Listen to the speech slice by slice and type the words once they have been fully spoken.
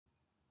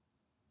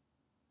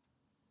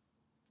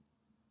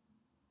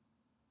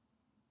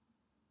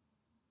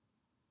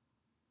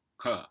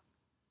Huh.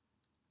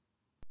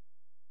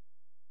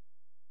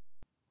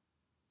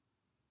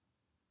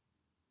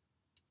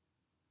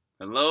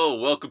 Hello,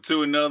 welcome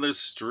to another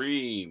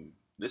stream.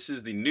 This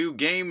is the new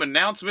game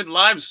announcement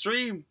live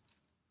stream.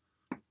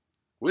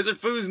 Wizard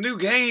Foo's new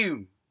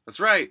game.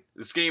 That's right.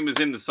 This game is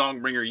in the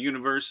Songbringer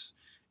universe.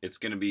 It's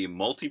going to be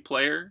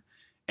multiplayer,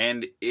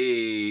 and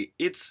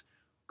it's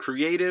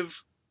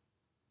creative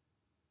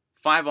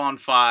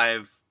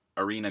 5-on-5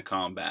 arena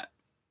combat.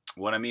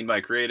 What I mean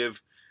by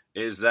creative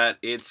is that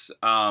it's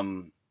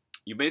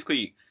you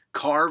basically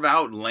carve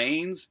out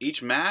lanes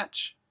each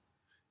match,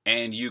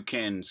 and you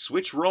can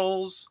switch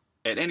roles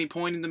at any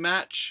point in the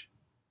match,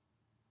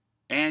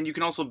 and you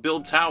can also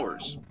build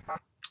towers.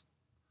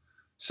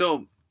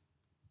 So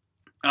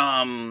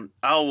I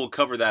will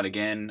cover that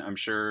again, I'm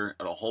sure,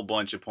 at a whole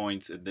bunch of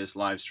points in this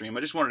live stream. I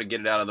just wanted to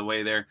get it out of the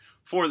way there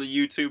for the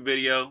YouTube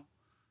video.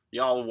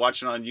 Y'all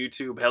watching on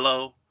YouTube,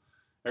 hello.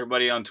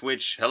 Everybody on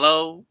Twitch,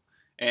 hello.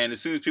 And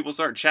as soon as people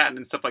start chatting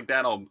and stuff like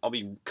that, I'll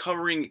be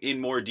covering in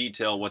more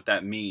detail what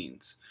that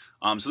means.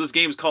 So this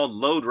game is called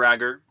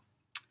Loderagger.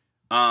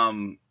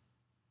 And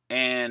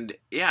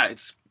yeah,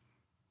 it's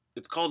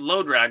called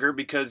Loderagger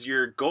because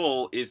your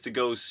goal is to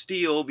go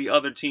steal the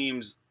other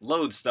team's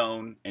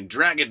lodestone and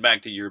drag it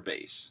back to your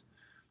base.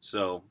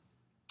 So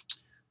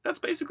that's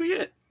basically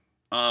it.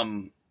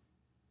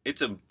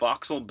 It's a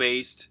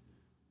voxel-based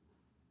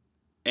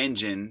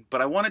engine,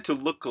 but I want it to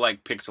look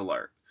like pixel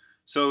art.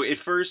 So at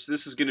first,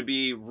 this is going to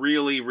be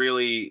really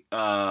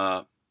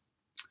 3D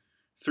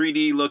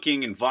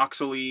looking and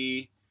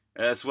voxel-y.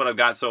 That's what I've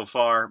got so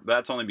far, but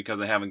that's only because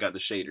I haven't got the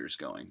shaders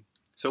going.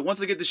 So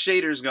once I get the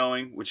shaders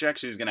going, which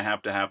actually is going to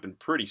have to happen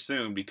pretty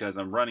soon because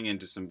I'm running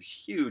into some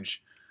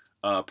huge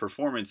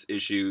performance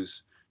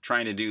issues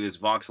trying to do this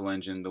voxel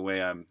engine the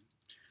way I'm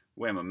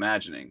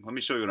imagining. Let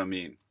me show you what I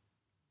mean.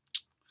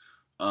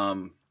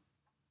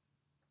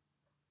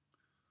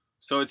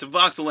 So it's a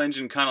voxel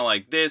engine kind of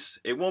like this.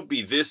 It won't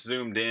be this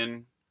zoomed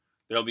in.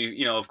 There'll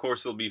be, of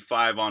course, there'll be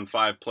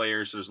 5-on-5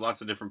 players. So there's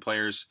lots of different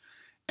players.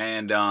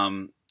 And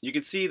you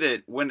can see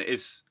that when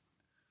it's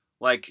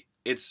like,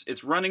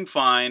 it's running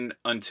fine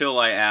until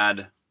I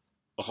add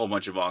a whole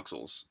bunch of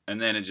voxels. And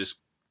then it just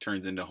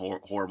turns into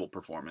horrible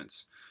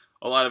performance.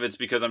 A lot of it's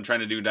because I'm trying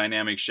to do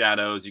dynamic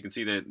shadows. You can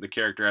see that the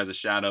character has a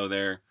shadow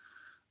there.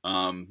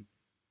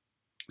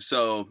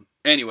 So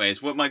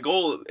anyways, what my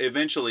goal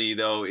eventually,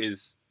 though,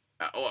 is...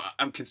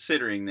 I'm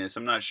considering this.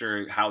 I'm not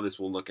sure how this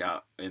will look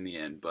out in the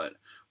end, but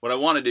what I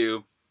want to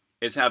do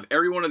is have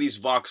every one of these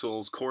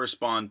voxels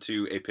correspond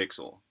to a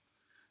pixel.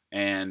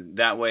 And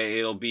that way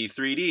it'll be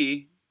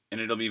 3D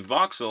and it'll be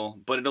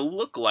voxel, but it'll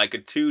look like a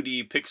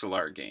 2D pixel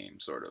art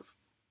game, sort of.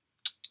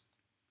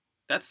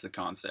 That's the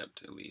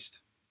concept, at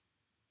least.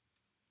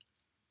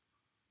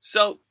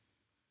 So,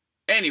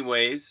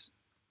 anyways,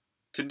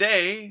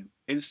 today,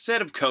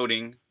 instead of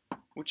coding,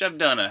 which I've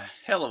done a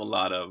hell of a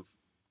lot of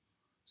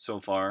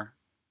so far,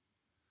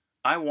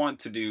 I want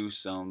to do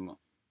some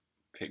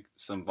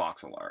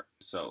voxel art.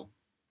 So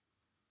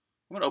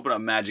I'm gonna open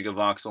up Magic of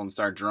Voxel and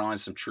start drawing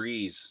some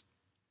trees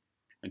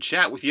and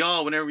chat with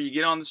y'all whenever you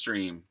get on the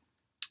stream.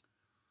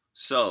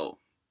 So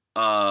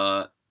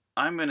I'm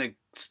gonna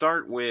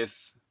start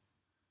with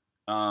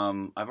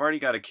I've already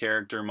got a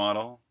character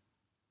model.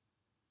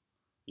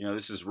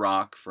 This is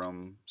Rock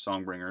from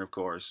Songbringer, of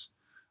course.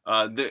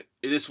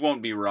 This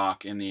won't be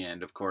Rock in the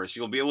end, of course.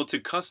 You'll be able to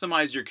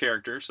customize your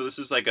character. So this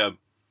is like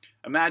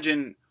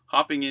imagine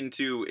hopping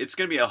into, it's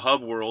going to be a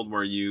hub world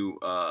where you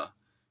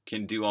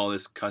can do all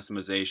this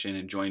customization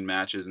and join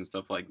matches and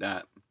stuff like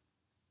that.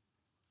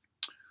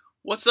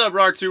 What's up,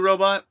 R2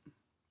 Robot?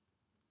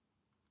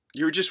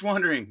 You were just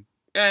wondering.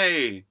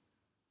 Hey!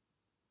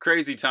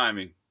 Crazy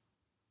timing.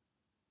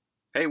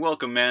 Hey,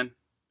 welcome, man.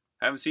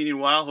 Haven't seen you in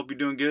a while. Hope you're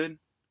doing good.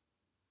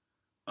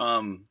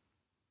 What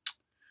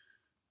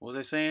was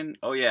I saying?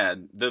 Oh yeah,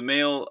 the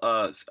male,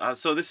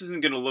 so this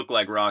isn't going to look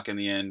like Rock in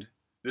the end.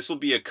 This will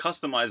be a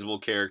customizable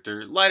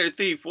character. Lighter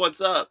Thief, what's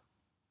up?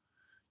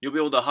 You'll be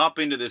able to hop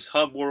into this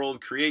hub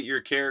world, create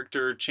your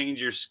character,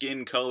 change your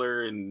skin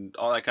color, and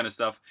all that kind of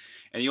stuff.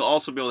 And you'll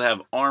also be able to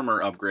have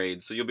armor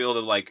upgrades. So you'll be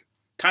able to,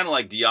 kind of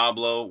like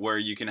Diablo, where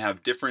you can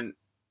have different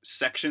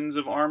sections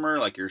of armor,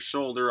 like your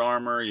shoulder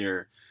armor,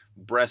 your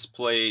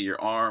breastplate, your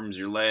arms,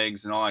 your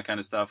legs, and all that kind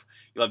of stuff.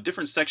 You'll have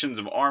different sections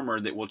of armor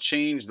that will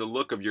change the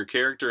look of your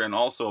character and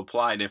also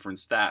apply different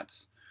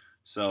stats.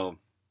 So,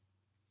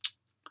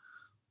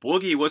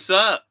 Boogie, what's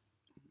up?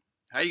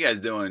 How you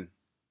guys doing?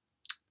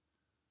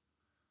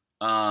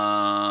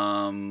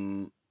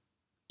 Yeah,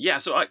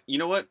 so you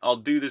know what? I'll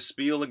do this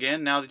spiel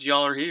again now that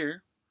y'all are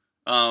here.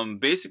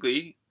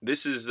 Basically,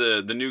 this is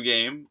the new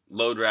game,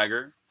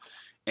 Loderagger,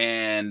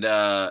 and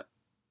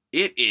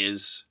it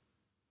is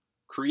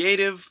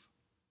creative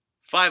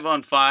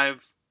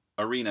 5-on-5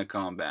 arena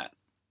combat.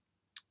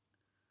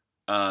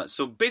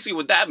 So basically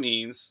what that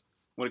means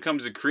when it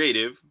comes to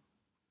creative...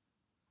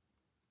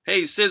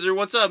 Hey, Scissor,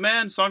 what's up,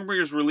 man?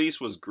 Songbringer's release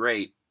was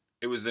great.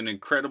 It was an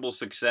incredible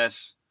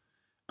success.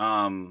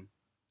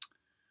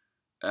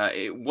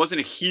 It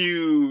wasn't a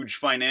huge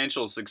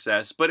financial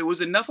success, but it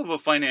was enough of a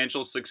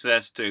financial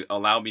success to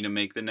allow me to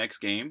make the next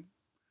game,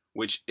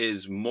 which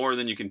is more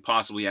than you can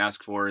possibly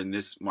ask for in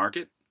this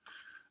market.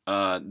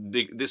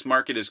 This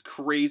market is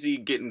crazy,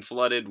 getting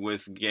flooded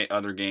with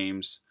other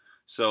games.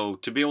 So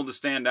to be able to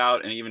stand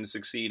out and even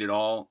succeed at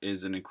all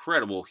is an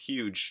incredible,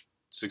 huge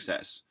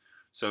success.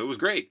 So it was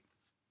great.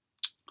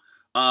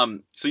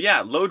 So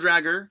yeah,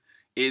 Loderagger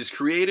is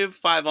creative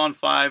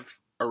 5-on-5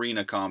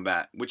 arena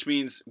combat, which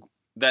means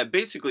that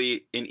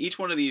basically in each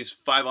one of these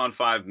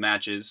 5-on-5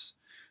 matches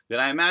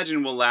that I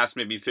imagine will last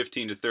maybe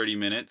 15 to 30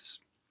 minutes,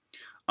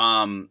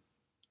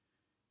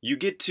 you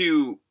get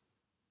to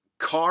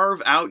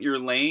carve out your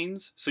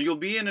lanes. So you'll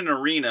be in an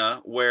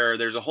arena where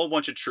there's a whole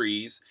bunch of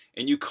trees,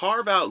 and you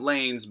carve out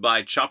lanes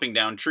by chopping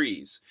down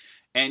trees.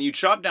 And you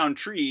chop down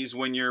trees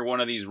when you're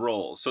one of these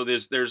rolls. So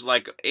there's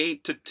like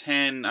 8 to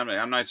 10,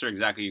 I'm not sure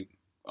exactly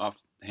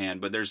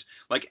offhand, but there's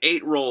like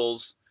 8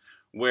 rolls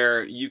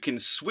where you can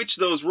switch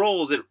those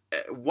rolls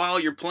while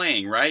you're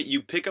playing, right?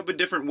 You pick up a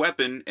different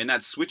weapon, and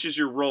that switches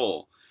your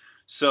roll.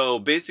 So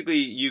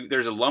basically,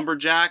 there's a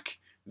lumberjack,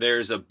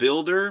 there's a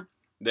builder,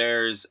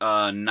 there's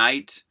a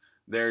knight,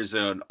 there's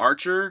an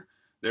archer,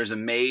 there's a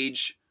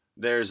mage,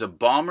 there's a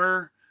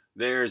bomber,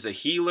 there's a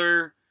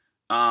healer,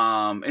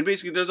 and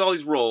basically there's all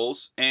these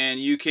roles, and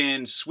you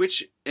can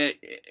switch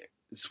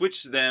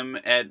them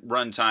at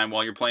runtime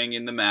while you're playing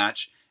in the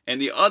match. And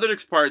the other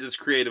part that's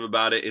creative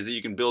about it is that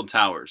you can build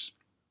towers.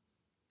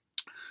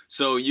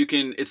 So you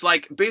can, it's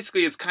like,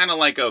 basically it's kind of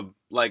like a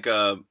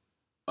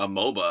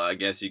MOBA, I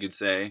guess you could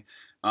say,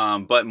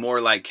 but more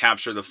like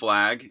capture the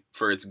flag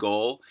for its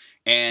goal.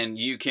 And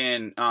you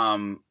can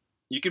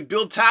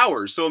build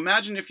towers. So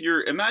imagine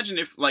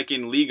if like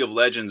in League of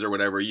Legends or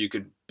whatever, you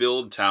could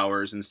build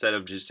towers instead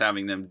of just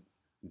having them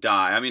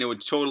die. I mean, it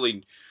would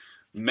totally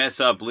mess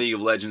up League of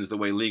Legends the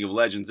way League of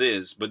Legends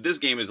is, but this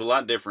game is a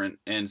lot different.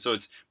 And so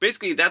it's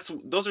basically,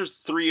 those are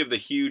 3 of the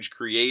huge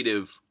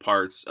creative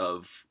parts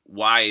of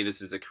why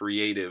this is a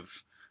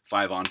creative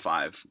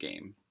 5-on-5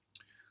 game.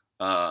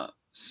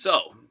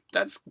 So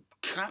that's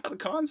kind of the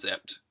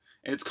concept.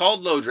 And it's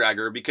called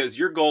Loderagger because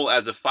your goal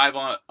as a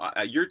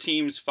your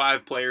team's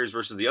 5 players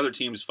versus the other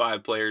team's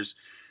 5 players,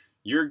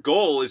 your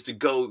goal is to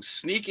go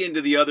sneak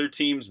into the other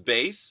team's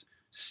base,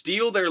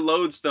 steal their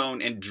lodestone,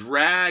 and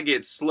drag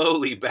it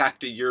slowly back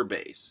to your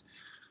base.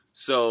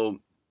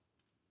 So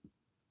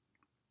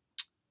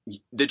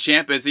the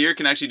champ Azir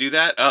can actually do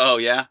that? Oh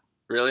yeah?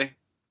 Really?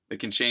 They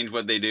can change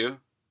what they do?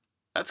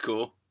 That's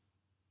cool.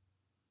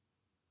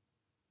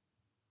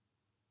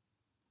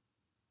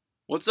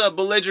 What's up,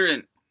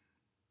 Belligerent?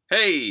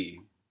 Hey!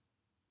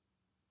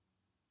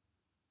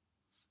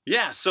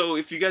 Yeah, so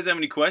if you guys have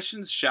any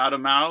questions, shout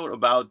them out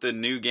about the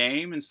new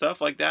game and stuff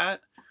like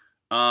that.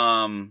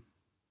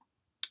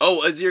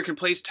 Oh, Azir can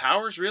place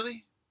towers?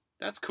 Really?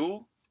 That's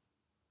cool.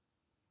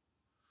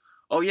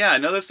 Oh yeah,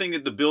 another thing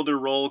that the builder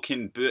role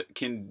can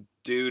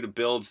do to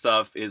build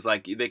stuff is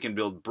like they can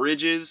build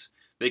bridges,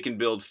 they can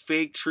build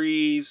fake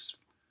trees,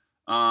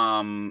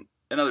 and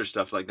other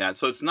stuff like that.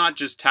 So it's not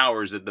just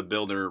towers that the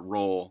builder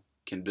role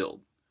can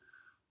build.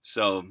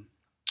 So,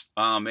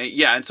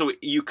 yeah, and so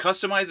you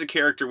customize the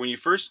character. When you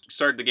first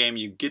start the game,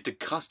 you get to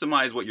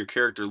customize what your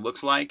character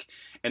looks like,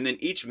 and then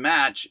each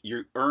match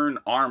you earn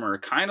armor,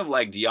 kind of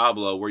like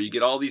Diablo, where you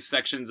get all these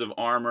sections of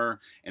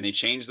armor, and they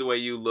change the way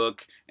you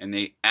look, and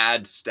they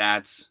add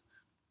stats.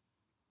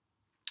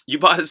 You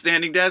bought a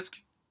standing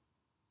desk?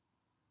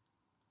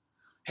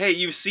 Hey,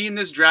 you've seen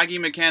this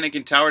dragging mechanic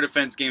in tower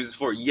defense games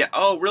before. Yeah.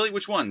 Oh, really?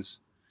 Which ones?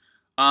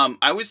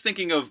 I was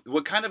thinking of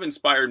what kind of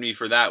inspired me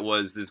for that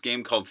was this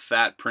game called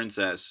Fat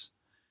Princess.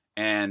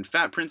 And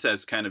Fat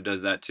Princess kind of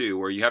does that too,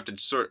 where you have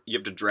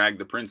to drag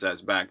the princess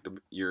back to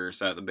your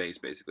side of the base,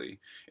 basically.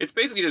 It's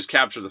basically just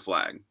capture the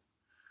flag.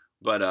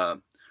 But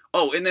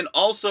oh, and then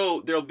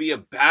also there'll be a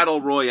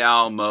battle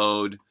royale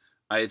mode.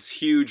 It's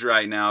huge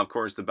right now, of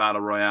course, the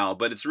battle royale,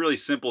 but it's a really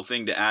simple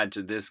thing to add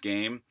to this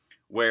game.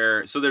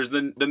 So there's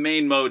the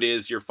main mode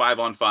is your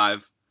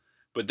 5-on-5,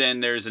 but then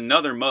there's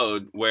another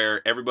mode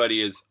where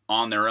everybody is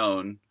on their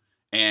own,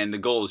 and the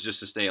goal is just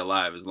to stay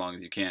alive as long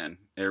as you can.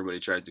 Everybody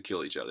tries to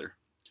kill each other.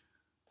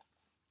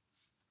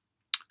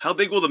 How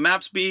big will the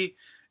maps be?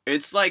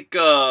 It's like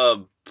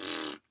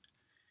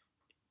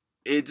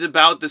it's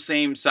about the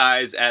same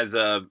size as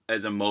a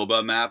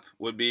MOBA map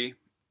would be.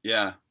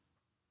 Yeah.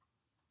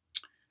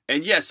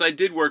 And yes, I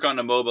did work on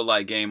a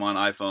MOBA-like game on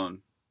iPhone.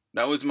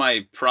 That was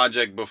my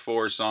project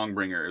before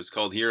Songbringer. It was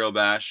called Hero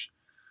Bash.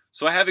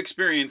 So I have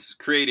experience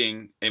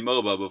creating a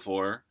MOBA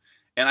before,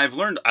 and I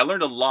learned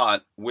a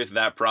lot with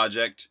that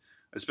project,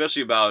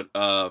 especially about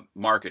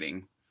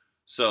marketing.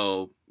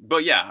 So,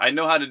 but yeah, I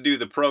know how to do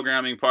the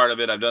programming part of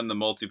it. I've done the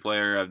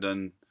multiplayer.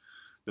 The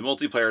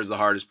multiplayer is the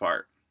hardest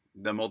part.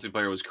 The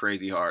multiplayer was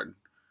crazy hard.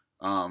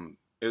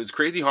 It was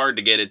crazy hard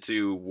to get it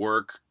to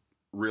work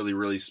really,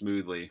 really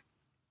smoothly.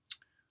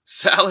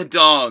 Salad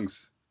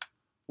Dongs!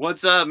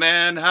 What's up,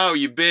 man? How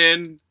you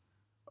been?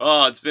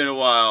 Oh, it's been a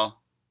while.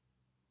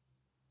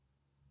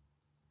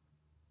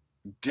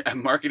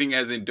 Marketing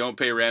as in don't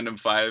pay random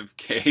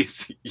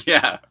 5Ks.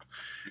 Yeah,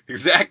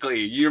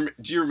 exactly.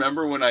 Do you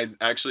remember when I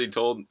actually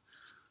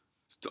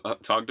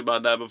talked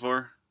about that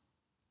before?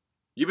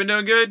 You been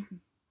doing good?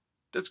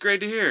 That's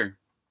great to hear.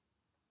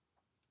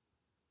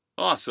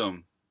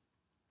 Awesome.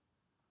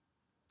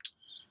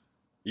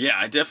 Yeah,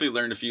 I definitely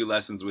learned a few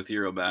lessons with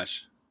Hero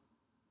Bash.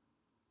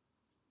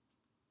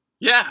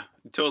 Yeah,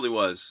 it totally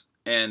was.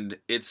 And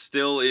it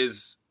still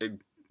is,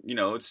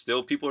 it's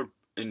still people are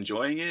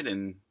enjoying it,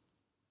 and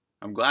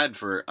I'm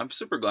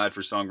super glad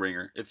for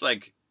Songbringer. It's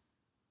like,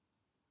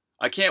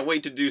 I can't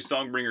wait to do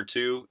Songbringer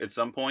 2 at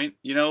some point,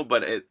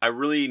 but I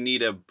really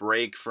need a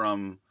break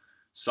from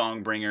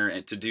Songbringer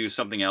and to do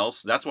something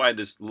else. That's why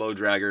this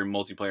Loderagger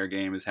multiplayer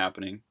game is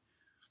happening.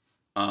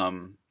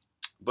 Um,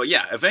 but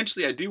yeah,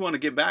 eventually I do want to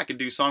get back and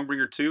do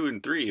Songbringer 2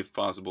 and 3 if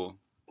possible.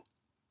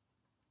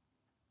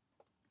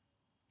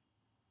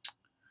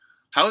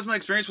 How was my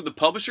experience with the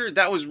publisher?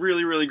 That was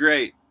really, really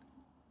great.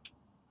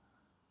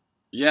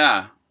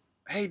 Yeah.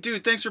 Hey,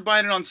 dude, thanks for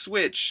buying it on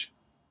Switch.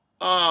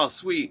 Oh,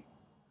 sweet.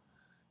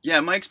 Yeah,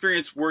 my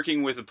experience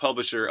working with a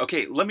publisher.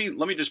 Okay, let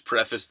me just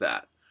preface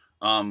that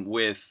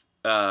with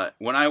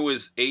when I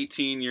was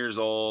 18 years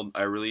old,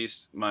 I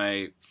released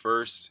my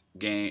first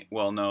game.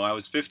 Well, no, I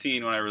was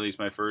 15 when I released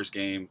my first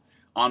game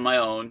on my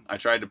own. I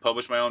tried to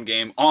publish my own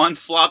game on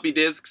floppy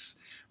disks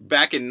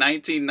back in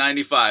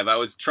 1995. I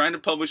was trying to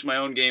publish my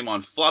own game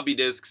on floppy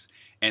disks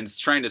and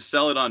trying to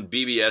sell it on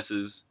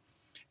BBSs,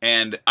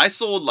 and I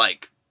sold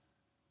like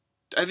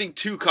I think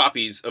 2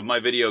 copies of my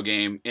video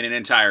game in an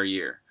entire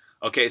year.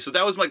 Okay, so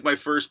that was like my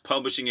first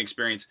publishing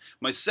experience.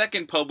 My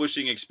second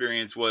publishing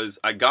experience was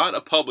I got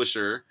a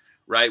publisher,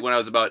 right, when I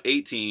was about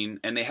 18,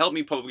 and they helped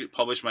me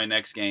publish my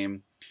next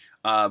game.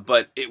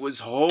 But it was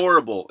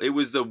horrible. It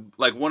was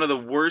one of the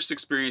worst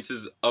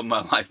experiences of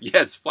my life.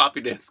 Yes,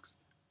 floppy disks.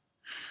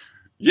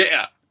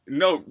 Yeah,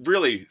 no,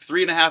 really,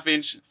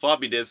 3.5-inch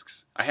floppy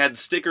disks. I had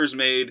stickers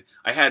made.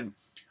 I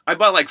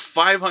bought like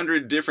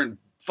 500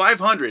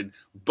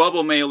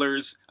 bubble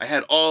mailers. I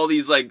had all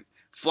these like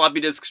floppy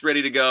disks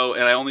ready to go,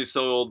 and I only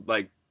sold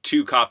like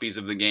 2 copies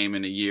of the game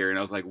in a year. And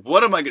I was like,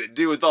 what am I gonna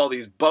do with all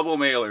these bubble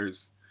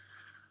mailers?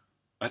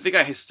 I think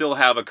I still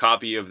have a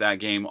copy of that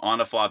game on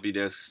a floppy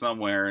disk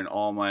somewhere in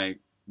all my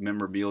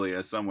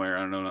memorabilia somewhere.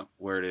 I don't know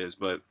where it is,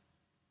 but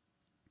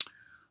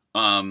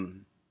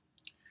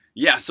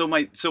yeah. So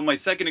my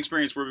second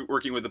experience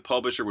working with the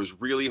publisher was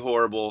really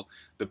horrible.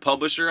 The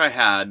publisher I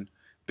had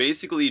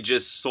basically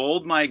just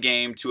sold my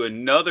game to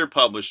another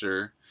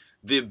publisher.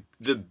 The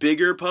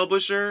bigger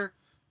publisher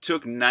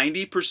took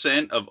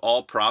 90% of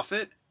all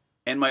profit,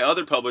 and my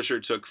other publisher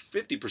took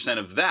 50%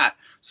 of that.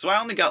 So I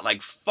only got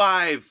like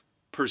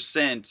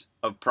 5%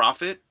 of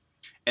profit.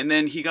 And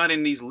then he got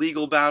in these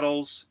legal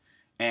battles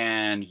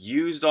and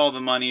used all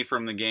the money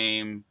from the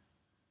game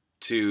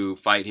to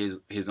fight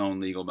his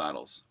own legal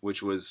battles,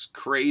 which was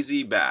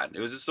crazy bad. It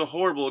was just a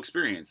horrible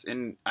experience.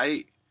 And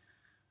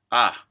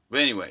but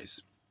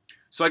anyways,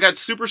 so I got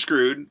super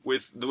screwed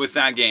with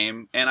that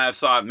game, and I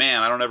thought,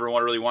 man, I don't ever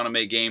really want to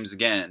make games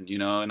again,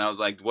 And I was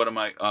like, what am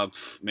I?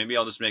 Maybe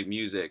I'll just make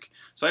music.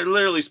 So I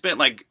literally spent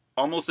like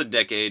almost a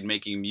decade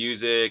making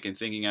music and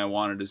thinking I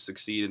wanted to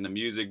succeed in the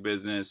music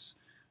business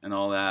and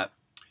all that.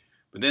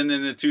 But then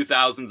in the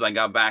 2000s, I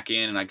got back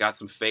in and I got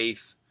some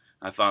faith.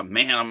 I thought,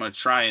 man, I'm gonna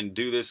try and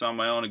do this on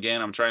my own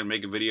again. I'm trying to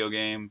make a video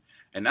game,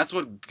 and that's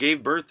what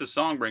gave birth to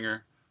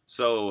Songbringer.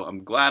 So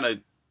I'm glad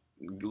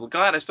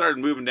I started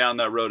moving down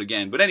that road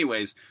again. But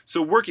anyways,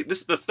 so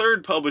this is the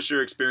third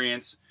publisher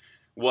experience,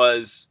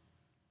 was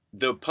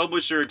the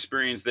publisher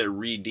experience that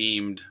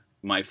redeemed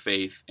my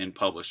faith in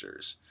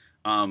publishers.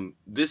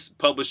 This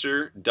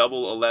publisher,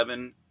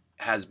 001,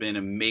 has been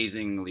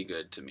amazingly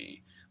good to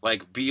me.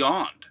 Like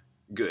beyond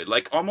good.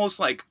 Like almost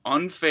like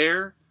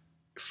unfair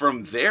from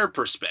their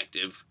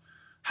perspective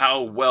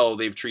how well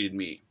they've treated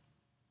me.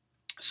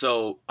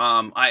 So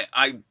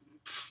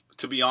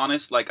to be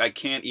honest, like I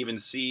can't even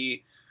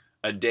see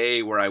a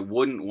day where I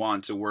wouldn't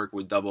want to work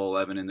with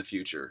 001 in the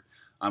future.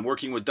 I'm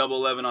working with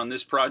 001 on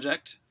this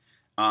project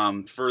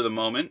for the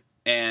moment,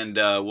 and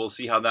we'll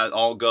see how that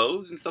all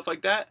goes and stuff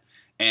like that.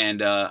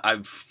 And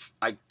I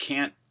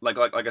can't like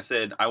I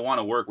said, I want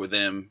to work with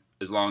them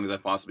as long as I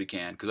possibly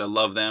can because I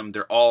love them.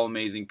 They're all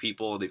amazing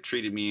people. They've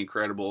treated me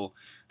incredible.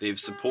 They've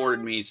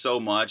supported me so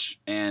much,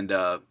 and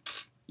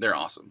they're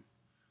awesome.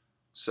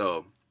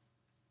 So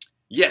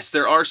yes,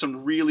 there are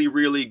some really,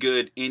 really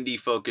good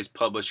indie-focused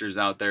publishers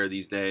out there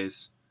these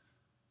days.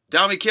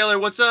 Dami Killer,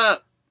 what's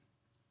up?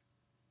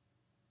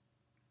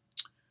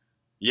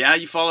 Yeah,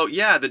 you follow?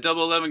 Yeah, the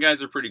 001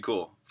 guys are pretty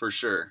cool, for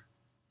sure.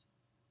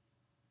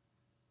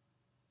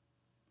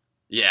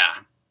 Yeah.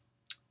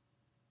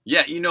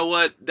 Yeah, you know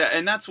what?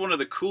 And that's one of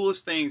the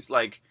coolest things,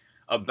 like,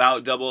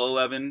 about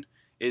 001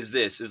 is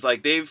this. Is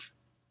like they've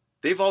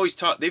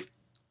always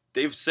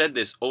they've said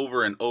this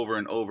over and over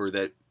and over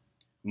that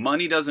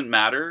money doesn't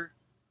matter,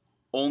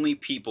 only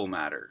people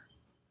matter.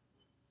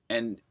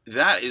 And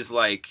that is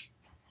like,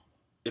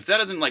 if that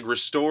doesn't like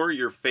restore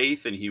your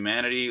faith in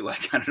humanity,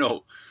 like I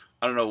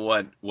don't know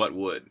what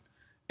would.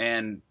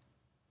 And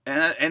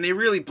and they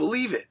really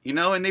believe it, you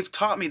know, and they've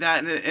taught me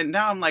that, and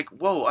now I'm like,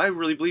 whoa, I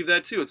really believe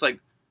that too. It's like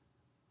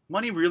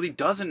money really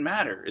doesn't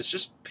matter. It's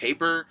just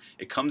paper.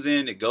 It comes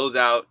in, it goes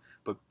out,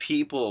 but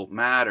people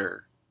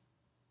matter.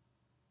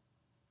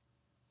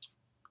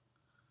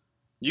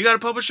 You got a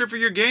publisher for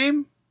your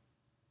game?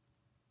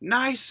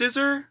 Nice,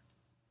 Scissor.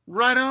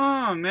 Right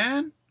on,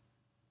 man.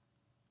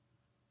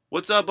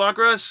 What's up,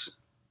 Bacchus?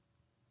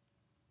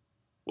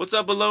 What's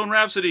up, Alone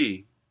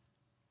Rhapsody?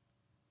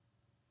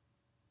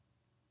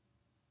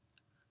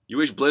 You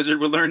wish Blizzard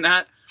would learn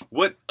that?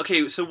 What?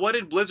 Okay, so what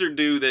did Blizzard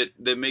do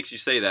that makes you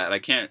say that? I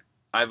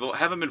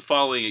haven't been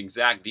following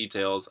exact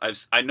details.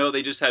 I know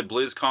they just had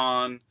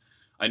BlizzCon.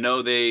 I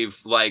know they've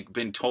like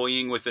been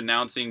toying with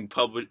announcing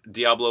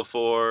Diablo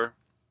 4.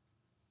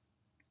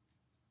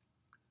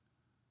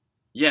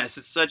 Yes,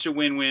 it's such a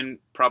win-win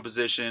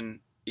proposition.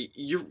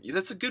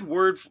 That's a good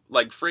word,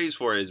 like phrase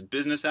for it, is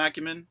business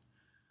acumen.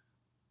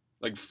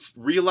 Like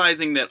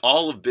realizing that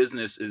all of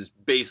business is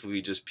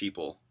basically just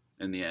people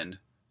in the end.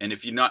 And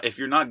if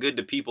you're not good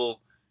to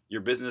people,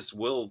 your business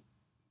will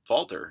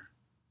falter.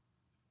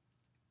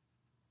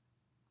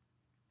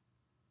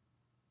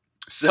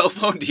 Cell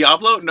phone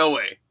Diablo? No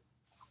way.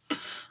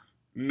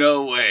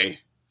 No way.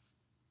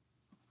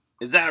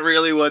 Is that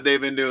really what they've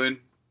been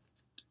doing?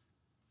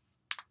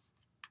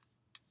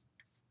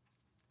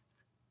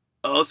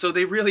 Oh, so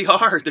they really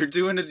are. They're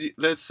doing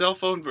the cell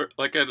phone,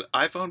 like an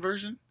iPhone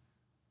version?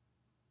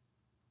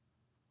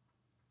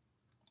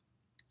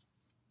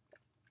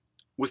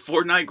 With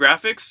Fortnite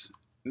graphics?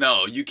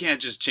 No, you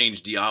can't just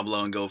change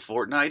Diablo and go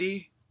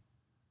Fortnite-y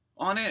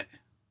on it.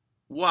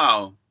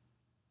 Wow.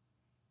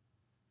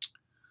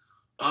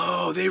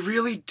 Oh, they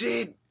really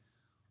did.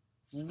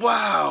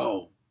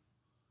 Wow.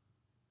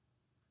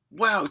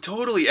 Wow,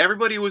 totally.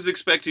 Everybody was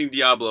expecting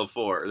Diablo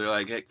 4. They're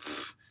like, hey,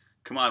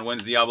 come on,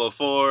 when's Diablo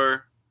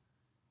 4?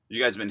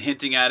 You guys have been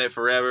hinting at it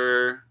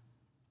forever.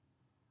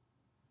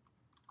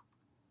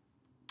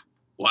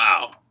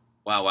 Wow.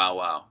 Wow, wow,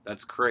 wow.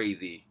 That's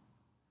crazy.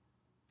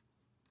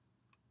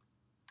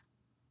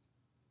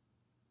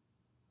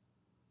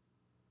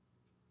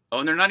 Oh,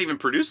 and they're not even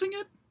producing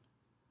it?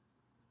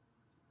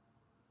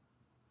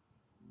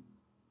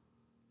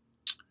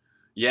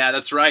 Yeah,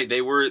 that's right.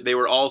 They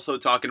were also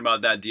talking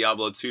about that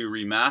Diablo 2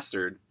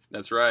 remastered.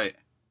 That's right.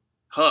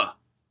 Huh.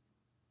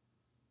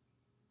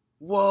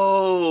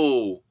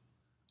 Whoa.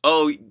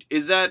 Oh,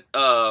 is that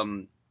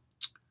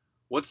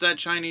what's that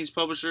Chinese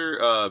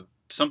publisher?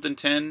 Something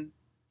 10?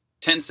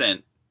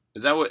 Tencent.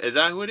 Is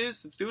that who it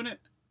is that's doing it?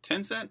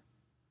 Tencent?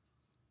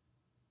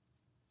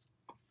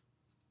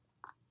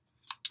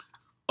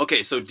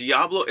 Okay, so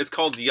Diablo, it's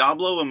called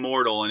Diablo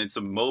Immortal, and it's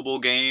a mobile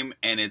game,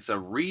 and it's a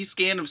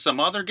reskin of some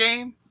other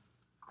game?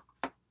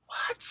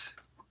 What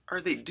are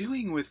they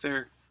doing with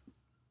their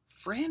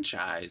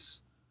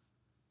franchise?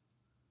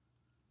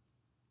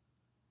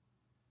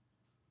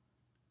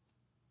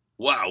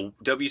 Wow,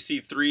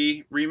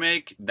 WC3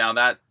 remake? Now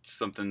that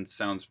something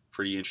sounds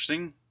pretty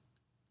interesting.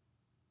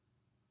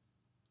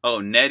 Oh,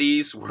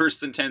 NetEase, worse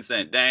than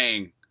Tencent.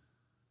 Dang.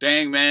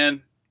 Dang,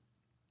 man.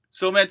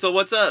 So Mental,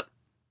 what's up?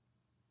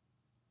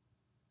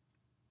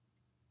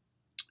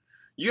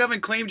 You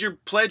haven't claimed your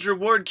pledge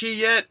reward key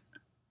yet?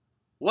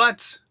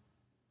 What?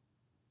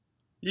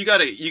 You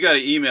gotta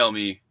email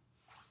me.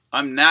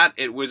 I'm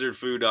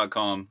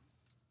nat@wizardfoo.com.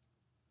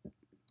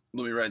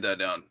 Let me write that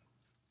down.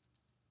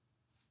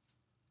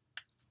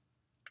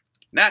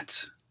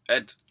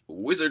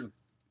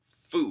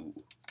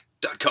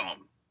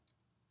 nat@wizardfoo.com.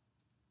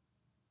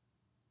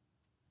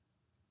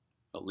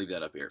 I'll leave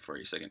that up here for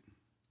you a second.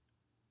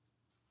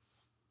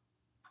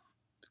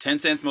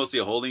 Tencent's mostly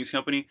a holdings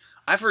company.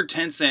 I've heard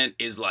Tencent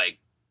is like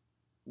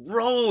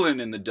rolling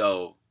in the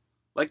dough.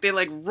 Like they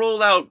like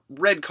roll out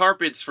red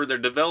carpets for their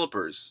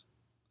developers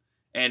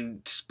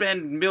and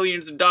spend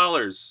millions of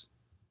dollars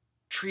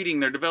treating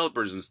their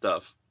developers and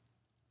stuff.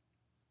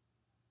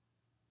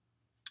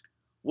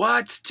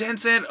 What?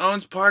 Tencent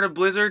owns part of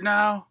Blizzard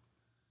now?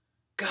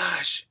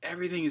 Gosh,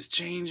 everything is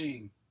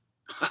changing.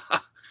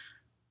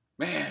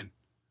 Man.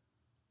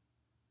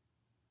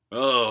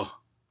 Oh.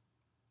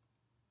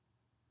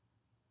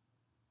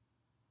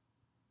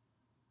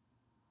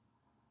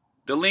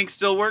 The link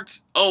still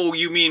worked? Oh,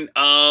 you mean,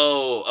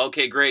 oh,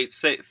 okay, great.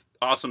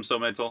 Awesome, So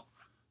Mental.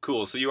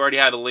 Cool, so you already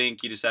had a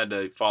link, you just had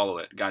to follow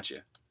it.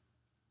 Gotcha.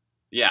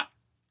 Yeah.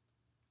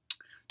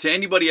 To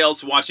anybody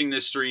else watching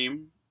this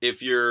stream,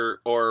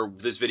 or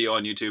this video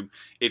on YouTube,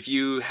 if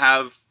you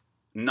have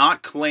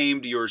not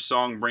claimed your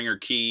Songbringer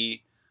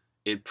key,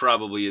 it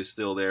probably is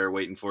still there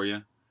waiting for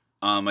you.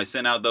 I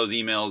sent out those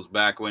emails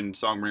back when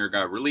Songbringer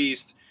got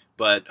released,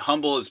 but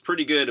Humble is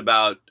pretty good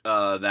about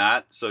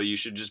that, so you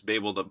should just be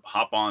able to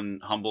hop on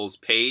Humble's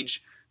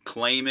page,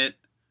 claim it,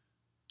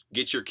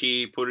 get your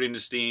key, put it into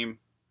Steam.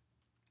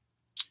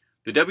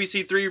 The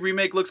WC3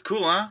 remake looks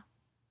cool, huh?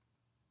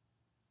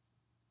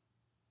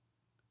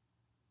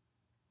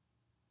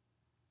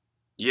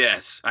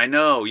 Yes, I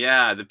know,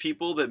 yeah. The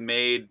people that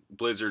made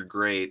Blizzard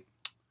great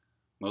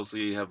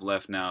mostly have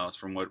left now,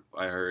 from what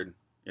I heard.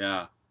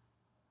 Yeah.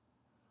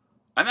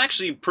 I'm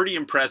actually pretty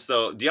impressed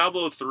though.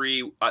 Diablo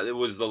 3 it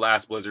was the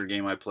last Blizzard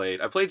game I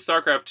played. I played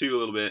StarCraft 2 a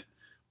little bit,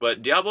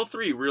 but Diablo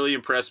 3 really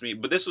impressed me.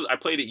 But this was I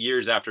played it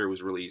years after it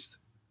was released,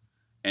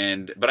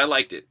 but I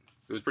liked it.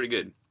 It was pretty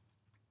good.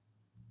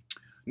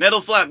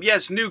 Nettleflap,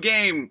 yes, new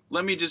game.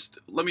 Let me just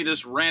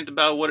rant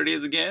about what it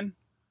is again.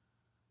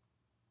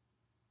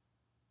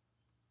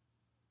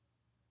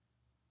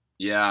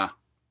 Yeah,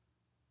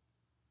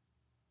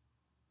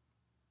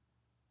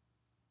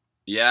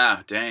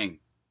 yeah, dang.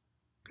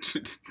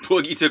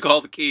 Boogie took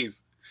all the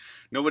keys.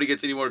 Nobody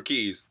gets any more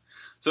keys.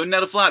 So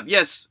Nettleflap,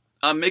 yes,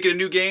 I'm making a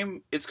new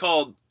game. It's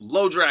called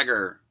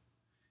Loderagger,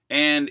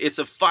 and it's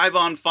a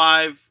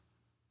 5-on-5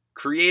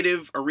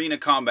 creative arena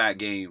combat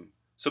game.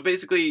 So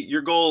basically,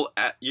 your goal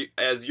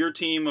as your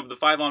team of the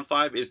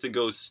 5-on-5 is to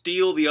go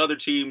steal the other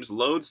team's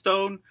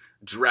lodestone,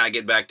 drag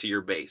it back to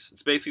your base.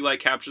 It's basically like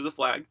capture the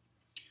flag.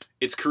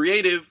 It's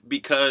creative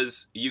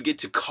because you get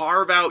to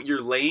carve out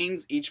your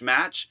lanes each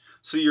match.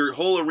 So your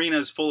whole arena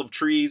is full of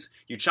trees.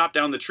 You chop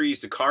down the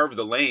trees to carve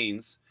the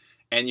lanes,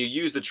 and you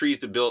use the trees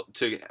to build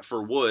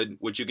for wood,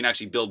 which you can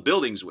actually build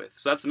buildings with.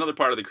 So that's another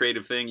part of the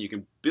creative thing. You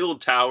can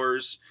build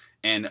towers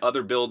and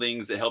other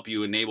buildings that help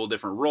you enable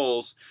different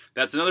roles.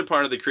 That's another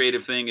part of the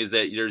creative thing is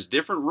that there's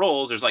different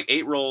roles. There's like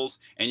 8 roles,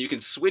 and you can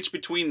switch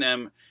between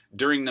them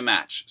during the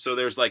match. So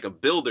there's like a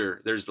builder,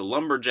 there's the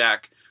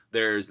lumberjack,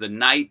 there's the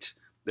knight,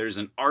 there's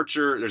an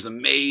archer, there's a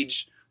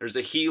mage, there's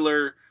a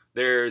healer,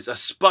 there's a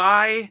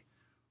spy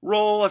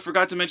role. I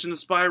forgot to mention the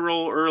spy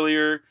role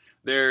earlier.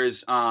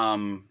 There's a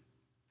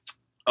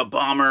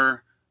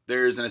bomber,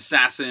 there's an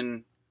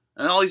assassin,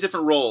 and all these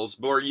different roles,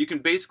 where you can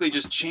basically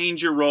just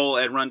change your role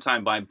at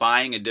runtime by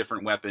buying a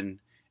different weapon,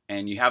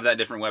 and you have that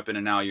different weapon,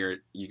 and now you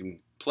can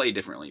play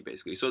differently,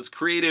 basically. So it's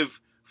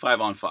creative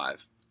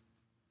 5-on-5.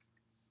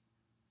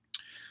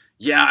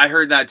 Yeah, I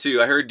heard that too.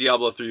 I heard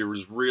Diablo 3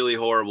 was really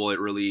horrible at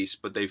release,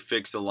 but they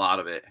fixed a lot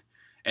of it.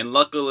 And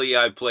luckily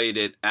I played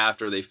it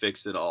after they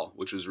fixed it all,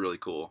 which was really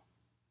cool.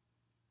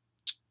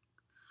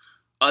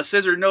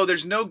 Scissor, no,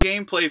 there's no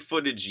gameplay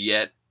footage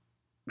yet.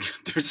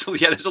 there's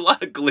a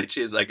lot of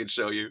glitches I could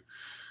show you.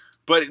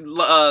 But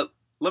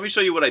let me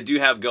show you what I do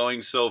have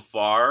going so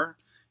far.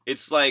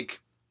 It's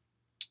like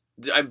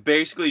I'm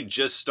basically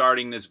just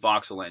starting this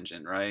voxel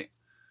engine, right?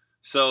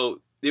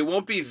 So it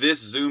won't be this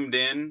zoomed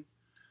in,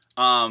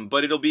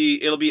 but it'll be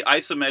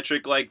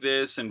isometric like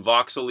this and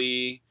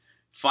voxely.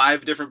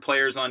 5 different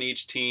players on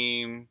each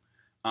team,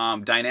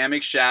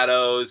 dynamic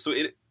shadows. So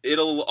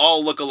it'll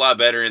all look a lot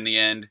better in the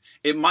end.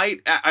 I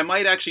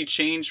might actually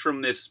change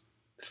from this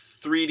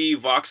 3D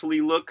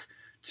voxely look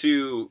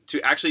to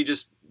actually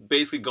just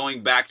basically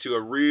going back to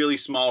a really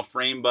small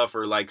frame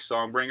buffer like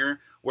Songbringer,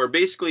 where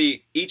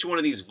basically each one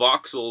of these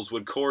voxels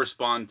would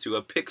correspond to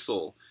a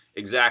pixel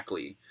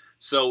exactly.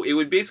 So it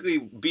would basically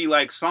be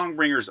like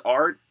Songbringer's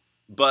art,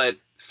 but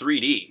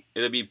 3D.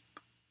 It'll be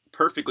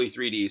perfectly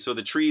 3D. So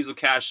the trees will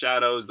cast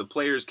shadows, the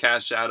players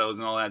cast shadows,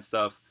 and all that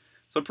stuff.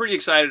 So I'm pretty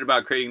excited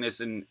about creating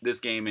this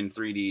game in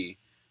 3D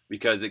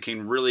because it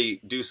can really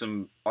do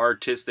some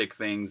artistic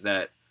things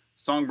that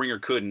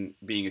Songbringer couldn't,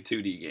 being a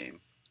 2D game.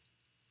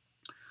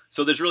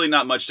 So there's really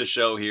not much to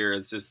show here.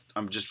 It's just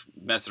I'm just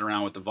messing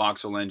around with the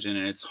voxel engine,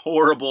 and it's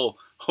horrible,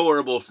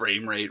 horrible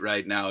frame rate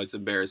right now. It's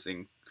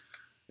embarrassing.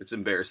 It's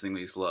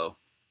embarrassingly slow.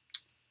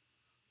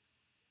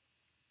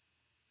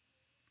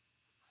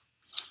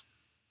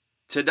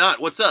 Tadot,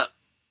 what's up?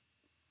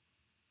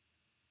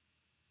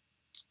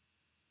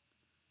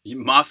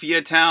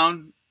 Mafia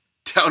Town?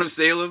 Town of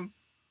Salem?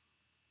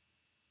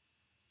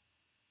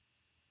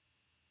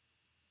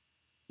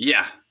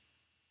 Yeah.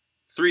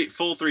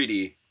 Full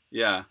 3D.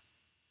 Yeah.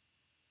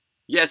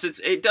 Yes,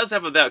 it does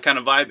have that kind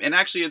of vibe, and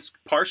actually it's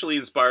partially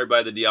inspired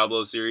by the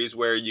Diablo series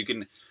where you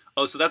can...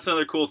 Oh, so that's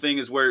another cool thing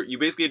is where you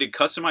basically get to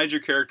customize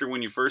your character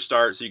when you first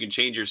start, so you can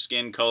change your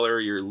skin color,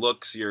 your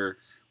looks, your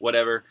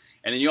whatever.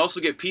 And then you also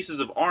get pieces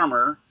of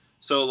armor,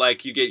 so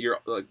like you get your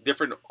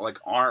different like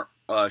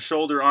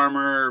shoulder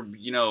armor,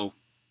 you know,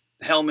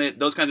 helmet,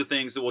 those kinds of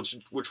things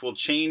which will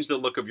change the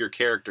look of your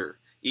character.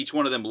 Each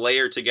one of them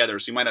layer together,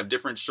 so you might have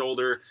different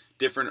shoulder,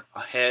 different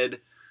head,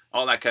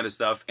 all that kind of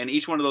stuff. And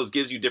each one of those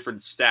gives you different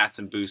stats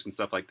and boosts and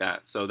stuff like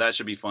that. So that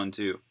should be fun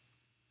too.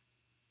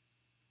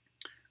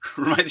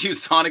 Reminds you of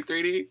Sonic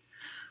 3D?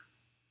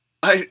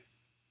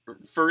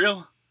 For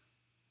real?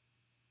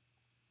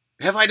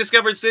 Have I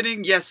discovered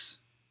sitting?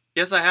 Yes.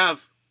 Yes, I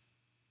have.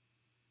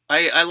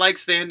 I like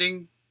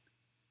standing.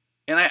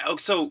 And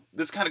so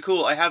that's kind of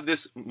cool. I have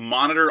this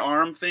monitor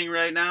arm thing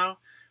right now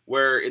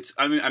where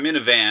I'm in a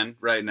van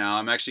right now.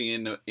 I'm actually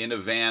in a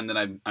van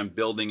that I'm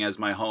building as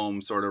my home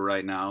sort of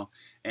right now.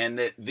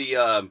 And I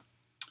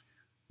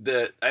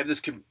have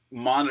this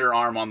monitor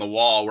arm on the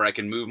wall where I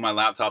can move my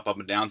laptop up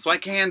and down. So I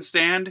can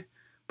stand,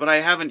 but I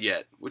haven't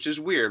yet, which is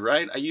weird,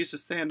 right? I used to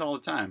stand all the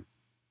time.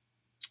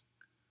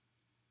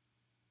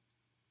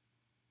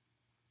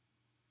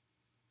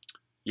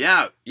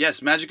 Yeah,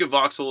 yes, Magic of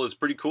Voxel is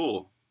pretty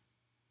cool.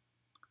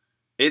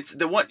 It's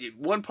the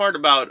one part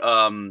about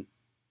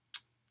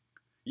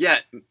yeah,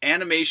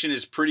 animation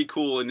is pretty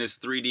cool in this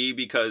 3D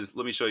because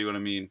let me show you what I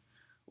mean.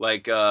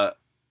 Like,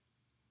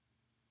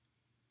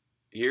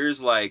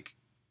 here's like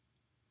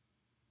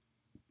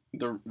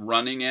the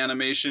running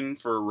animation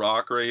for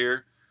Rock right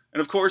here.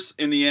 And of course,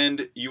 in the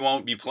end, you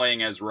won't be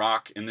playing as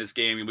Rock in this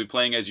game. You'll be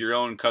playing as your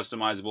own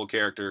customizable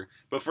character.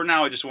 But for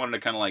now, I just wanted to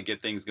kind of like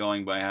get things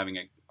going by having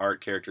an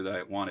art character that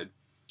I wanted.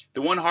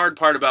 The one hard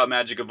part about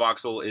Magic of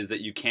Voxel is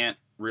that you can't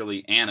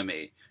really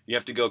animate. You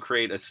have to go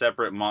create a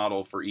separate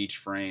model for each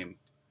frame.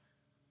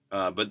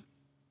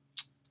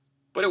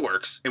 But it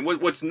works. And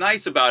what's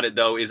nice about it,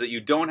 though, is that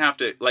you don't have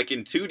to, like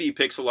in 2D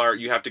pixel art,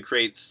 you have to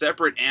create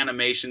separate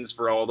animations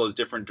for all those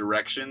different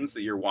directions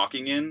that you're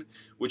walking in,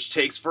 which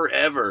takes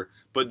forever.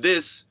 But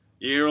this,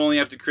 you only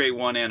have to create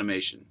one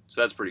animation.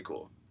 So that's pretty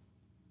cool.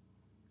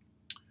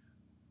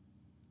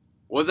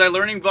 Was I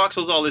learning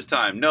voxels all this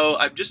time? No,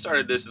 I've just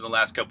started this in the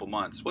last couple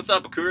months. What's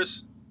up,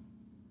 Akuris?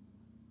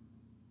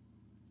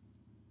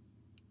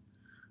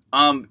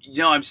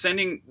 You know, I'm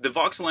sending, the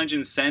voxel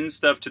engine sends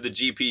stuff to the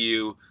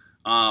GPU.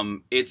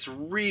 It's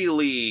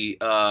really,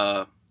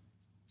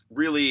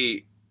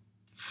 really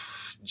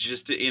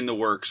just in the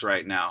works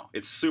right now.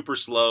 It's super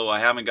slow. I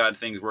haven't got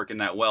things working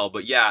that well,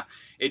 but yeah,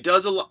 it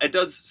does it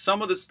does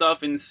some of the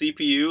stuff in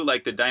CPU,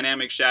 like the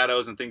dynamic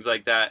shadows and things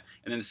like that,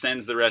 and then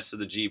sends the rest to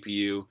the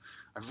GPU.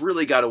 I've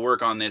really got to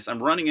work on this.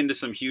 I'm running into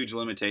some huge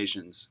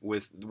limitations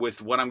with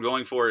what I'm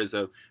going for is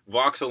a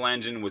voxel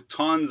engine with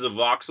tons of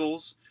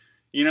voxels,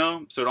 you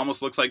know, so it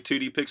almost looks like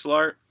 2D pixel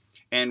art.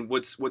 And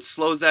what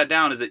slows that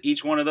down is that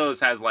each one of those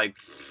has like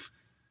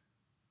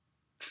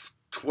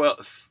 12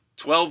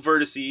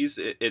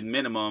 vertices at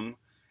minimum,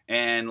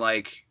 and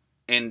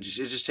it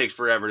just takes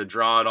forever to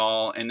draw it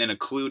all. And then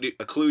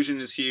occlusion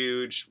is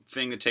huge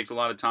thing that takes a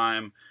lot of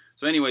time.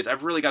 So anyways,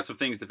 I've really got some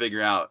things to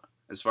figure out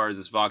as far as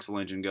this voxel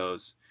engine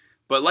goes.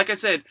 But like I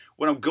said,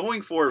 what I'm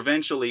going for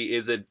eventually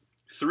is a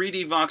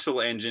 3D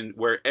voxel engine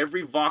where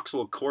every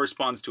voxel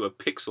corresponds to a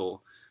pixel.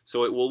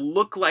 So it will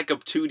look like a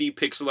 2D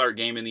pixel art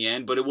game in the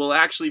end, but it will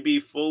actually be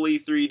fully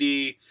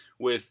 3D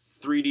with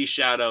 3D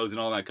shadows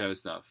and all that kind of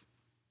stuff.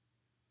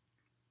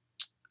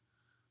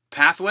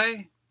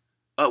 Pathway?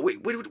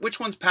 Wait, which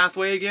one's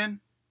Pathway again?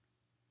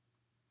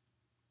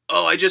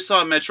 Oh, I just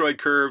saw Metroid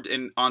Curved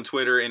on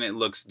Twitter, and it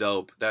looks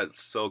dope.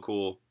 That's so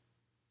cool.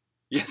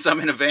 Yes,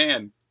 I'm in a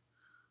van.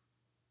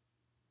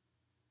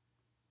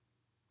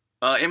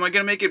 Am I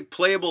going to make it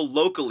playable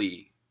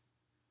locally?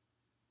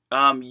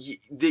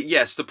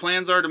 Yes, the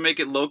plans are to make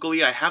it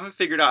locally. I haven't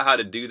figured out how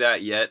to do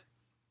that yet,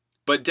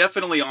 but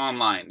definitely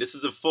online. This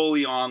is a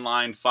fully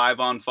online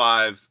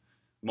 5-on-5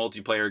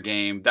 multiplayer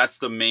game. That's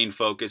the main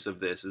focus of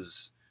this,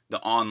 is the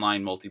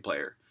online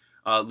multiplayer.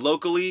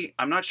 Locally,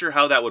 I'm not sure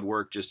how that would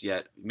work just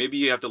yet. Maybe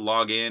you have to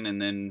log in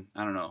and then,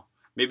 I don't know.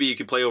 Maybe you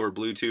could play over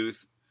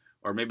Bluetooth,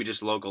 or maybe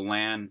just local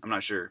LAN. I'm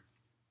not sure.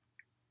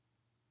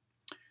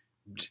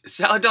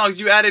 Salad Dogs,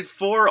 you added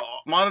 4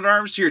 modded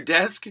arms to your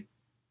desk?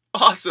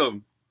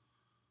 Awesome.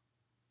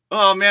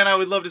 Oh man, I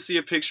would love to see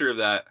a picture of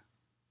that.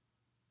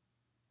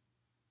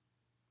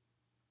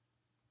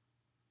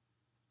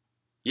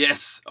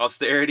 Yes,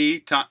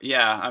 austerity.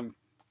 Yeah, I'm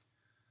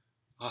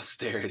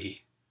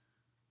austerity.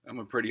 I'm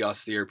a pretty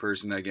austere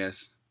person, I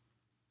guess.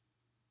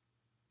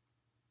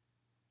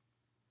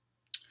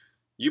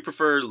 You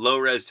prefer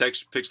low-res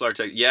pixel art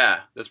text?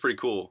 Yeah, that's pretty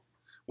cool.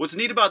 What's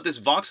neat about this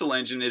voxel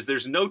engine is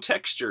there's no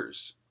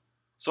textures.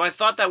 So I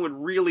thought that would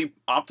really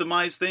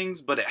optimize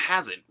things, but it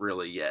hasn't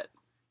really yet.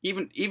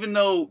 Even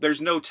though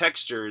there's no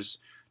textures,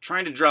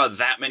 trying to draw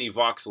that many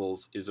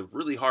voxels is a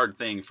really hard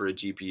thing for a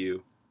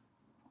GPU.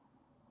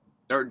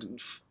 Or,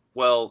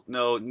 well,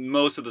 no,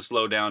 most of the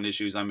slowdown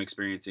issues I'm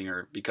experiencing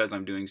are because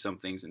I'm doing some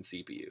things in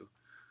CPU.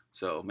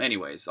 So,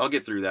 anyways, I'll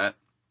get through that.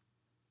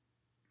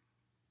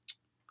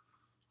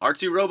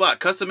 R2 Robot,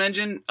 custom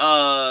engine?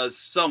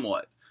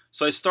 Somewhat.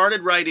 So I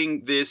started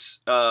writing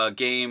this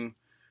game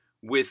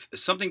with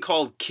something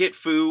called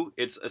KitFu.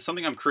 It's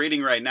something I'm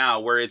creating right now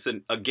where it's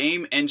a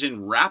game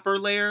engine wrapper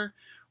layer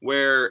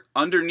where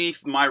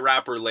underneath my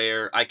wrapper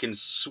layer I can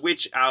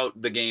switch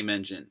out the game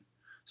engine.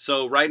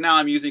 So right now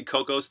I'm using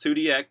Cocos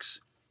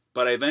 2DX,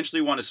 but I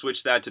eventually want to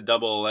switch that to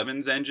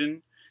 011's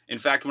engine. In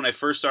fact, when I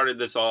first started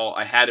this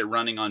I had it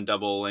running on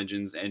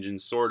 011's engine,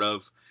 sort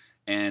of,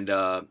 and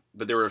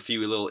but there were a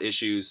few little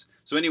issues.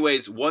 So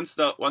anyways, once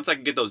I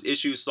can get those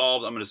issues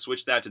solved, I'm going to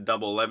switch that to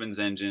 011's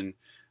engine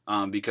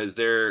because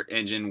their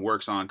engine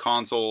works on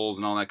consoles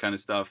and all that kind of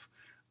stuff.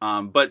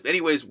 But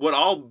anyways, what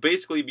I'll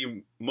basically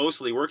be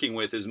mostly working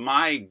with is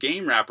my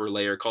game wrapper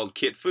layer called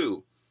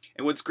KitFu.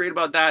 And what's great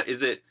about that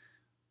is that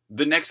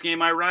the next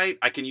game I write,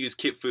 I can use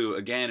KitFu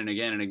again and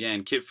again and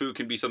again. KitFu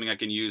can be something I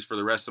can use for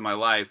the rest of my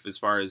life, as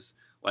far as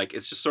like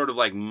it's just sort of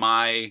like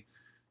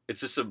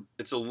it's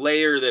a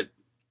layer that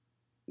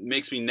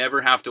makes me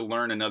never have to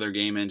learn another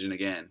game engine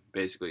again,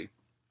 basically.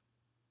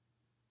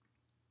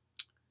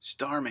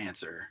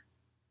 Starmancer.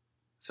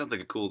 Sounds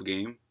like a cool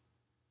game.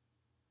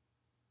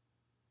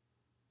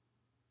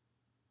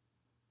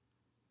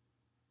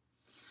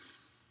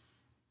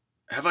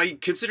 Have I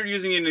considered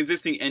using an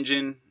existing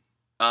engine?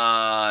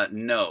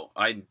 No.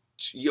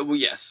 Well,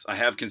 yes, I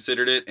have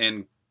considered it,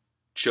 and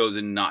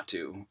chosen not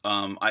to.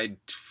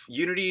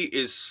 Unity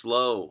is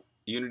slow.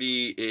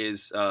 Unity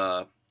is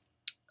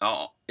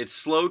it's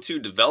slow to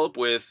develop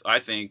with, I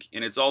think,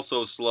 and it's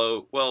also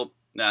slow. Well,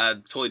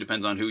 it totally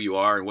depends on who you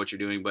are and what you're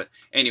doing. But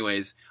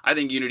anyways, I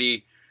think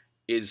Unity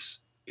is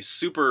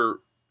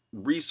super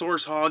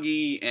resource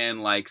hoggy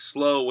and like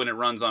slow when it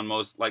runs on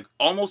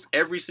almost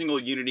every single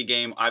Unity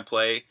game I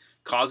play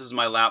causes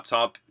my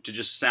laptop to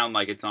just sound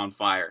like it's on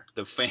fire.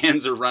 The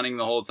fans are running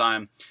the whole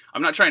time.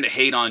 I'm not trying to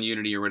hate on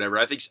Unity or whatever.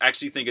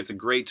 Actually think it's a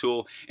great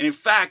tool. And in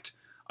fact,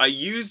 I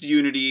used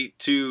Unity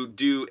to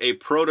do a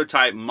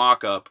prototype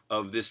mock-up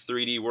of this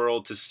 3D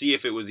world to see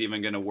if it was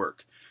even going to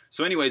work.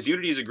 So anyways,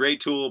 Unity is a great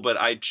tool, but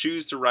I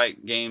choose to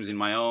write games in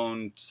my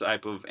own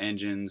type of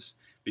engines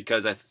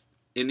because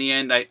in the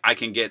end, I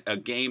can get a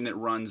game that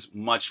runs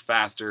much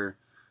faster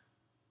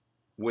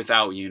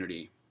without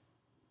Unity,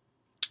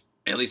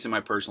 at least in my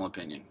personal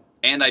opinion.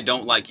 And I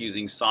don't like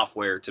using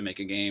software to make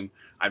a game.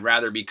 I'd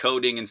rather be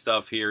coding and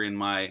stuff here in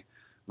my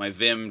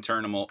Vim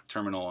terminal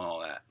and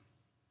all that.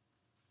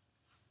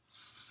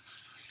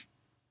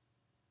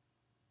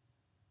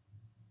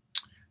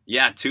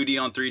 Yeah, 2D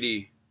on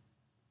 3D.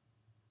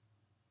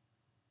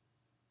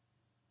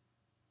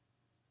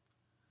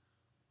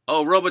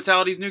 Oh,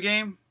 Robotality's new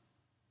game?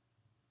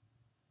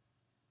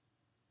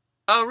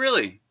 Oh,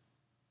 really?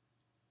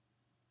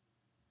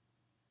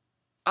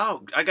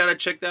 Oh, I gotta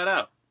check that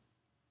out.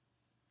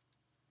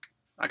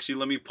 Actually,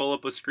 let me pull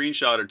up a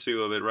screenshot or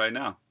two of it right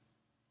now.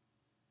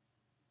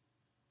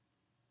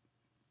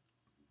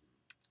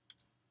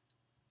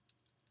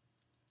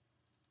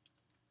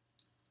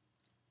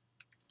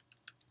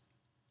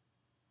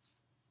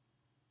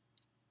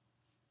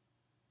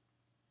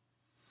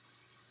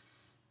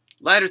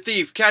 Lighter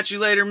Thief, catch you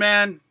later,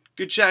 man.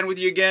 Good chatting with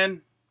you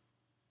again.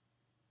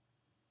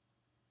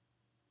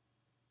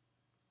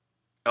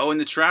 Oh,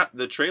 and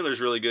the trailer's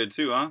really good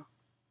too, huh?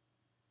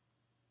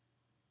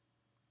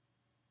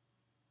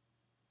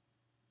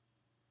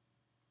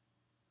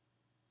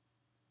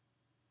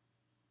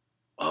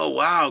 Oh,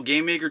 wow.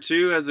 Game Maker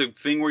 2 has a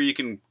thing where you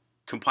can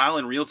compile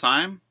in real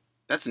time?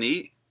 That's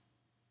neat.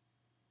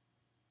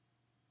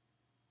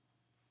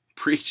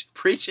 Preach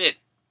it.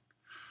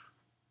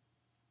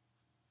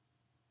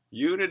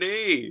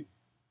 Unity.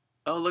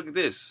 Oh, look at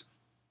this.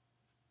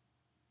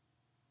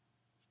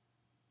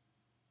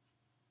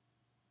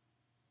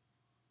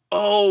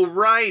 Oh,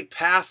 right.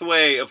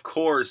 Pathway, of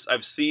course.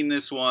 I've seen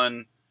this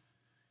one.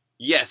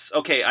 Yes.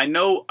 Okay, I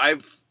know I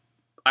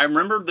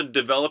remember the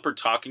developer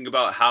talking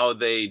about how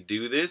they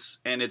do this,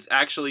 and it's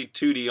actually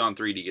 2D on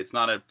 3D. It's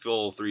not a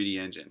full 3D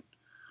engine.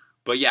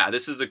 But yeah,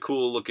 this is a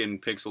cool looking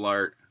pixel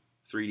art,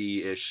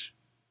 3D-ish.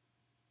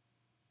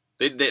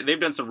 They've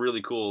done some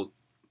really cool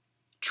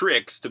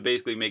tricks to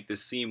basically make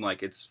this seem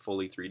like it's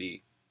fully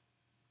 3D.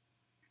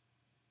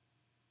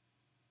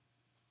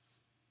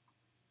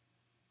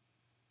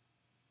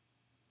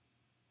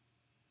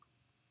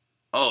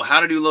 Oh, how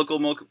to do local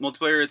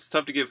multiplayer? It's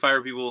tough to get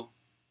fire people.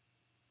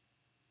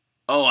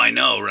 Oh, I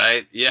know,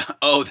 right? Yeah.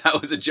 Oh, that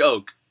was a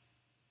joke.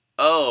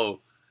 Oh.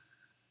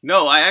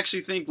 No, I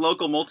actually think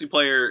local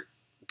multiplayer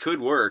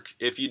could work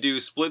if you do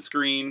split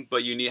screen,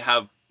 but you need to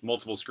have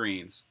multiple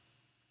screens.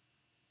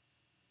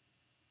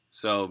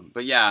 So,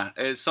 but yeah,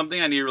 it's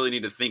something I really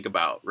need to think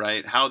about,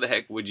 right? How the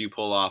heck would you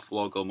pull off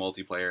local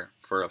multiplayer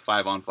for a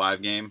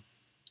 5-on-5 game?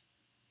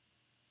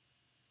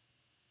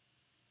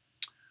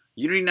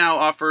 Unity now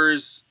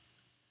offers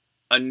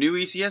a new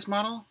ECS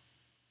model?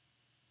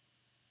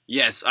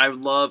 Yes, I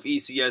love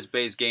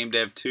ECS-based game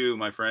dev too,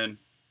 my friend.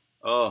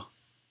 Oh.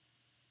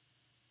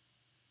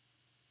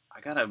 I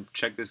gotta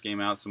check this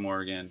game out some more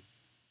again.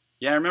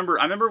 Yeah, I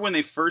remember when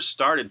they first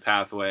started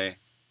Pathway.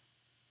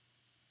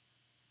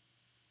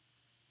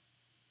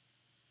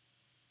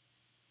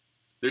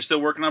 They're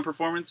still working on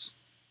performance?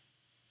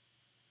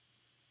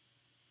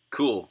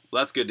 Cool.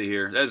 Well, that's good to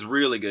hear. That's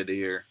really good to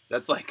hear.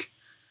 That's like,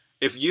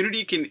 if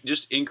Unity can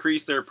just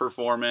increase their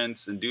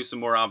performance and do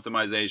some more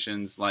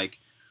optimizations, like,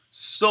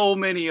 so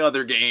many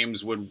other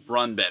games would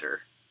run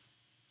better.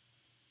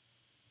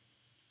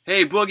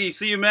 Hey, Boogie,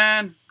 see you,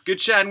 man. Good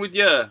chatting with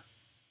ya.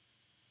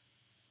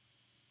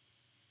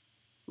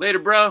 Later,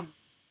 bro.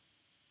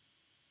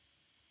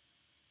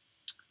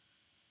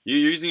 You're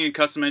using a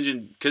custom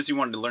engine because you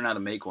wanted to learn how to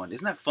make one.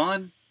 Isn't that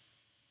fun?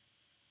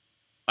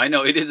 I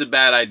know, it is a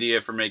bad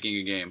idea for making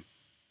a game.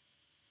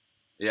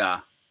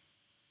 Yeah.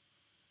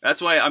 That's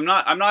why I'm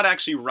not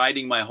actually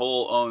writing my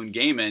whole own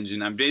game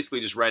engine. I'm basically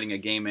just writing a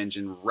game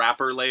engine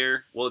wrapper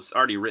layer. Well, it's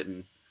already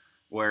written,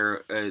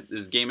 where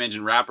this game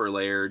engine wrapper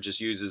layer just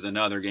uses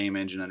another game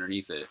engine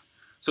underneath it.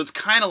 So it's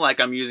kind of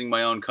like I'm using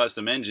my own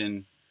custom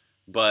engine,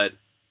 but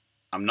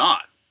I'm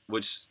not,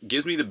 which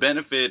gives me the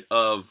benefit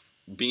of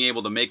being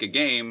able to make a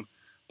game,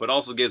 but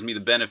also gives me the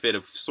benefit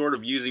of sort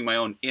of using my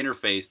own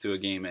interface to a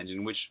game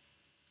engine, which,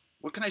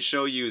 what can I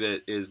show you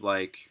that is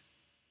like,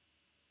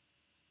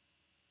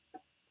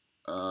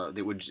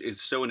 that would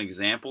show an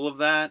example of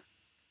that?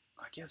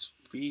 I guess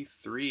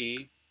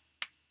V3,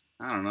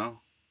 I don't know.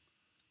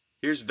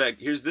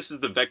 This is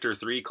the Vector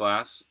 3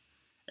 class,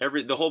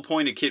 the whole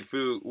point of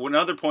Kitfu,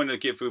 another point of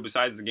Kitfu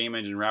besides the game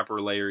engine wrapper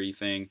layery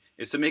thing,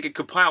 is to make it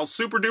compile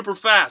super duper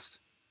fast.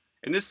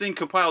 And this thing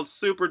compiles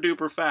super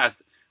duper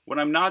fast. When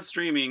I'm not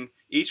streaming,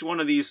 each one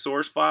of these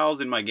source files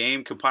in my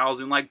game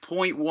compiles in like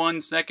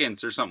 0.1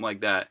 seconds or something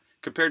like that.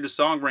 Compared to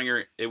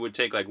Songbringer, it would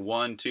take like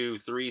 1, 2,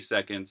 3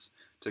 seconds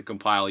to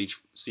compile each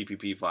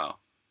CPP file.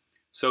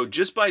 So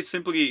just by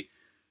simply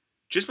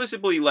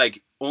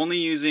like only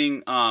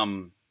using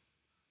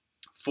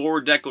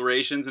forward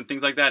declarations and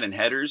things like that and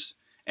headers,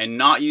 and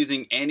not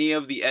using any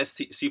of the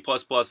C++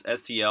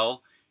 STL,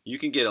 you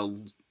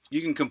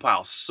can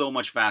compile so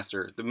much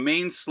faster. The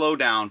main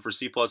slowdown for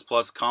C++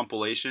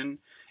 compilation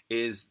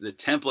is the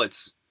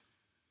templates.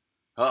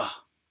 Ugh.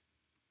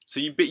 So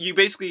you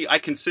basically, I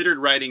considered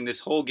writing this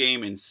whole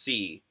game in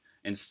C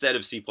instead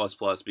of C++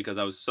 because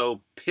I was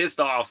so pissed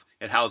off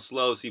at how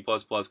slow C++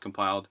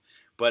 compiled.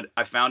 But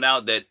I found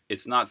out that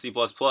it's not C++,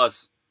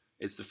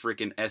 it's the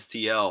freaking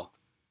STL.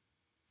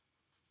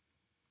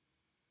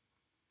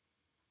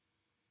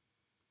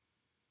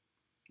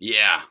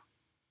 Yeah.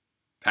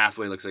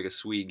 Pathway looks like a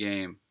sweet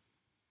game.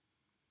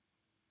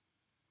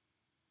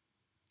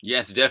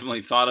 Yes,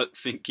 definitely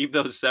keep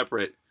those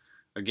separate.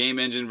 A game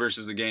engine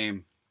versus a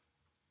game.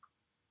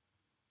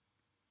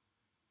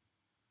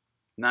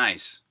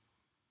 Nice.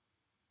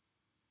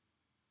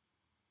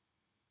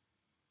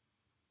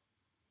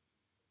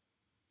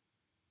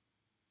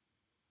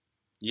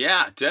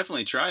 Yeah,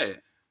 definitely try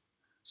it.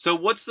 So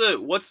what's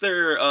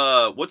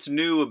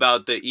new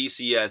about the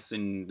ECS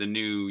and the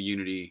new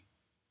Unity?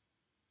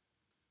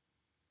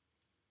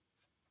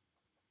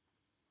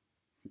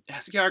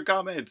 ASCII art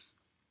comments.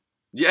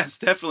 Yes,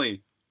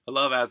 definitely. I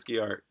love ASCII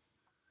art.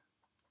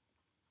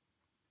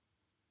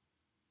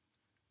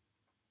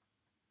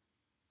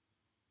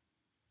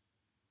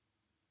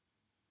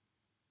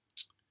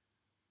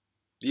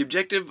 The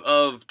objective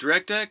of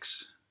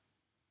DirectX?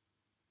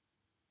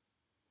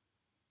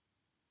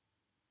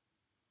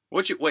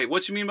 What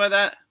you mean by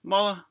that,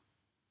 Mala?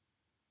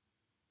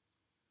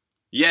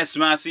 Yes,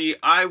 Massey,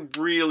 I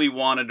really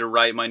wanted to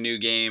write my new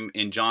game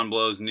in John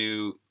Blow's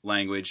new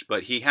language,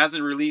 but he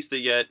hasn't released it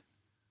yet,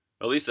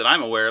 at least that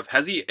I'm aware of.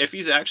 Has he? If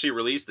he's actually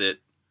released it,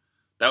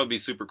 that would be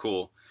super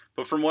cool.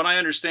 But from what I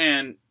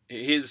understand,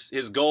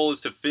 his goal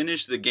is to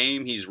finish the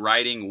game he's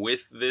writing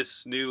with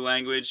this new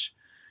language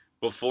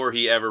before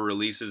he ever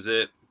releases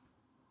it.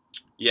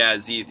 Yeah,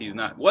 Zeeth, he's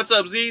not. What's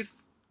up, Zeeth?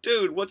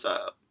 Dude, what's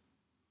up?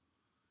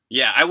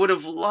 Yeah, I would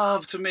have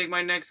loved to make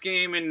my next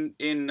game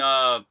in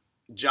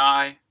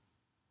Jai.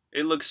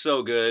 It looks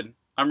so good.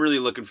 I'm really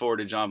looking forward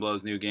to John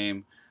Blow's new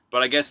game.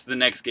 But I guess the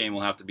next game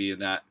will have to be in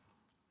that.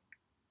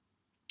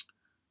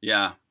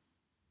 Yeah.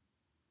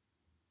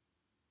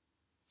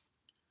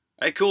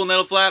 Hey, cool,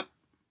 Nettleflap.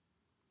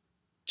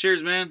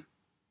 Cheers, man.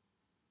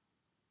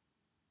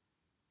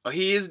 Oh,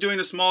 he is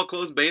doing a small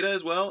closed beta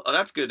as well? Oh,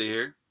 that's good to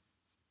hear.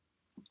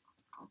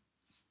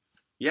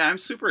 Yeah, I'm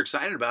super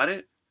excited about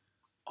it.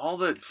 All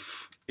the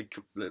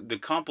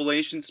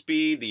compilation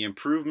speed, the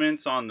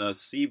improvements on the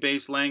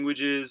C-based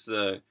languages,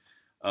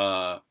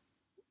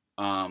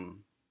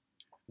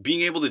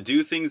 being able to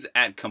do things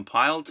at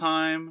compile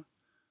time,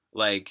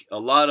 like a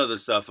lot of the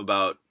stuff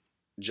about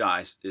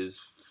Jai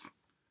is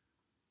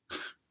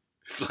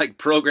it's like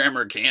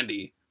programmer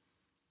candy.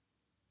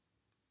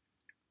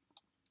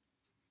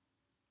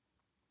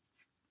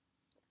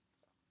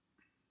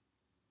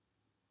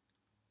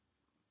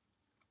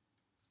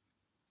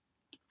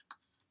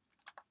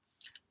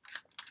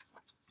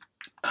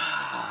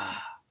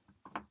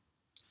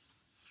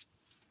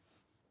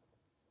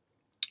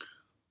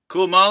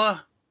 Cool,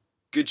 Mala.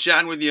 Good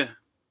chatting with you.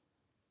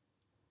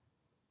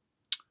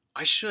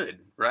 I should,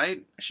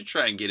 right? I should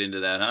try and get into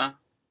that, huh?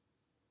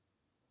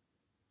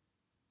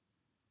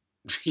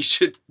 He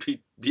should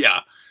be, yeah.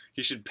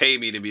 He should pay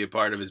me to be a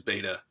part of his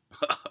beta.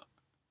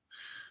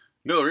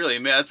 No, really,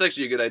 man, that's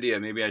actually a good idea.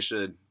 Maybe I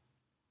should.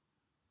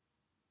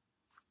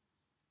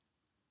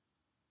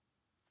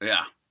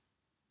 Yeah.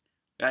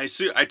 I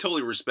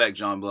totally respect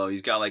John Blow.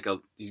 He's got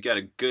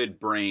a good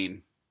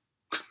brain.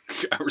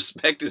 I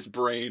respect his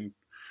brain.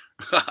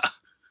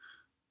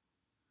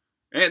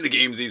 And the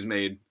games he's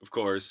made, of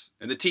course,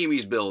 and the team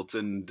he's built,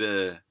 and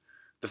the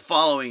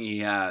following he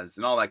has,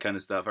 and all that kind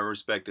of stuff. I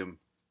respect him.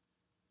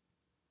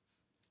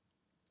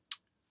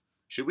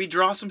 Should we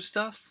draw some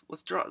stuff?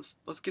 Let's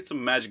get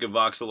some Magic of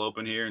Voxel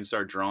open here and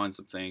start drawing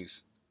some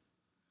things.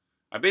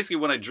 I basically,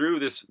 when I drew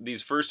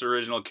these first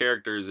original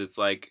characters, it's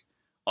like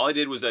all I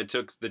did was I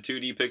took the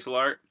 2D pixel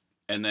art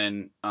and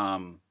then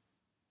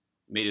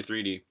made it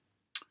 3D.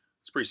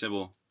 It's pretty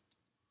simple.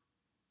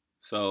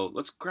 So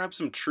let's grab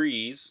some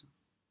trees.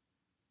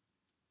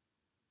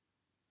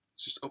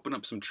 Let's just open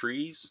up some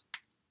trees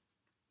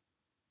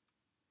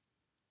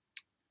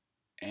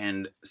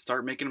and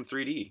start making them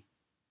 3D.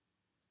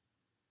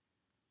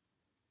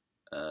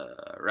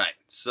 Right,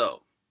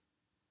 so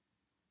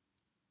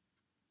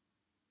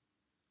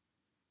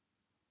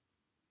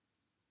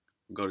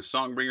go to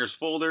Songbringer's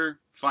folder,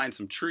 find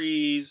some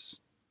trees,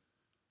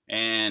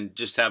 and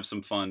just have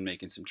some fun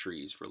making some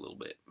trees for a little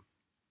bit.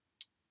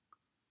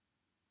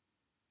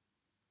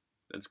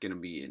 That's going to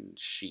be in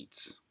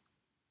sheets.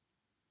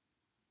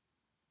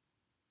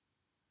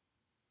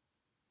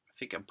 I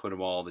think I put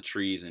all the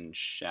trees in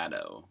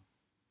shadow.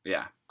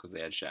 Yeah, because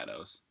they had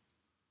shadows.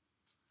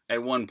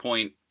 At one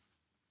point,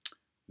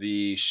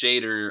 the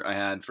shader I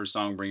had for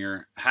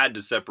Songbringer had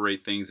to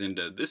separate things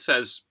into this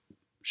has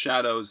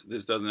shadows,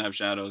 this doesn't have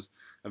shadows.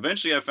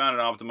 Eventually, I found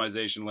an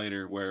optimization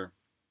later where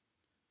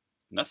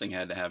nothing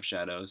had to have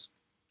shadows.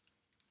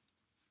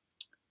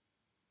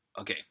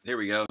 Okay, here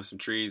we go. Some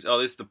trees. Oh,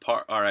 this is the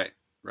part. All right,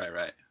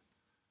 right.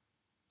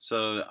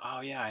 So,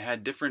 oh yeah, I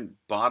had different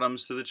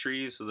bottoms to the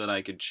trees so that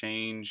I could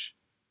change.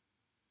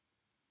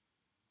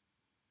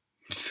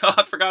 So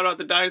I forgot about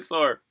the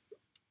dinosaur.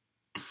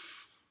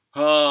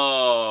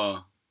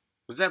 Oh,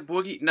 was that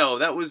Boogie? No,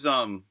 that was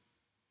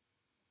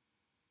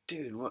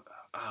dude. What?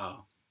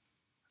 Oh,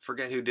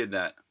 forget who did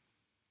that.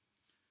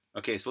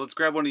 Okay, so let's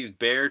grab one of these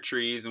bare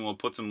trees and we'll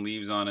put some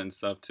leaves on it and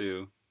stuff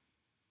too.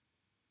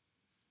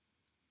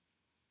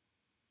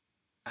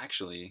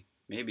 Actually,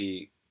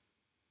 maybe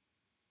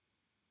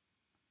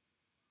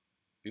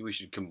we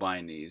should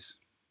combine these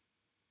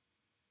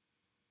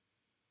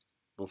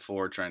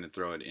before trying to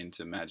throw it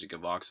into Magic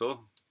of Voxel.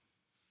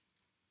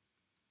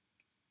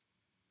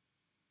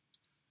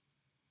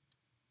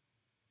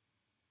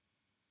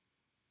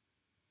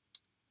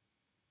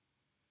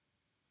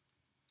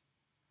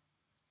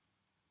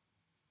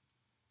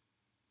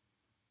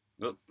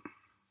 Oop.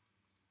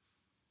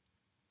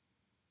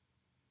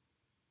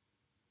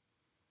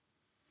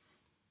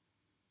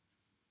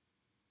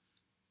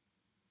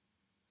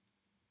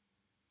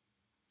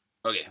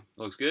 Okay,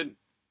 looks good.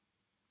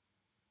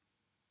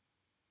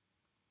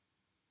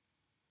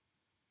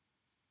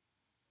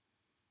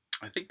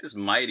 I think this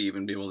might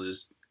even be able to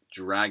just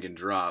drag and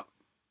drop.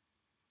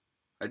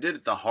 I did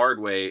it the hard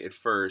way at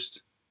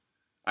first.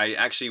 I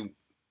actually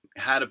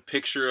had a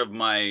picture of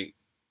my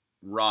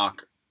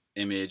rock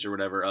image or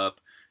whatever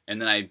up,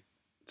 and then I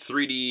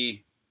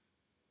 3D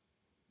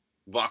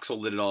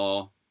voxeled it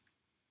all.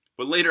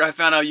 But later I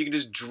found out you can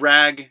just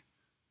drag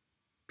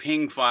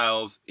ping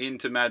files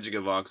into Magic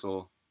of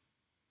Voxel.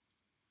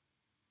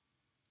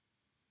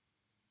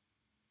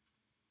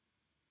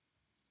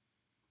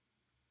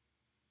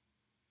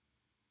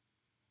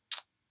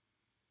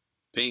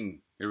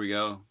 Ping. Here we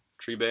go.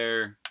 Tree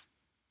bear.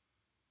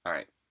 All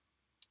right.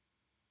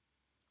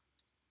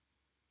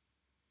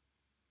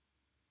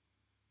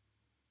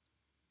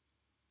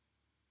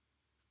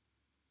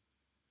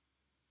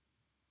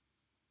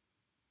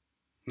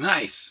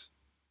 Nice.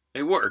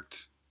 It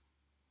worked.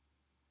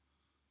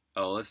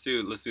 Oh, let's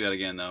do that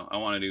again though. I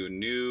want to do a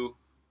new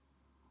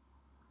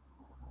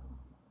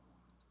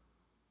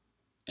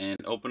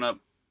and open up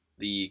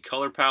the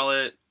color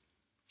palette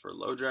for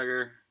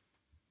Loderagger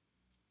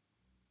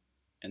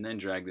and then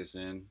drag this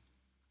in.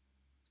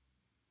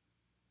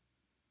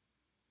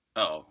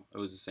 Oh, it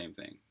was the same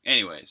thing.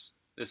 Anyways,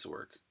 this will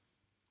work.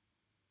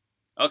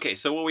 Okay,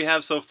 so what we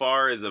have so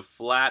far is a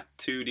flat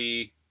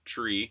 2D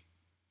tree.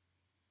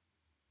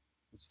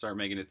 Let's start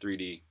making it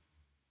 3D.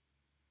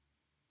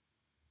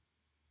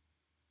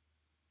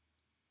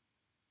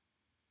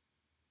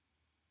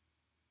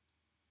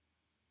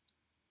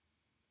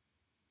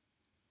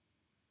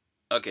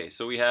 Okay,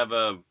 so we have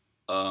a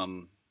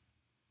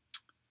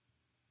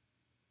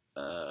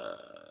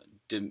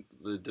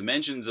the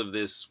dimensions of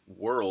this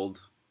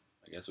world,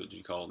 I guess what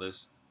you call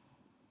this,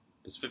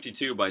 is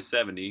 52 by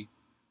 70.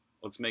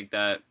 Let's make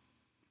that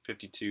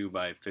 52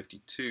 by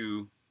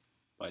 52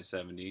 by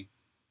 70.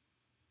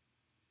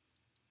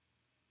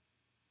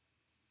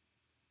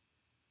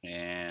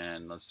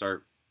 And let's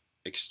start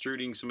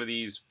extruding some of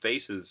these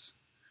faces.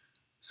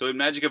 So in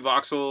Magic of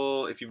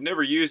Voxel, if you've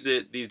never used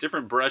it, these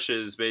different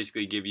brushes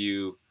basically give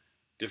you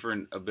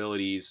different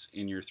abilities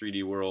in your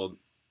 3D world.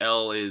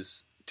 L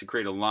is to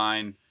create a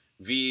line.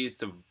 V is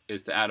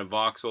to add a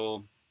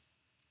voxel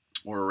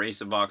or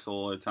erase a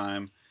voxel at a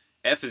time.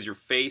 F is your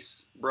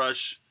face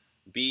brush.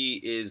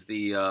 B is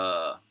the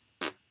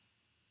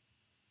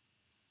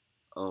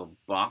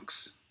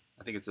box.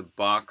 I think it's a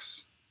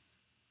box.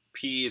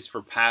 P is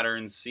for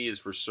patterns. C is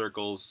for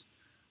circles.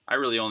 I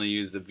really only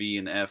use the V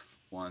and F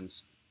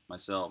ones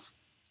myself.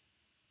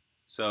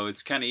 So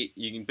it's kind of,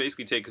 you can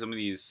basically take some of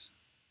these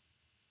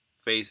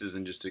faces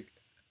and just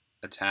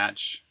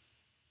attach.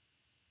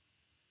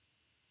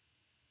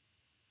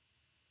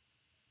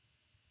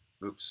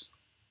 Oops.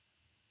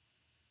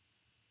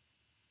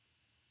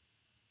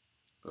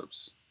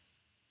 Oops.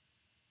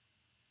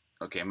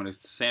 Okay, I'm going to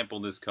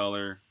sample this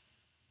color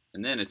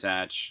and then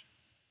attach.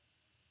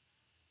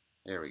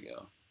 There we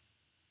go.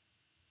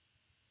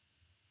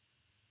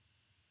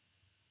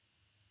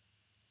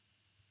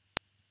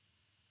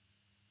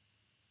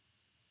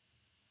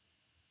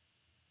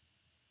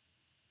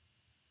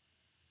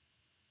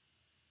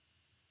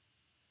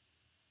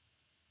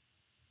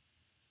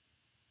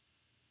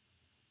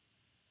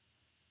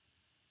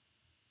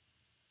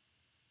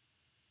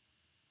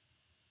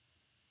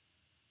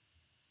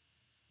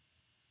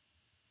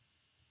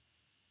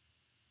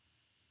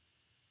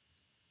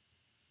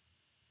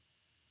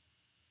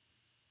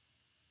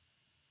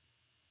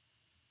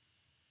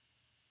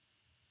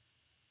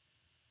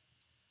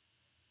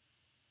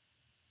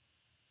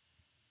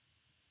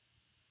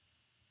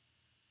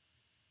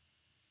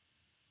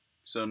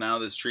 So now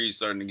this tree is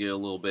starting to get a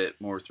little bit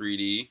more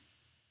 3D.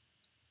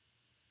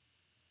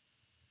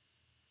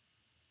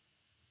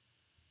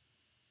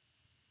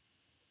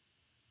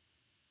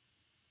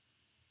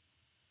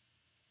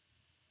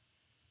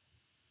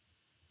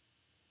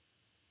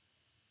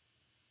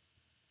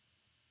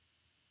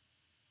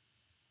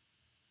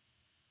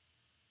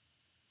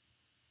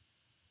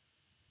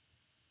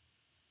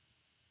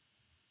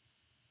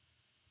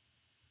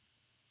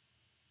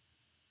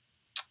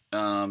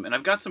 And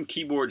I've got some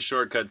keyboard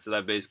shortcuts that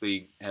I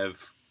basically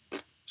have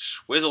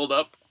swizzled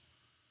up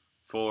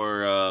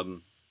for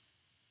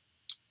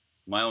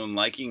my own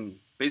liking.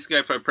 Basically,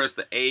 if I press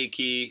the A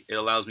key, it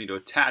allows me to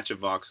attach a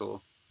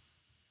voxel.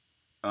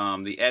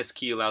 The S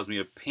key allows me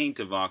to paint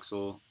a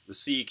voxel. The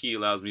C key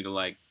allows me to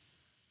like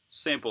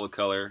sample a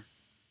color.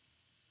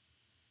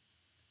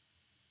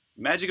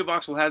 Magic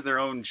Voxel has their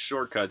own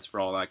shortcuts for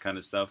all that kind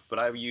of stuff, but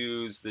I've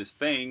used this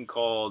thing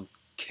called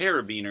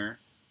Carabiner,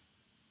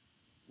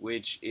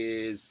 which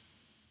is,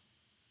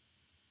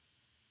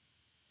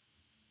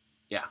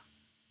 yeah,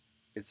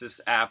 it's this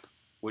app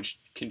which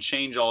can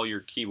change all your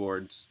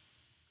keyboard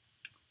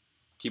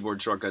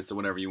shortcuts to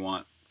whatever you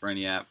want for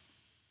any app.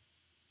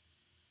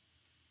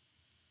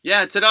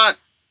 Yeah, ta-da!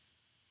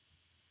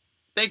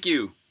 Thank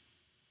you.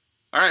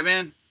 All right,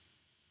 man.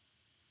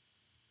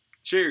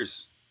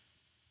 Cheers.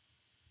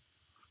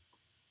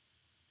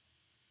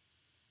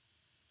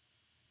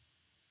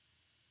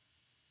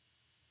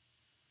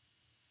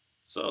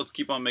 So let's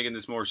keep on making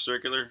this more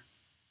circular.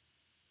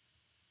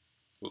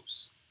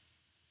 Whoops.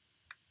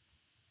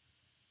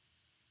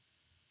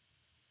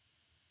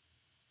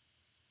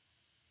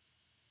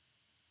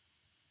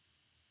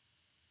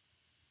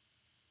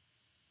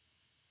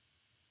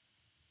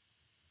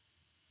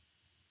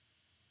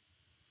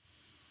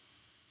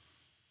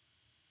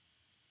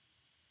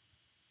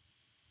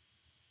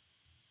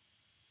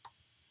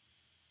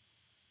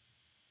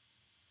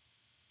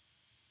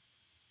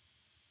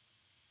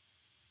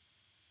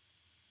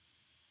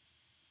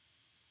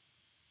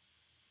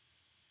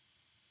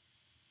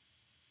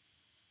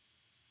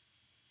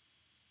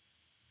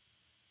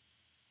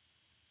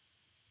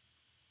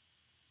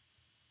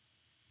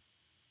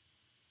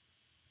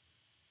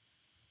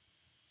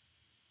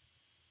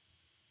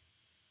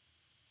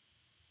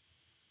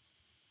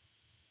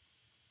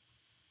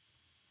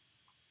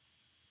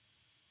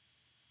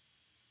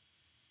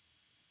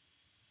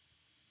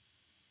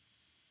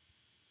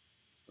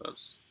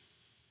 Oops.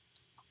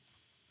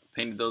 I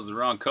painted those the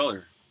wrong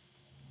color.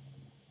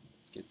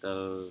 Let's get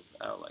those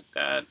out like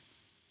that.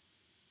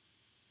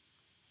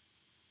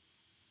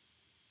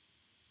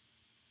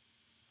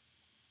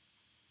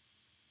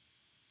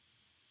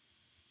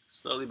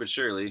 Slowly but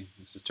surely,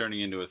 this is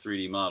turning into a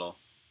 3D model.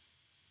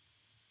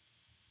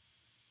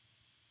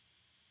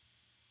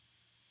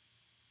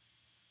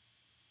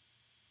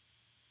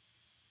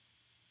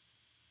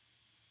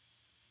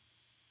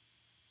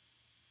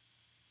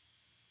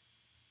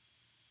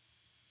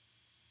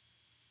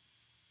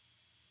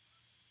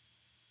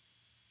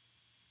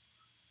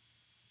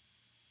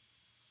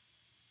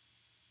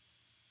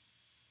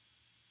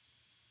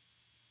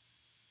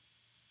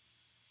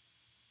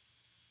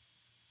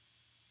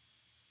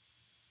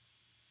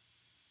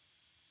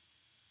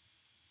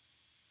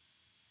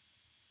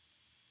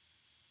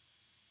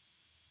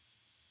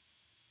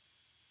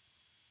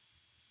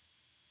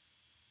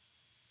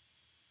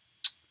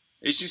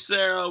 Ishi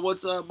Sarah,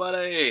 what's up,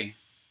 buddy?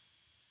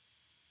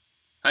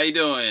 How you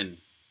doing?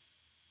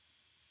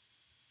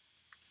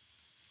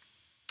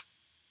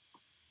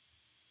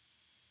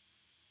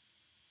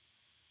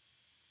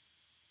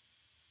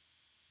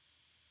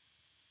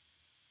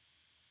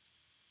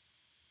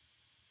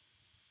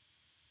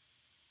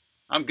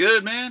 I'm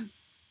good, man.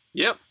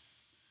 Yep.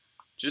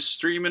 Just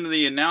streaming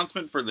the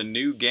announcement for the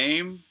new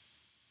game.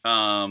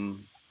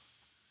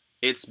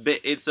 It's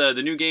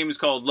the new game is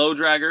called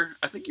Loderagger.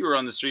 I think you were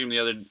on the stream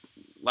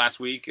last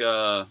week.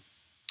 But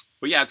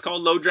yeah, it's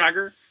called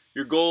Loderagger.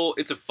 Your goal,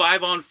 it's a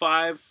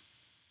 5-on-5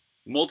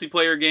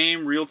 multiplayer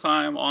game, real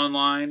time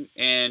online,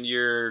 and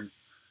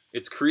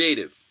it's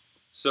creative.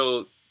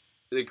 So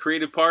the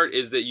creative part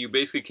is that you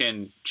basically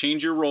can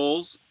change your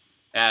roles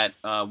at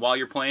while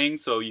you're playing.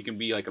 So you can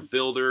be like a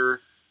builder,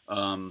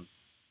 a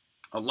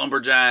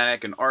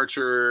lumberjack, an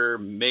archer,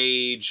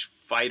 mage,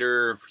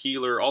 fighter,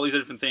 healer, all these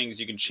different things.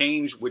 You can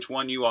change which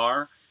one you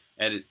are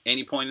at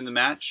any point in the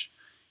match.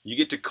 You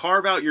get to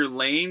carve out your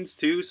lanes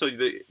too, so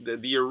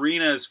the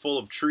arena is full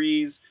of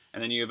trees,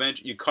 and then you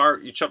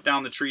chop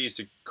down the trees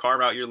to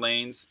carve out your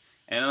lanes.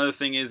 And another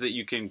thing is that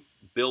you can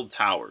build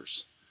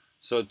towers.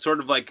 So it's sort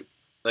of like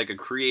a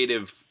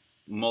creative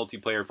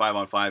multiplayer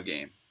 5-on-5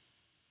 game.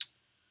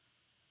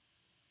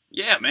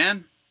 Yeah,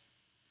 man.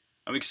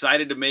 I'm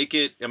excited to make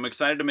it. I'm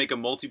excited to make a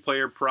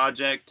multiplayer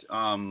project.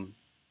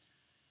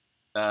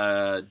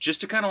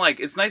 Just to kind of like,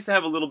 it's nice to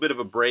have a little bit of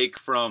a break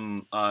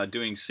from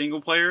doing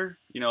single player,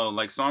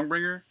 like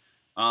Songbringer.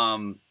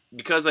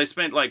 Because I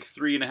spent like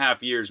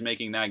 3.5 years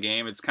making that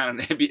game. It's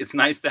it's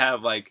nice to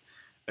have like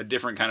a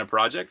different kind of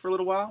project for a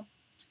little while.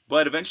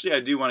 But eventually I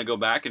do want to go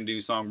back and do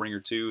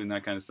Songbringer 2 and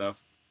that kind of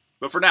stuff.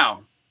 But for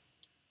now,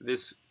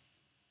 this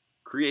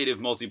creative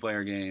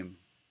multiplayer game.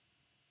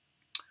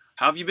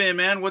 How have you been,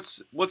 man?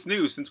 What's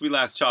new since we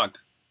last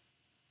talked?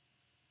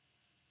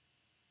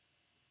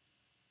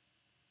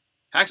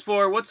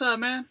 Hackspore, what's up,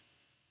 man?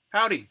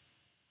 Howdy.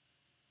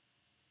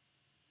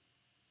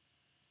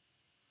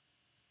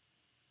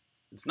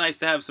 It's nice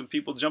to have some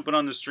people jumping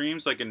on the stream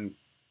so I can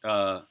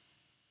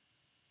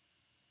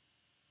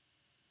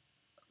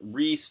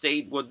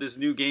restate what this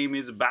new game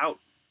is about.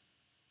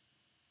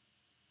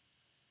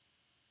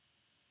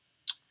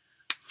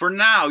 For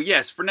now,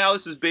 yes. For now,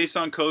 this is based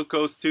on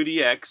Cocos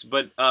 2DX,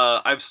 but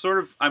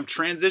I'm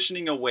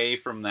transitioning away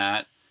from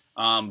that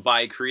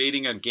by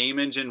creating a game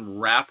engine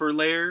wrapper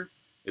layer.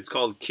 It's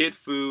called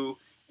Kitfu,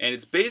 and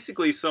it's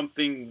basically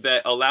something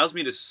that allows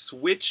me to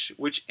switch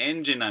which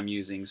engine I'm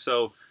using.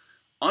 So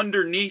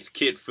underneath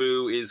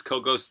Kitfu is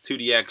Cocos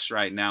 2DX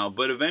right now,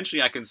 but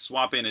eventually I can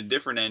swap in a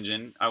different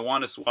engine. I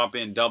want to swap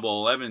in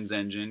Double 11's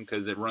engine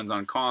because it runs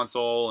on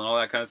console and all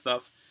that kind of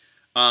stuff.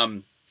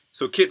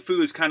 So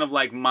Kitfu is kind of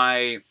like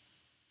my,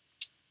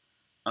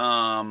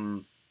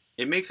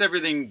 it makes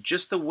everything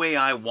just the way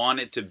I want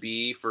it to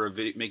be for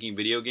making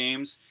video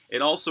games.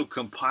 It also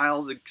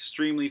compiles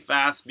extremely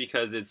fast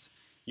because it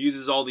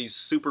uses all these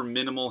super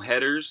minimal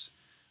headers,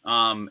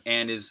 and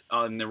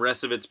the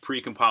rest of it's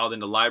pre-compiled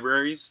into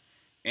libraries.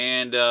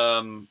 And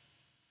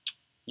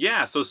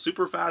yeah, so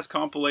super fast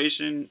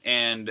compilation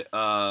and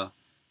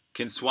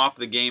can swap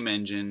the game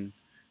engine.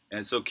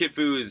 And so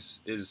Kitfu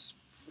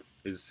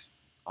is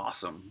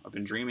awesome. I've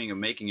been dreaming of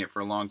making it for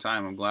a long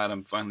time. I'm glad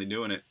I'm finally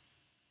doing it.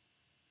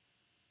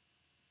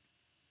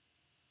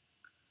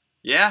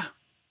 Yeah.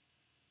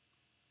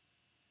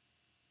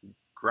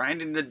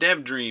 Grinding the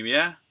dev dream,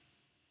 yeah?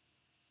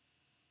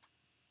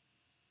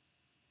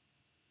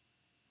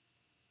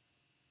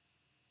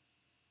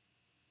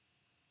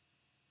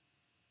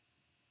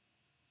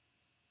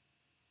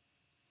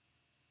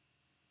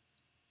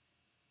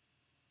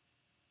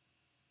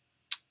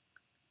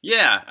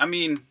 Yeah, I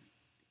mean,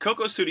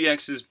 Cocos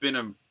 2DX has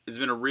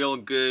been a real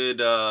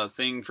good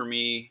thing for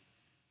me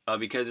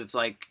because it's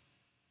like,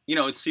 you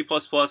know, it's C++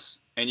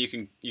 and you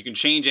can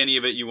change any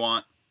of it you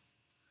want,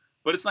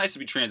 but it's nice to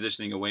be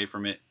transitioning away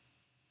from it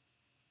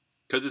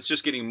because it's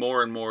just getting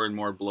more and more and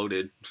more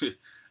bloated.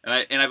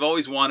 and I've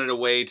always wanted a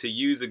way to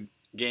use a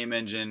game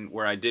engine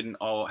where I didn't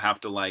all have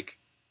to like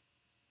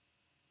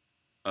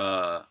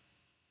I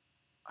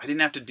didn't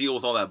have to deal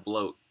with all that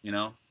bloat, you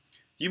know?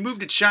 You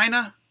moved to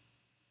China?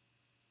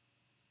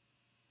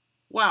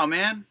 Wow,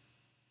 man.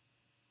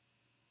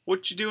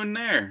 What you doing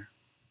there?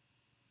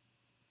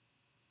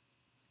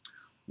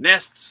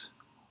 Nests.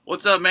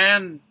 What's up,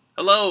 man?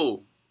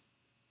 Hello.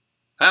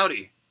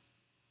 Howdy.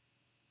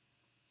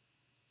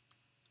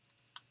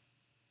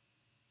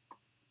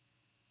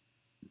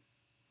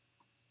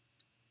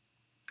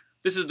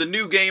 This is the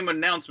new game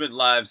announcement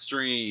live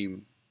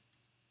stream.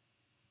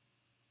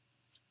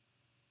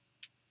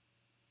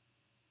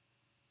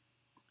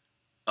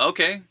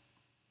 Okay.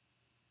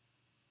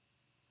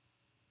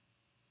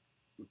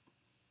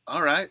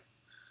 All right.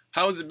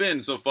 How has it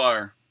been so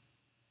far?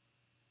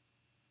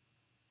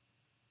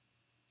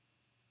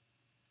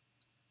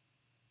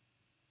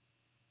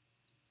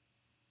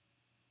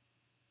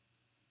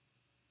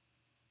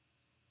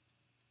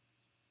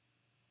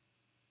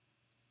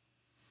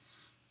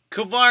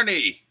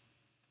 Kavarni.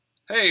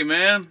 Hey,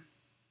 man.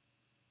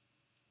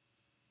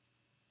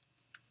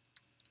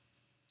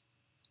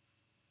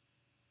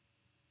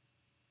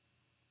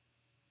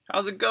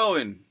 How's it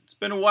going? It's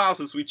been a while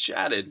since we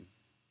chatted.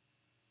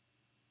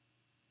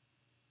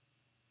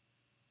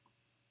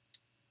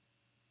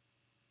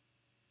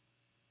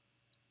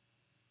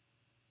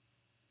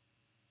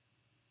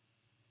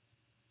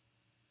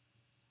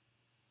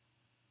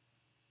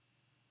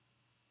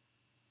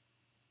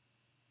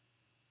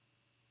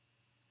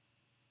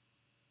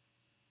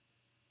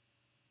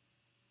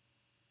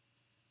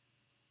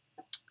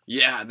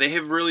 Yeah, they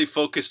have really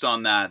focused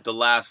on that the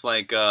last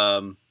like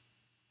gosh,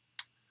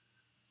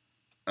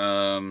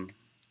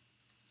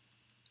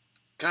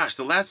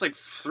 the last like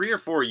 3 or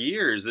 4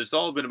 years. It's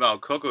all been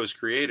about Coco's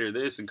creator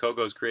this and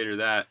Coco's creator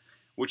that,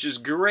 which is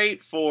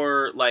great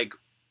for like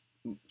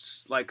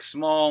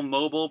small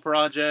mobile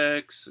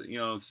projects, you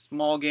know,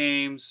 small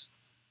games.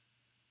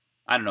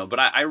 I don't know, but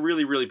I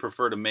really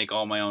prefer to make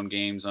all my own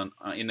games on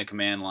in the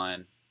command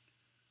line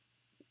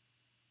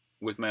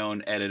with my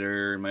own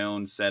editor, my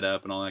own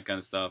setup, and all that kind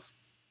of stuff.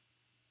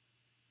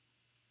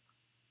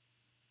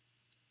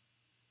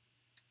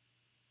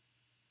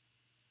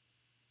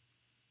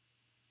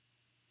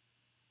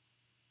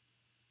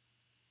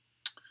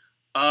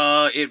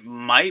 It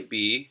might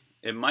be.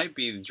 It might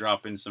be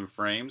dropping some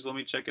frames. Let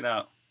me check it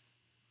out.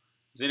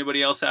 Is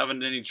anybody else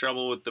having any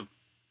trouble with the...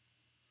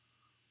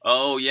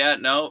 Oh, yeah,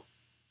 no.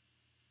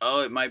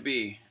 Oh, it might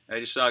be. I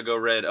just saw it go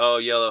red. Oh,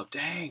 yellow.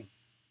 Dang.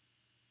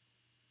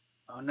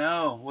 Oh,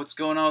 no. What's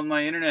going on with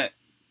my internet?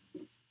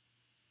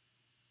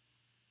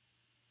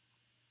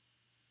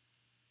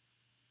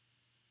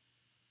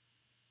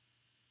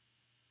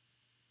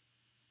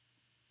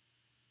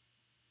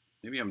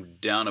 Maybe I'm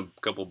down a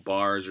couple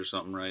bars or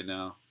something right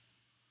now.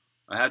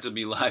 I have to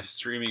be live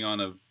streaming on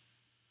a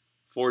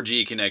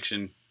 4G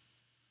connection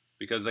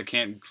because I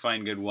can't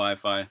find good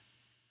Wi-Fi.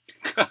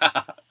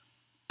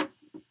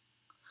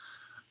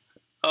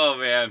 Oh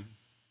man,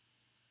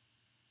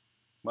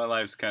 my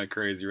life's kind of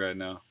crazy right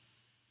now,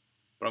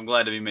 but I'm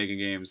glad to be making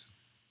games.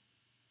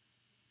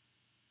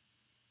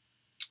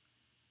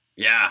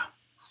 Yeah,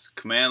 it's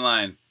command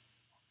line.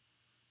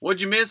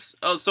 What'd you miss?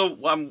 Oh, so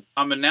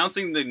I'm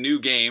announcing the new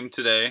game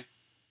today.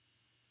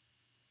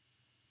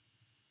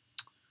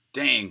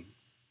 Dang.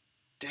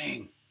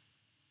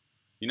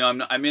 You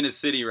know, I'm in a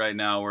city right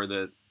now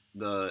where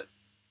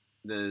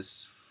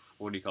this,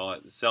 what do you call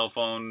it? The cell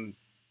phone,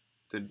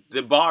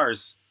 the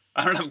bars.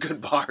 I don't have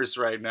good bars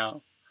right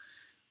now,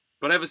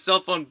 but I have a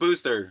cell phone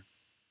booster.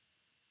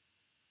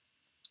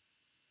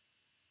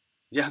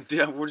 Yeah,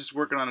 we're just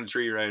working on a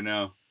tree right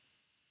now.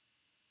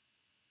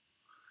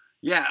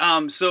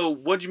 Yeah, so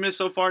what'd you miss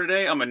so far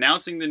today? I'm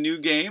announcing the new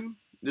game.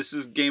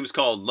 Game's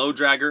called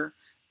Loderagger,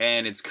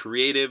 and it's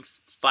creative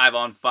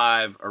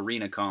 5-on-5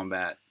 arena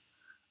combat.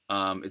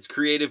 It's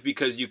creative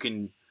because you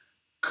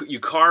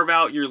carve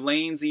out your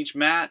lanes each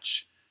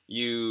match.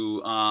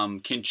 You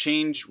can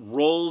change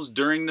roles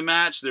during the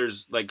match.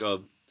 There's like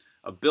a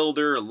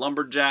builder, a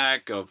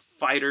lumberjack, a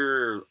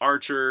fighter,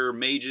 archer,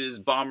 mages,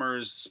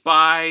 bombers,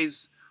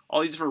 spies.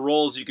 All these different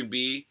roles you can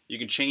be. You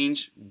can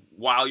change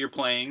while you're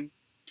playing.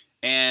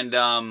 And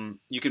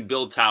you can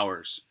build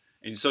towers.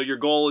 And so your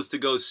goal is to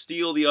go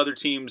steal the other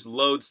team's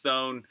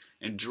lodestone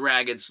and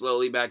drag it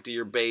slowly back to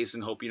your base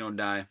and hope you don't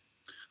die.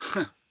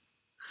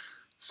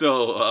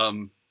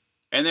 So,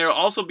 and there'll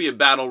also be a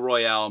battle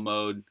royale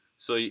mode.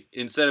 So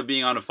instead of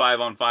being on a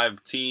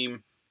 5-on-5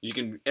 team,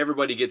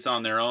 everybody gets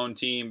on their own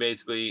team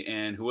basically,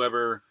 and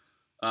whoever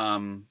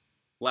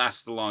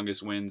lasts the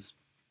longest wins.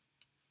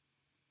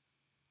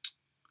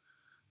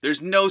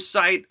 There's no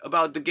site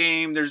about the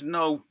game. There's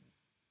no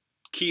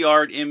key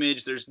art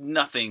image. There's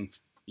nothing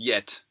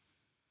yet.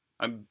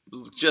 I've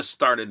just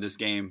started this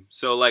game.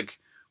 So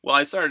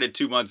I started it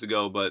 2 months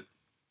ago, but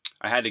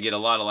I had to get a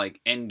lot of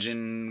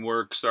engine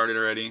work started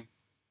already.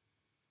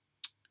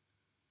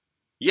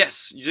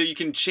 Yes, so you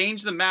can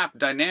change the map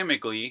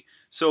dynamically.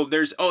 So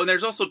there's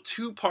also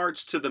 2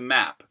 parts to the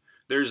map.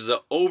 There's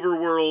the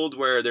overworld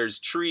where there's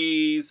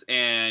trees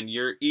and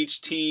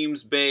each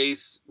team's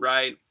base,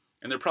 right?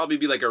 And there'll probably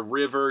be like a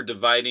river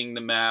dividing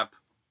the map.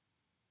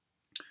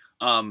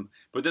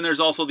 But then there's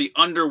also the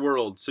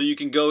underworld. So you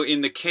can go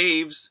in the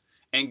caves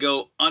and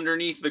go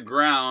underneath the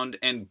ground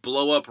and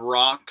blow up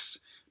rocks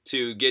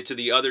to get to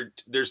the other.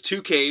 There's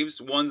 2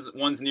 caves.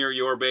 One's near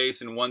your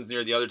base and one's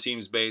near the other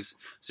team's base.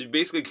 So you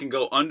basically can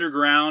go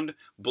underground,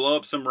 blow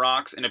up some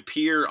rocks, and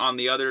appear on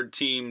the other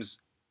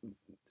team's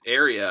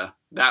area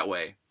that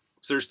way.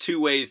 So there's 2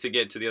 ways to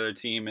get to the other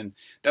team, and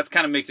that's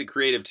kind of makes it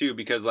creative too,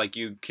 because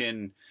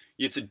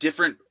it's a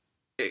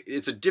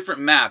different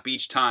map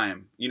each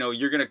time. You know,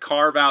 you're going to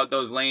carve out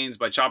those lanes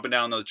by chopping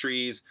down those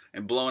trees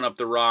and blowing up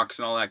the rocks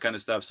and all that kind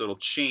of stuff. So it'll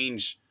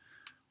change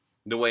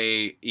the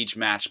way each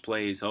match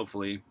plays,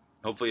 hopefully.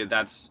 Hopefully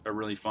that's a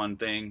really fun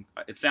thing.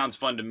 It sounds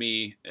fun to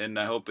me, and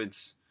I hope it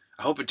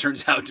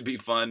turns out to be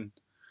fun.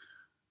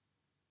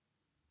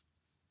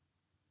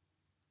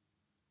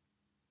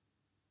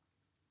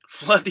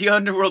 Flood the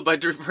underworld by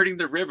diverting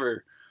the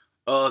river.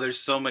 Oh, there's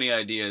so many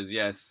ideas,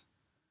 yes.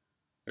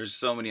 There's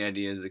so many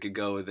ideas that could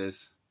go with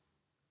this.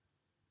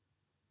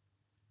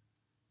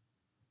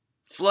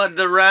 Flood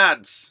the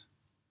rats.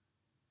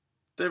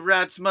 The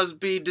rats must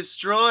be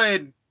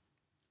destroyed.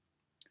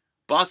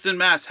 Boston,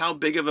 Mass. How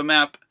big of a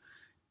map?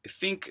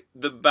 Think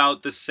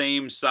about the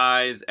same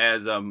size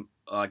as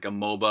like a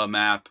MOBA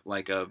map,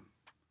 like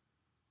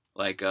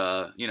League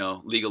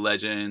of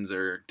Legends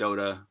or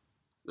Dota.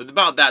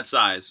 About that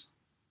size.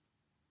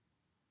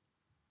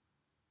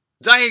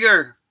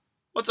 Zyger,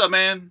 what's up,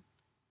 man?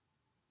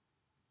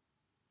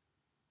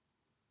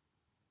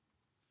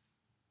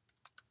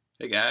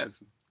 Hey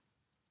guys.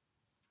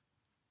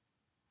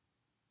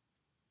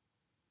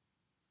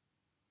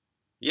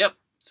 Yep.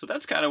 So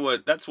that's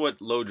what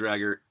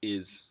Loderagger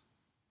is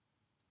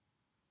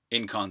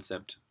in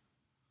concept.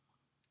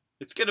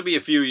 It's gonna be a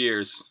few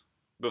years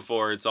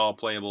before it's all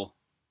playable.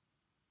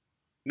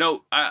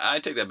 No, I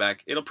take that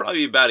back. It'll probably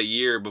be about a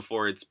year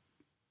before it's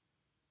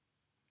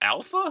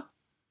alpha.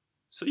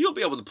 So you'll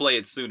be able to play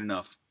it soon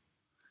enough.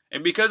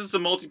 And because it's a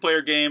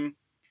multiplayer game,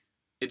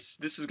 this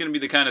is gonna be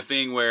the kind of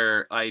thing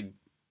where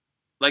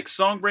like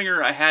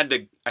Songbringer, I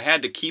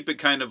had to keep it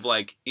kind of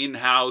like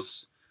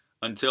in-house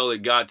until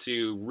it got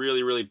to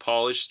really, really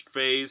polished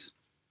phase.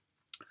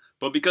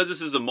 But because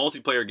this is a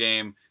multiplayer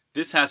game,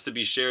 this has to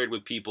be shared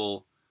with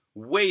people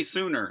way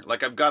sooner.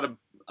 Like I've got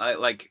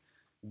to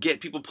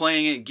get people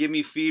playing it, give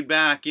me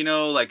feedback,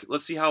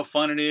 let's see how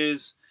fun it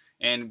is.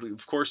 And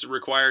of course it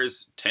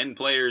requires 10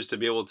 players to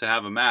be able to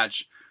have a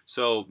match.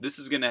 So this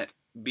is going to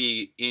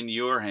be in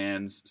your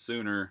hands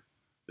sooner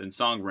than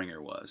Songbringer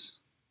was.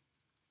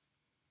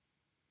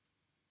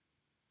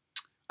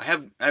 I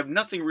have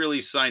nothing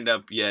really signed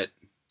up yet.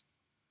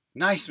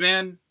 Nice,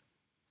 man.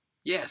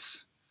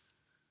 Yes.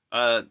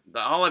 All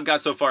I've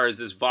got so far is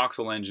this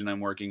voxel engine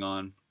I'm working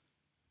on.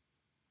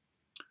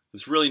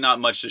 There's really not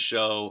much to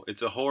show.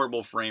 It's a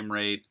horrible frame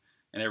rate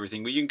and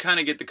everything, but you can kind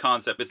of get the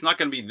concept. It's not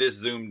going to be this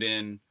zoomed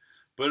in,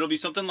 but it'll be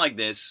something like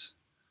this,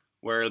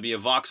 where it'll be a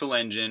voxel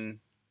engine,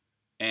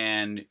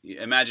 and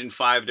imagine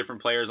 5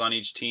 different players on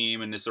each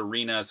team in this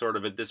arena, sort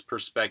of at this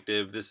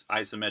perspective, this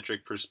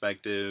isometric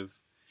perspective.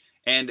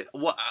 And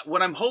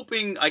what I'm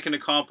hoping I can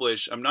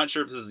accomplish, I'm not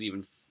sure if this is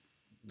even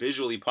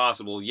visually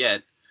possible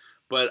yet,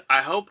 but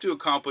I hope to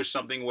accomplish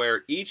something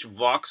where each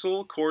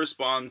voxel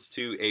corresponds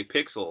to a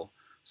pixel.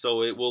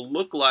 So it will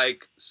look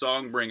like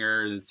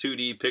Songbringer, the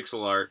 2D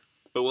pixel art,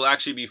 but will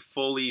actually be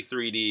fully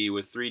 3D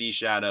with 3D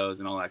shadows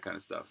and all that kind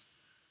of stuff.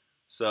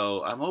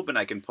 So I'm hoping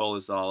I can pull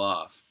this all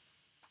off.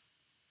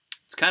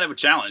 It's kind of a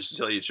challenge, to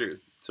tell you the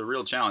truth. It's a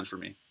real challenge for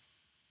me.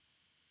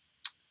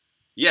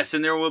 Yes,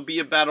 and there will be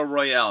a Battle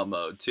Royale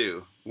mode,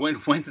 too.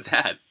 When's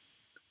that?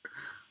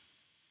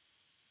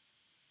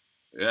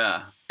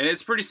 Yeah. And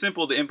it's pretty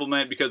simple to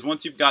implement, because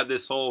once you've got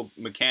this whole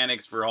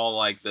mechanics for all,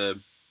 like,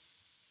 the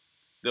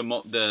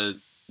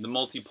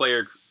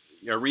multiplayer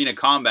arena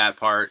combat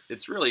part,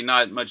 it's really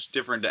not much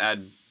different to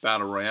add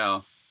Battle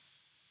Royale.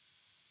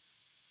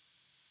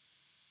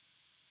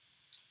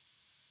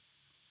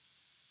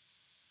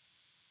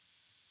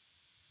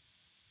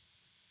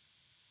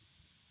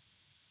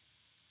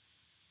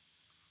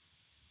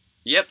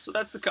 Yep, so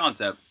that's the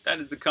concept. That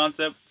is the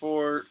concept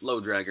for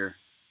Loderagger.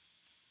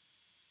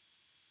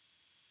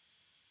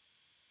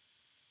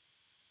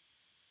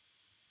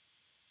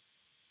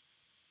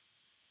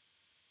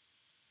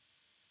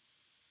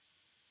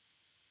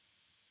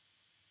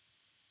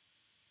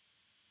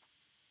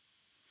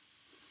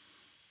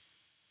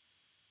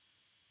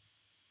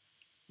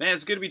 Man,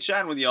 it's good to be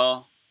chatting with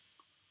y'all.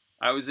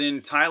 I was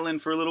in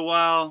Thailand for a little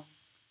while.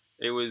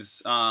 It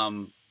was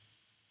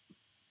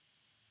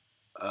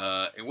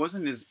it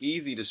wasn't as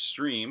easy to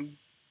stream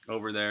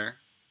over there,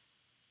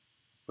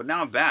 but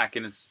now I'm back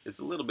and it's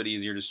a little bit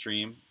easier to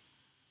stream.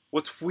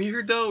 What's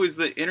weird though is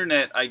the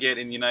internet I get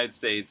in the United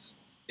States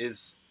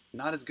is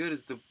not as good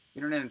as the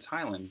internet in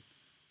Thailand,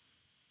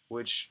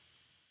 which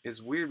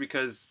is weird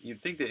because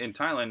you'd think that in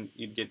Thailand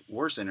you'd get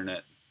worse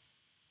internet.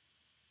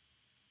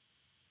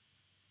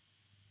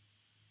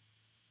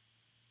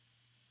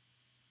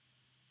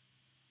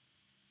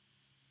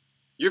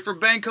 You're from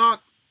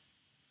Bangkok?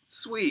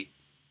 Sweet.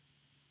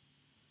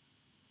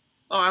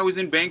 Oh, I was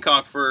in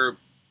Bangkok for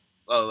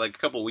like a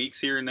couple weeks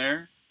here and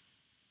there.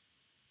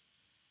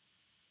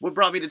 What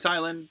brought me to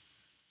Thailand?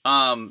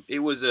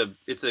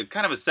 It's a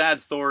kind of a sad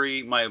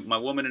story. My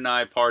woman and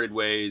I parted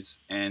ways,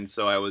 and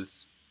so I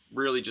was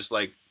really just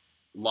like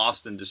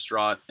lost and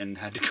distraught and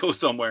had to go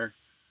somewhere.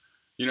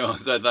 You know,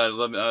 so I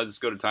thought I'll just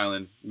go to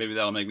Thailand. Maybe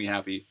that'll make me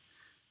happy.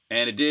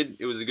 And it did.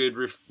 It was a good,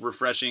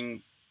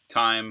 refreshing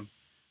time.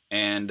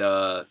 And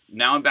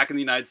now I'm back in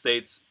the United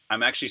States.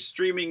 I'm actually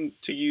streaming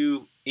to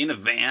you in a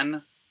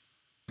van.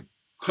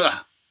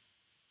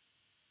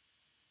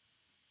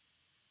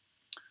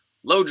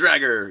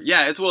 Loderagger.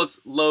 Yeah, it's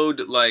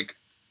Loderagger.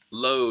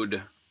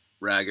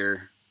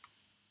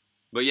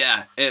 But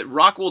yeah,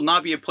 Rock will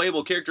not be a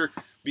playable character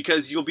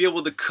because you'll be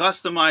able to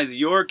customize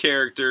your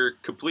character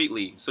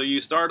completely. So you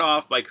start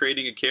off by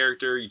creating a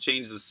character, you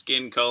change the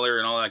skin color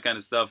and all that kind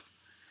of stuff.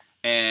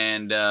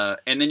 And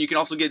then you can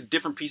also get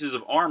different pieces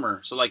of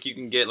armor. So like you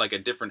can get like a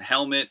different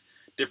helmet,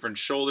 different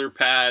shoulder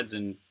pads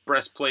and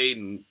breastplate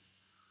and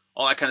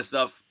all that kind of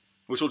stuff,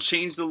 which will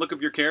change the look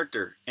of your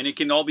character. And it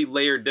can all be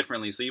layered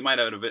differently. So you might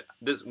have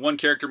this one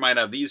character might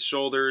have these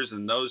shoulders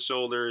and those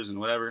shoulders and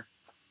whatever.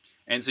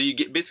 And so you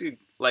get basically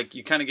like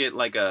you kind of get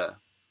like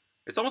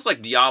it's almost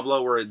like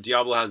Diablo, where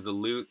Diablo has the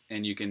loot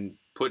and you can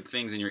put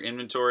things in your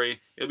inventory.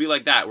 It'll be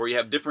like that, where you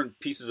have different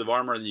pieces of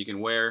armor that you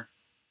can wear.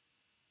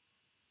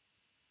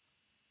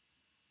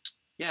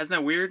 Yeah, isn't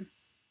that weird?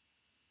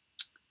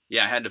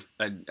 Yeah,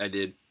 I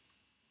did.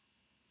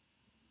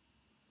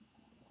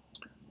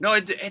 No,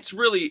 it's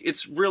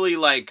really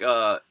like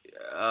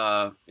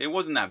it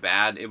wasn't that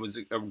bad. It was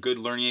a good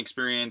learning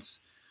experience.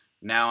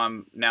 Now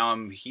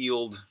I'm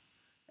healed,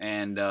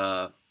 and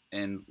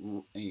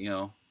you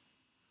know,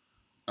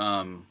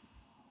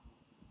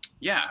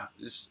 yeah,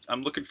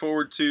 I'm looking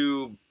forward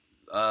to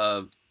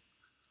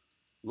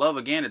love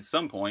again at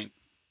some point.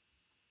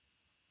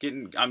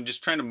 I'm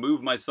just trying to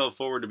move myself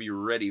forward to be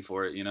ready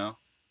for it, you know?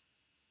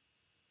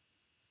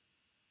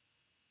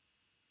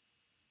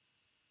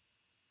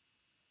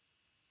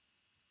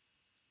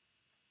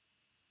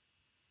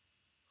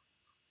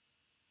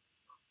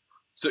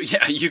 So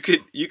yeah, you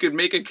could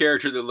make a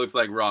character that looks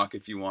like Rock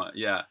if you want.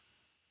 Yeah.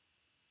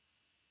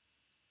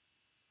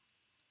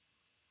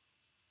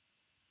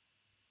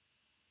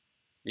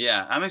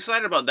 Yeah, I'm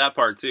excited about that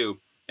part too.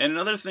 And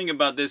another thing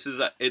about this is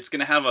that it's going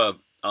to have a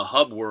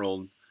hub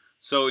world.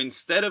 So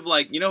instead of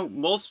like, you know,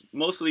 most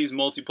of these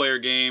multiplayer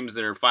games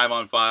that are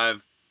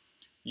 5-on-5,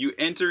 you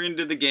enter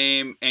into the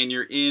game and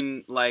you're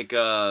in like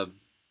a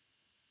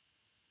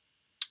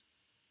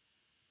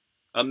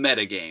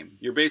meta game.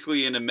 You're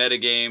basically in a meta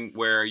game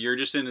where you're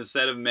just in a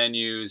set of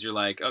menus. You're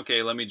like,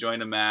 okay, let me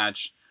join a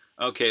match.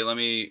 Okay, let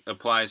me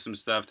apply some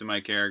stuff to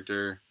my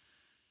character.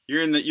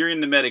 You're in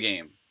the meta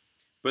game.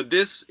 But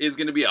this is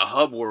going to be a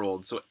hub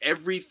world, so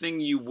everything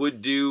you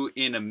would do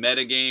in a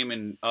metagame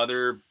and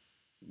other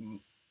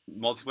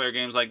multiplayer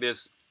games like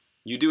this,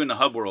 you do in the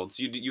hub world.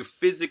 So you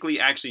physically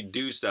actually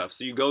do stuff.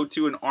 So you go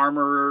to an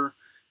armorer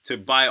to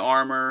buy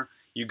armor.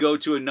 You go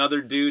to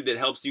another dude that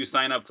helps you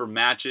sign up for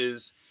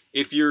matches.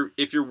 If you're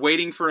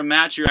waiting for a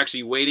match, you're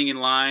actually waiting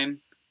in line.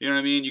 You know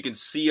what I mean? You can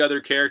see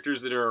other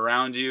characters that are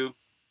around you.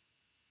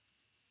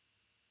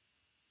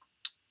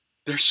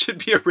 There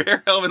should be a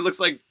rare helmet. Looks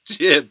like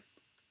Jib.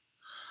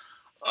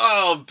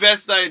 Oh,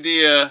 best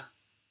idea.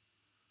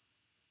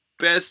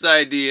 Best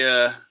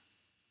idea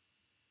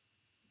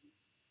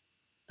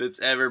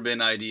that's ever been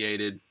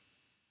ideated.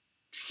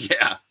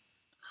 Yeah.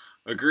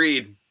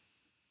 Agreed.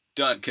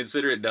 Done.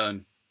 Consider it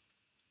done.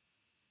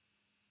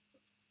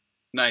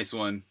 Nice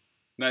one.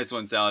 Nice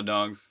one, Salad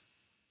Dogs.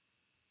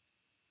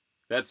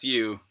 That's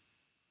you.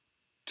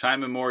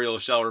 Time Memorial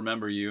shall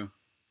remember you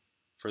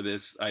for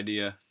this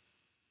idea.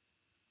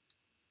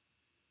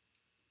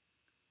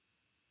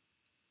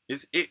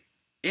 Is it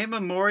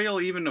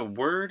immemorial even a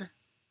word?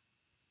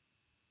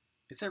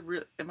 Is that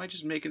real? Am I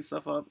just making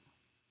stuff up?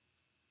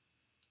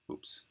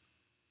 Oops.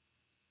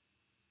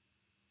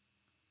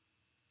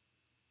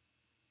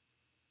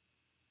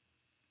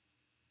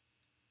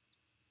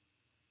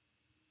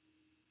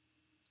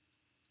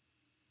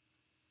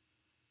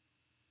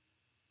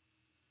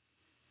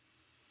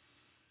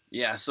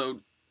 Yeah, so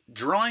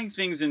drawing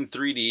things in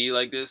 3D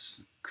like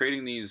this,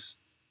 creating these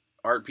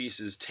art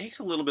pieces takes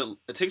a little bit.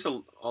 It takes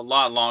a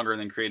lot longer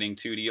than creating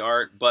 2D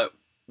art. But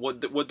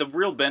what the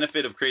real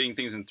benefit of creating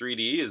things in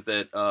 3D is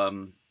that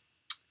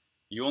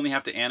you only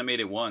have to animate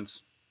it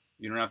once.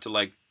 You don't have to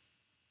like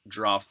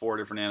draw 4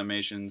 different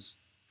animations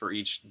for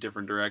each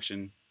different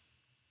direction.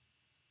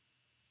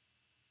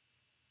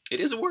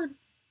 It is a word.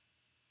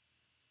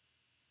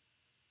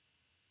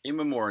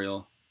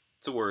 Immemorial.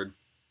 It's a word.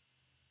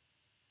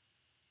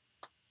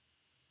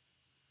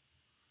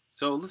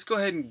 So let's go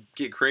ahead and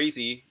get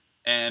crazy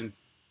and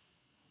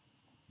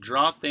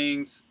draw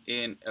things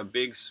in a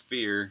big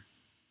sphere,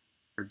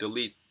 or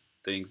delete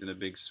things in a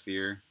big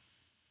sphere.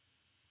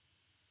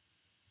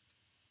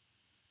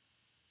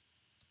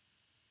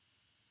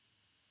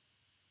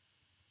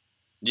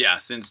 Yeah,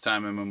 since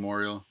time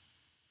immemorial.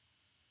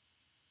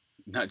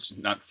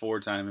 Not for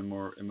time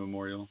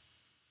immemorial.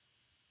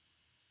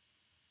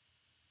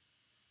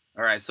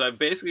 Alright, so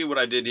basically what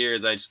I did here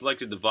is I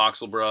selected the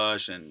voxel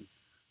brush and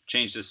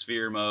changed the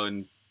sphere mode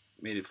and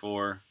made it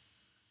 4,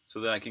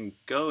 so that I can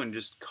go and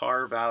just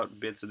carve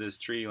out bits of this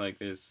tree like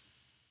this.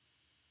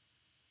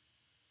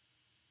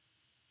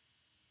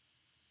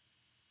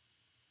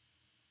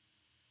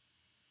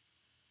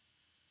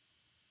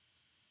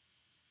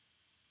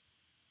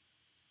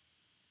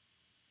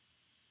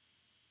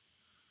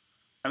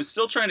 I'm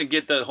still trying to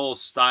get the whole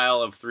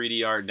style of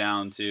 3D art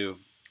down too.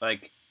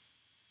 Like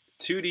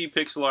 2D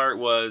pixel art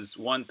was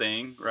one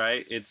thing,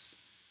 right? It's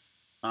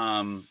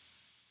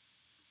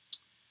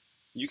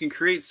you can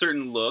create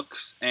certain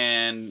looks,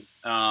 and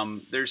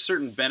there's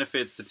certain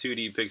benefits to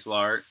 2D pixel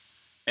art.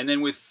 And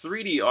then with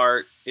 3D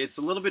art, it's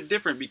a little bit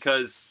different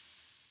because,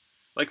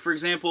 like for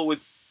example,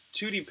 with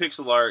 2D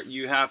pixel art,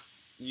 you have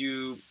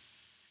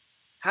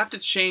to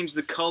change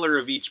the color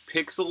of each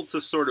pixel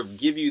to sort of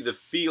give you the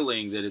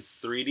feeling that it's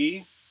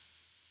 3D.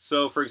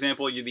 So, for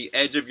example, the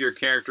edge of your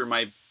character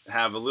might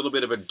have a little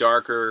bit of a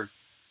darker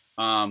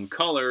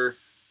color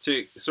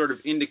to sort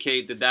of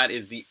indicate that that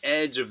is the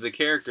edge of the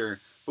character.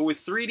 But with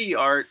 3D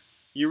art,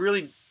 you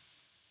really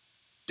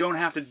don't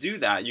have to do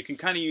that. You can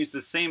kind of use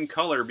the same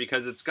color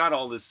because it's got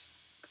all this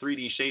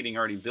 3D shading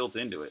already built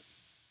into it.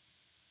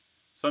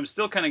 So I'm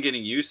still kind of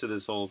getting used to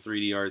this whole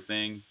 3D art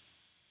thing.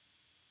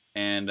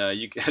 And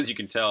as you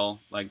can tell,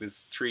 like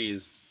this tree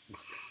is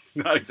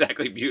not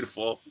exactly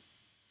beautiful.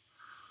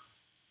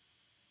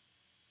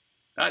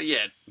 Not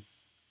yet.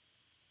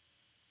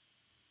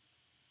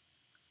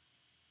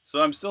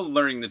 So I'm still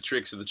learning the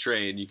tricks of the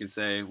trade, you could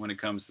say, when it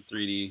comes to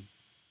 3D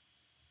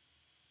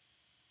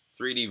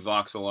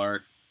voxel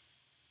art.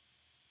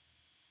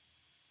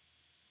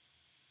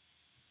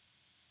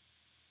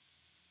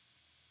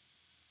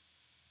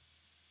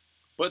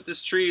 But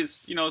this tree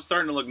is,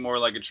 starting to look more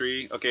like a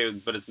tree. Okay,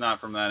 but it's not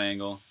from that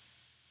angle.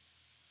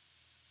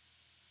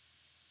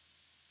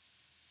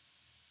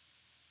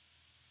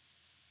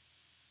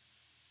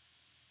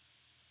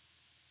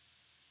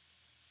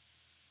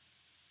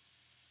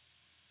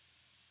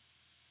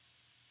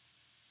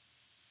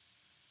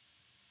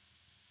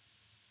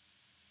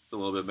 It's a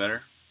little bit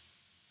better.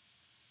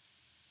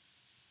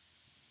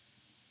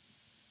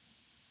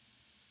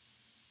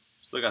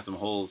 Still got some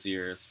holes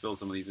here. Let's fill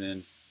some of these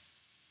in.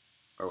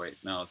 Or wait,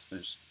 no, let's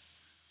finish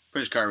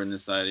carving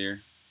this side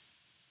here.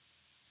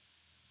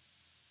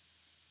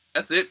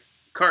 That's it.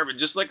 Carve it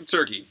just like a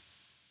turkey.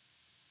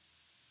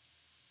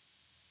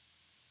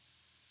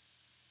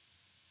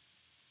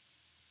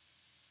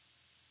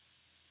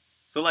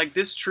 So like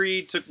this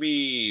tree took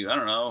me, I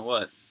don't know,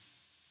 what,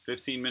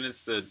 15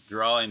 minutes to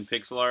draw in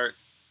pixel art.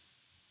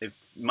 It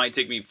might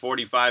take me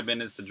 45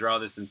 minutes to draw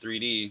this in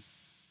 3D,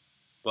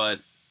 but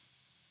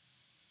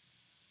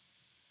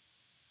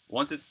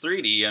once it's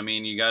 3D, I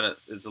mean,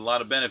 it's a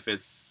lot of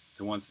benefits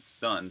to once it's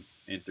done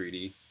in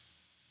 3D.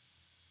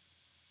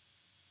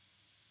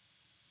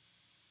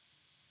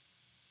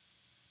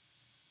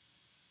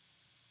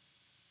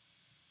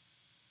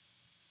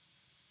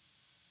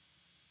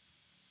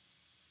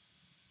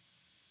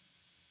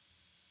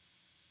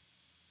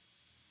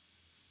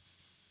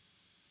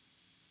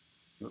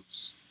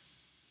 Oops.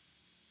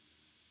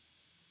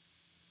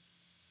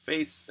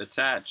 Face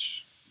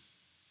attach.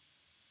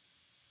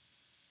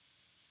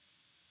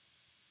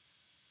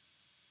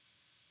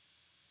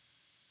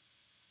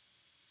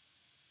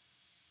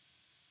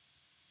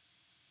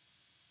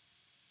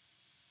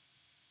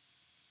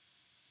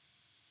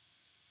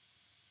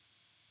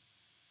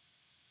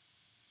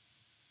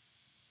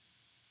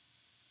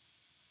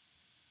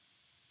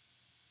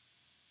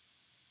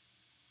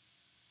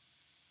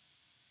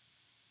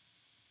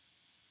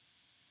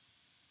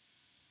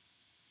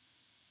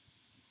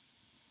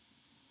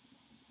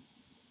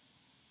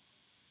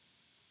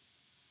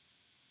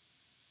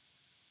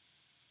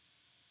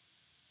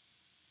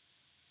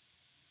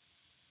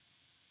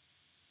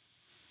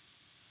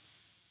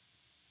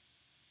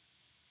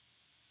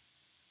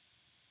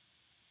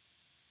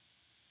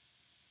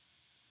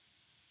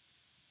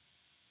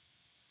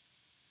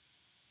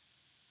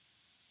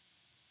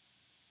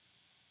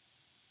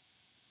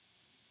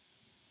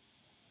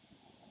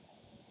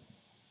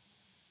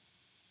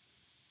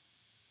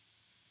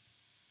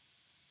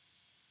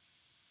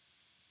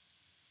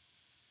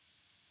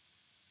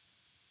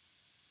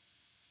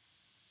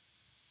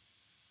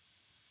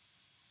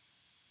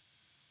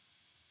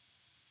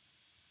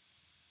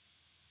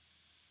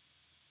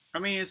 I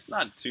mean, it's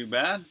not too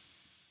bad,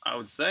 I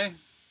would say.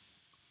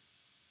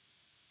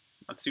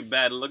 Not too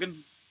bad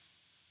looking.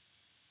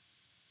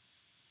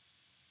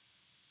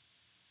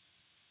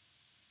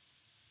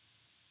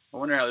 I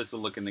wonder how this will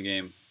look in the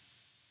game.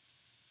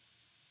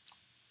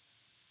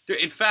 Dude,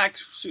 in fact,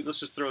 shoot, let's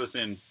just throw this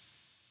in.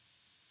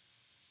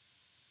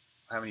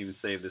 I haven't even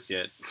saved this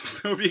yet.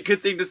 It would be a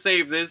good thing to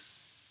save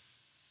this.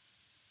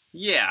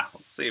 Yeah,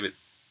 let's save it.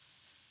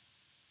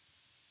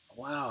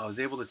 Wow, I was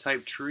able to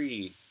type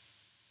tree.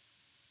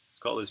 Let's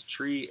call this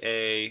tree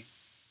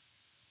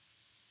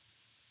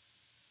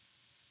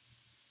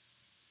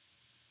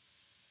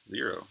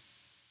A0.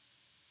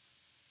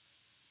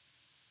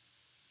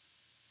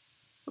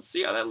 Let's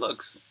see how that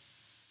looks.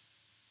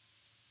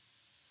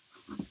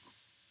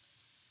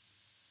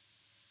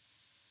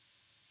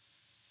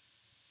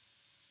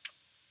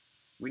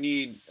 We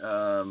need,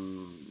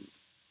 let's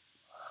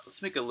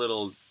make a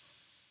little,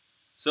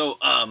 so,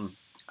 I'm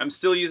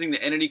still using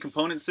the entity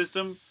component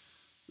system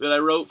that I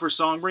wrote for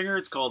Songbringer.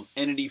 It's called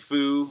Entity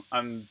Foo.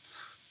 I'm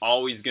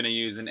always going to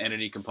use an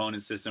entity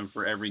component system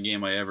for every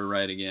game I ever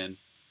write again.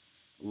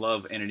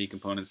 Love entity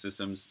component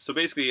systems. So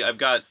basically, I've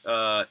got,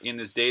 in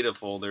this data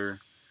folder,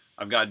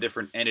 I've got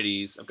different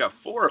entities. I've got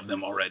 4 of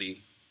them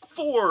already.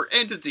 4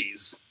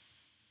 entities!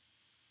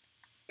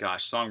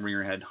 Gosh,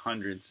 Songbringer had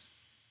hundreds.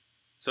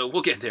 So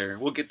we'll get there.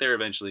 We'll get there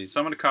eventually.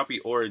 So I'm going to copy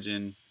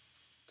origin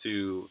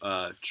to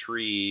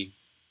tree.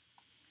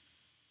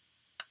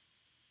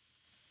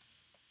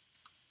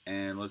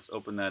 And let's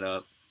open that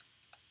up.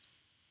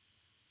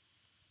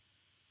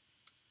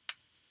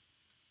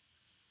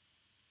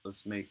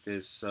 Let's make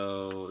this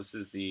so this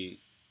is the,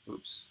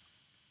 oops,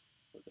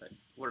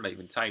 what did I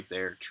even type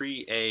there?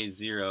 Tree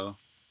A0,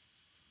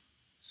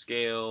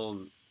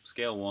 scale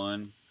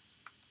 1,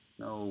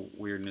 no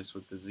weirdness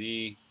with the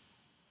Z.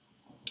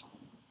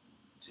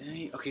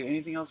 Okay,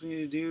 anything else we need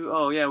to do?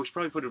 Oh yeah, we should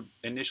probably put an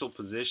initial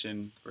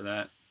position for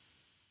that.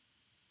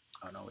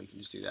 Oh no, we can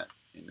just do that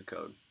in the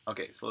code.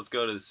 Okay, so let's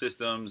go to the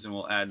systems and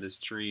we'll add this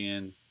tree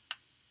in.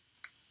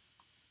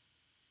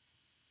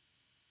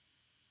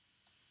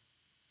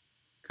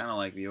 Kind of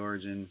like the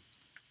origin.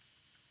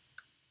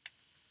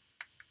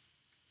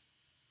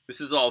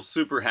 This is all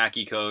super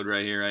hacky code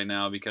right here right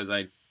now because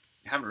I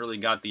haven't really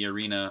got the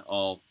arena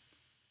all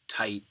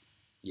tight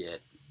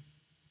yet.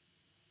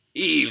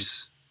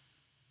 Eves,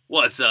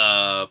 what's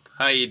up?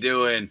 How you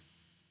doing?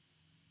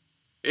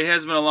 It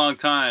has been a long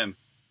time.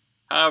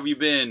 How have you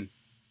been?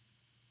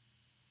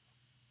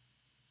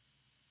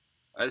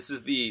 This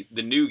is the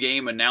new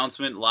game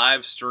announcement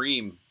live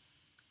stream.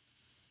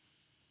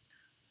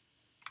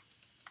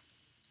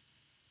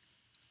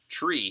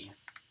 Tree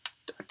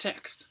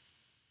text.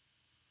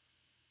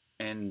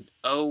 And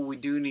oh, we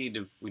do need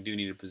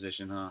a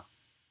position, huh?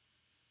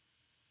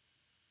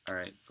 All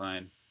right,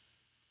 fine.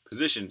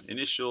 Position,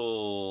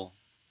 initial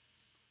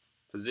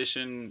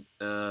position.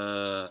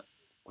 Where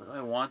do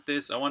I want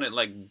this? I want it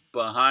like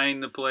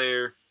behind the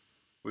player,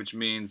 which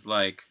means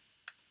like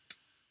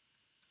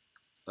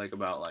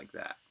about like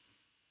that.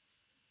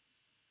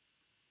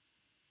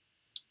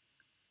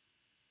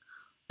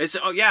 It's,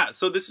 oh yeah,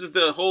 so this is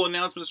the whole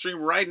announcement stream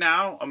right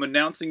now. I'm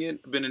announcing it.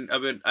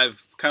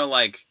 I've kind of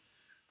like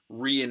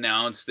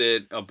re-announced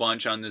it a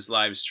bunch on this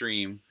live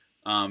stream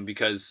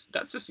because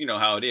that's just, you know,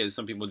 how it is.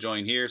 Some people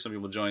join here, some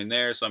people join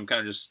there, so I'm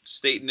kind of just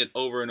stating it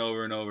over and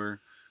over and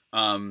over.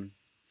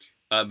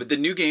 But the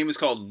new game is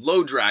called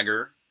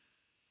Loderagger,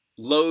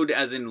 Load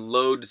as in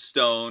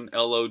lodestone,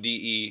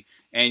 Lode,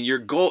 and your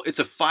goal, it's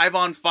a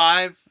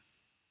 5-on-5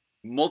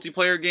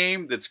 multiplayer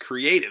game that's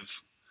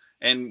creative.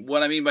 And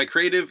what I mean by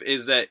creative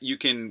is that you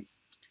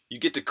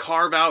get to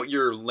carve out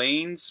your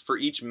lanes for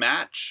each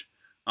match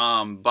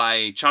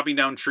by chopping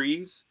down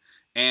trees.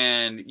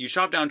 And you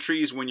chop down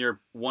trees when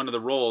you're one of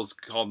the roles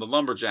called the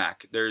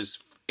lumberjack. There's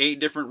 8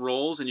 different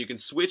roles, and you can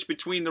switch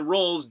between the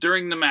roles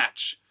during the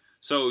match.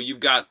 So you've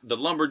got the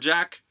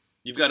lumberjack,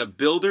 you've got a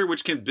builder,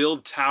 which can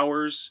build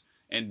towers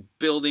and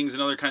buildings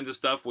and other kinds of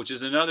stuff, which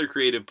is another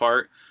creative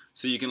part.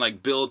 So you can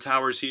like build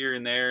towers here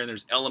and there, and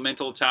there's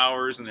elemental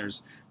towers, and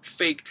there's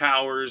fake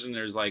towers, and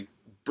there's like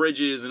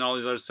bridges and all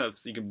these other stuff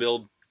so you can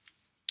build.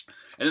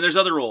 And then there's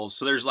other roles.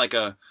 So there's like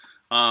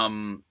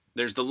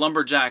there's the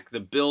lumberjack,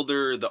 the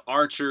builder, the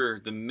archer,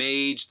 the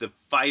mage, the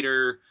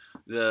fighter.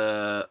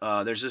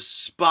 There's a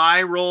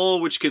spy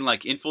role which can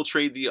like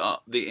infiltrate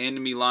the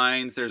enemy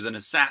lines. There's an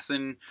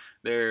assassin.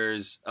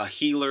 There's a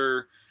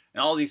healer,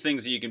 and all these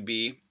things that you can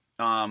be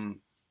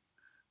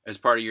as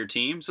part of your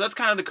team. So that's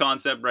kind of the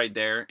concept right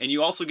there. And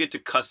you also get to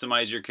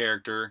customize your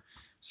character.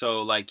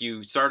 So like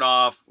you start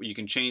off, you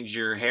can change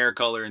your hair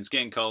color and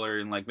skin color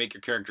and like make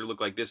your character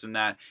look like this and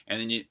that.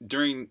 And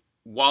then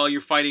while you're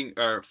fighting,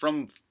 or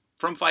from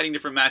fighting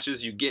different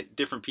matches, you get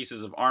different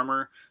pieces of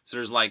armor. So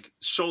there's like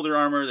shoulder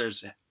armor,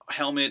 there's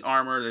helmet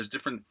armor, there's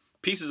different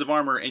pieces of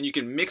armor, and you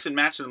can mix and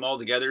match them all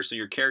together so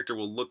your character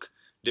will look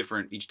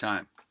different each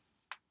time.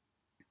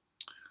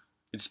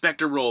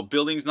 Inspector role,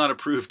 buildings not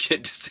approved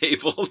get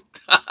disabled.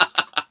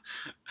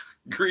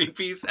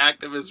 Greenpeace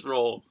activist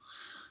role.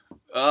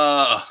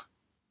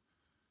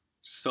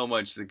 So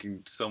much that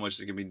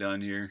can be done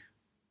here.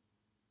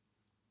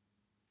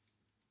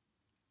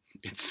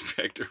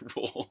 Inspector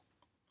role.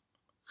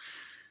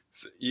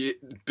 So,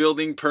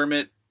 building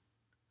permit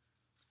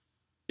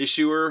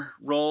issuer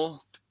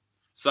role.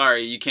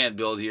 Sorry, you can't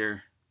build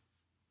here.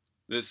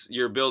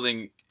 You're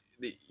building,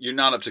 you're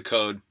not up to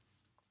code.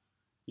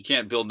 You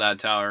can't build that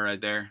tower right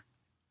there.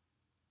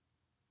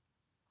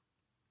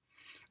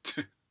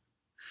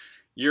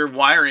 Your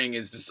wiring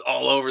is just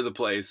all over the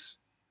place.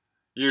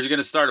 You're going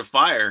to start a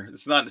fire.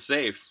 It's not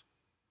safe.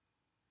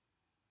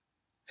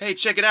 Hey,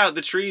 check it out.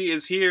 The tree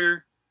is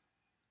here.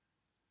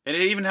 And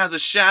it even has a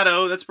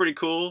shadow. That's pretty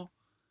cool.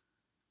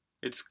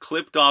 It's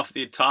clipped off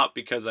the top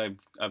because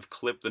I've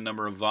clipped the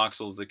number of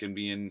voxels that can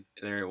be in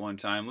there at one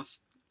time.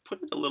 Let's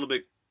put it a little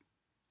bit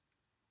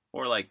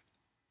more like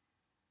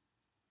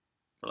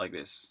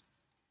this.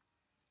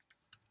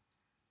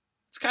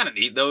 It's kind of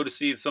neat though to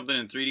see something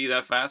in 3D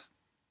that fast.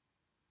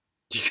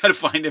 You gotta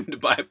find him to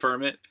buy a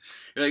permit.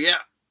 You're like, yeah,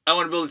 I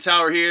want to build a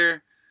tower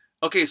here.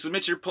 Okay,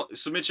 submit your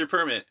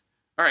permit.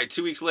 All right,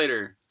 2 weeks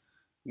later,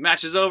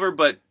 match is over,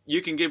 but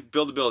you can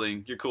build a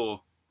building. You're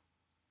cool.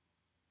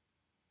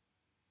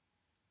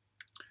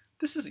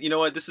 This is, you know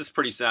what? This is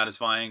pretty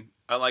satisfying.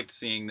 I liked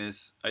seeing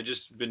this. I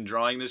just been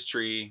drawing this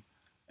tree,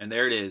 and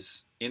there it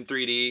is in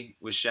 3D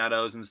with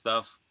shadows and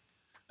stuff.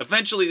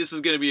 Eventually, this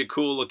is going to be a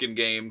cool looking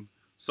game.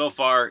 So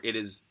far, it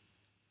has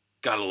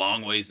got a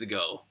long ways to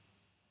go.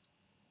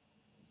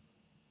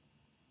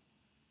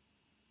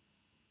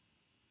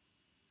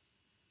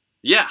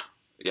 Yeah.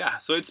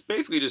 So it's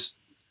basically just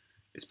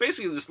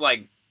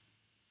like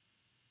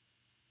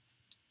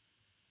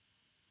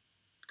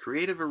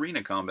creative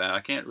arena combat. I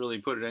can't really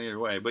put it any other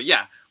way. But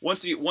yeah,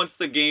 once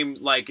the game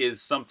like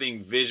is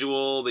something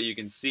visual that you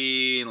can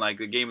see and like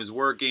the game is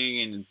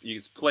working and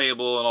it's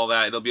playable and all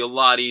that, it'll be a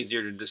lot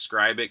easier to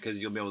describe it because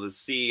you'll be able to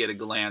see at a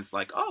glance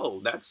like, oh,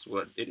 that's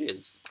what it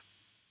is.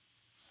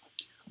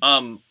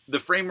 The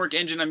framework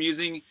engine I'm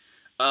using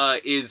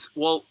is,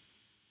 well,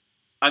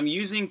 I'm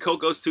using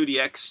Cocos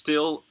 2DX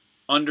still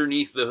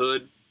underneath the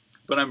hood,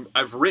 but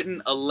I've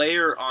written a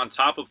layer on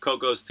top of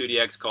Cocos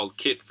 2DX called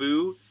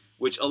Kitfu,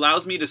 which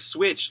allows me to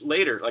switch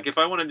later. Like if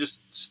I want to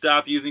just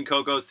stop using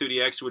Cocos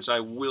 2DX, which I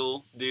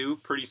will do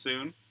pretty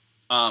soon,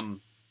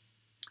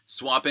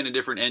 swap in a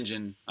different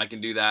engine, I can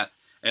do that.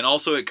 And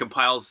also it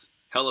compiles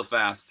hella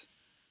fast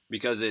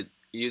because it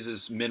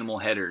uses minimal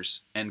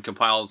headers and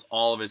compiles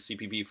all of its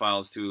CPP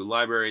files to a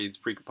library. It's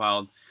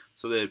precompiled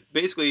so that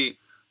basically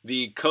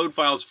the code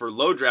files for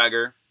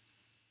Loderagger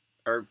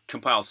are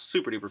compiled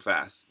super duper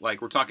fast.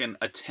 Like we're talking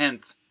a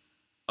tenth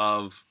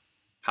of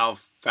how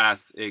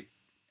fast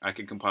I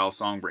could compile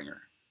Songbringer.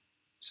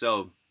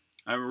 So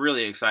I'm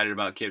really excited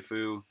about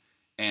Kitfu,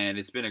 and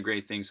it's been a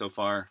great thing so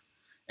far.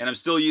 And I'm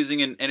still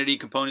using an entity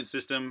component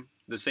system,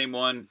 the same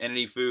one,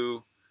 Entity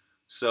Foo.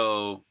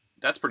 So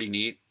that's pretty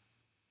neat.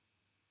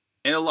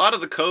 And a lot of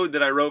the code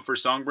that I wrote for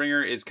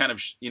Songbringer is kind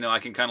of, I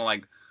can kind of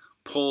like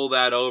pull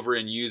that over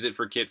and use it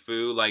for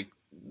Kitfu. Like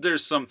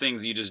there's some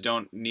things you just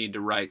don't need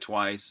to write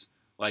twice,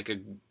 like a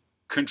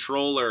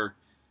controller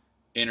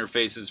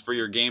interfaces for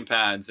your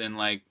gamepads and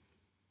like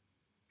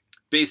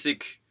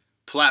basic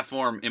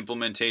platform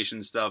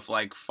implementation stuff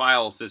like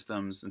file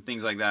systems and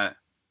things like that.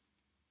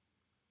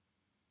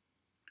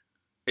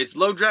 It's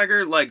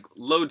Loderagger like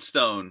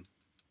lodestone.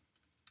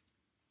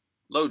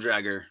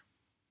 Loderagger.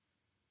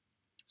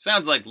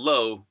 Sounds like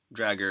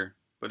Loderagger,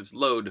 but it's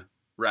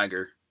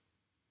Loderagger.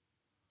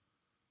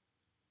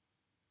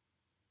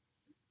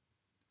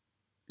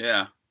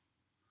 Yeah.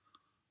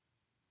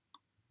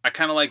 I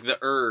kind of like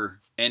the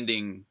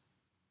ending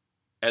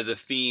as a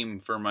theme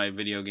for my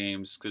video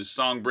games, because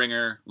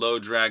Songbringer,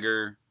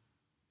 Loderagger,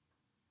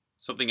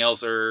 something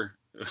else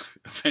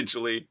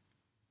eventually.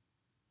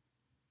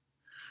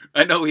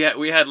 I know we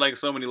had like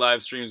so many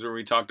live streams where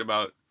we talked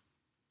about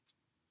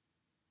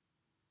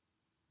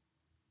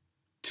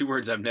 2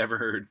 words I've never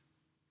heard.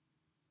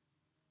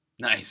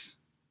 Nice.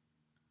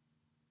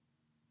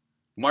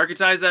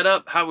 Marketize that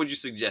up? How would you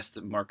suggest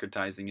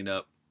marketizing it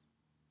up?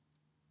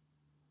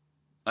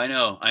 I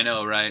know,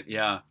 right?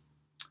 Yeah.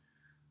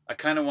 I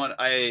kind of want.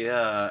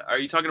 Are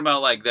you talking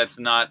about like that's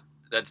not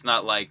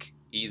like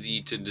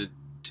easy to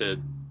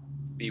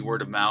be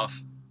word of mouth?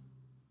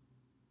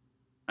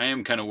 I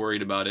am kind of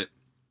worried about it.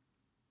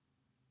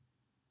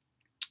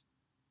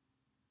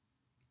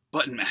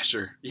 Button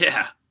masher,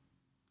 yeah.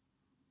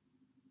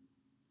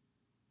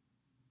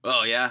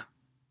 Oh yeah.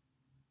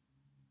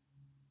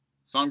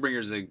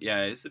 Songbringer's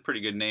it's a pretty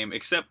good name.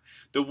 Except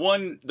the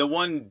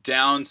one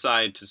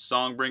downside to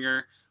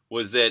Songbringer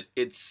was that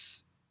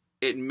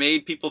it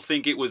made people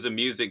think it was a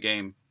music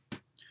game.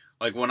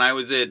 Like when I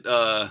was at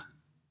oh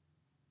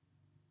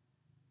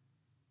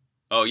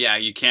yeah,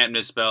 you can't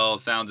misspell.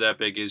 Sounds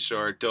epic is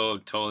short.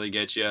 Totally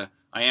get you.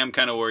 I am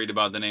kind of worried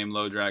about the name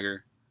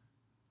Loderagger.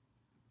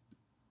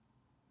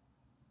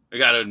 I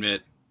gotta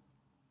admit.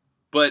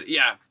 But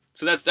yeah,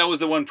 so that was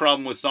the one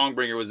problem with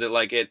Songbringer, was that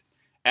like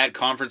at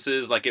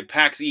conferences, like at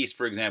PAX East,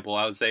 for example,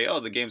 I would say, oh,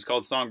 the game's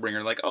called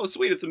Songbringer. Like, oh,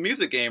 sweet, it's a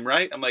music game,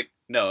 right? I'm like,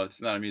 no,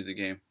 it's not a music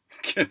game.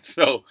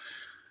 So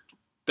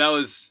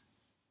it's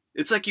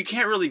like you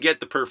can't really get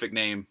the perfect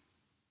name.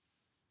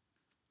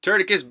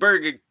 Turdicus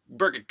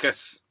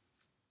Burgicus.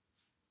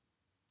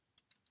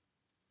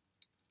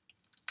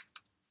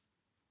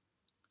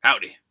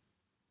 Howdy.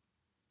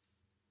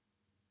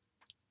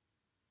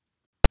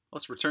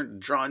 Let's return to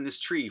drawing this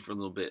tree for a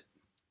little bit.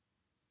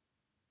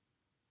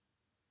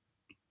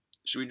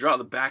 Should we draw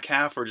the back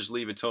half or just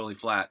leave it totally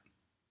flat?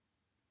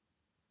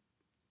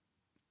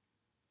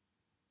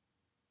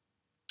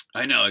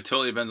 I know, it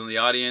totally depends on the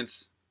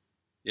audience.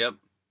 Yep.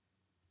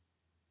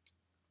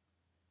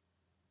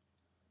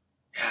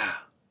 Yeah.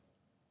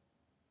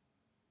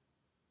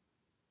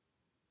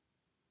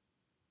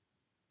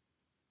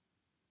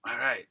 All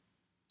right.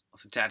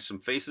 Let's attach some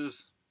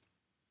faces.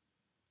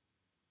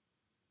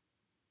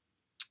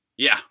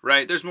 Yeah,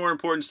 right. There's more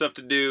important stuff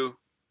to do.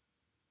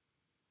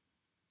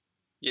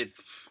 Yeah.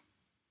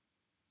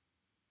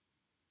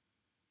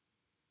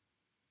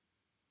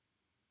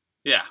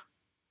 Yeah.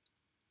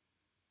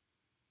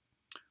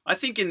 I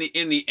think in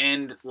the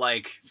end,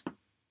 like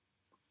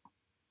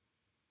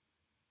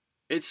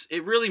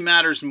it really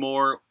matters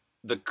more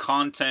the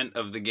content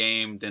of the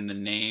game than the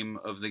name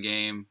of the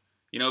game.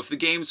 You know, if the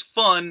game's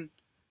fun,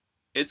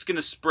 it's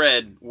gonna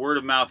spread. Word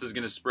of mouth is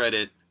gonna spread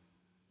it,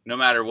 no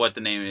matter what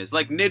the name is.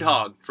 Like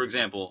Nidhogg, for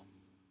example.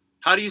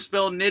 How do you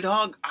spell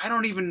Nidhogg? I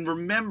don't even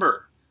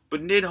remember.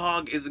 But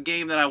Nidhogg is a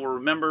game that I will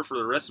remember for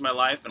the rest of my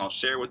life, and I'll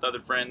share with other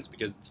friends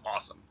because it's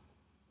awesome.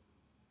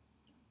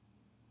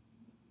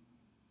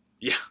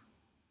 Yeah.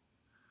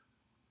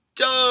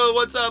 Joe,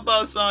 what's up,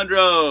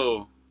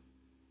 Alessandro?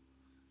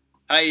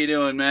 How you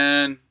doing,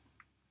 man?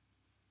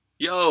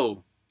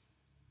 Yo.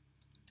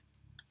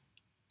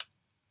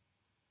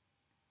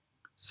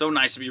 So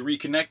nice to be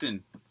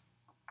reconnecting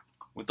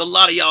with a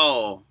lot of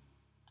y'all.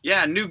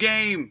 Yeah, new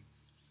game.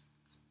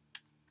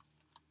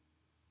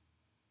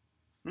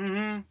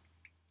 Mm-hmm.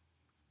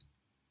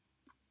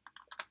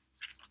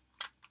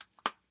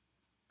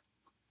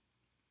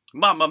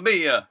 Mamma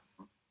mia.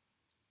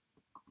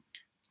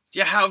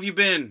 Yeah, how have you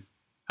been?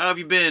 How have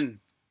you been?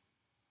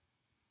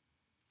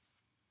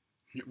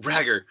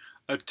 Ragger,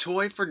 a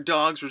toy for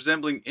dogs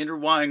resembling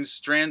intertwined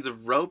strands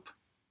of rope?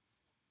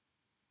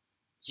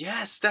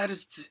 Yes, that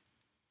is...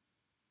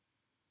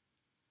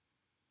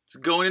 It's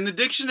going in the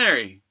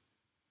dictionary.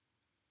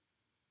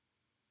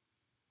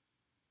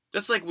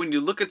 That's like when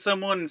you look at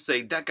someone and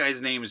say, that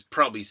guy's name is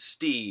probably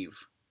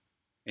Steve.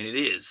 And it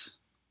is.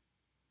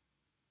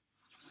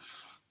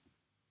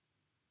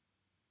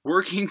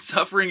 Working,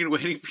 suffering, and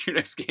waiting for your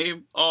next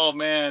game? Oh,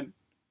 man.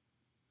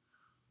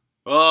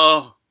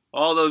 Oh,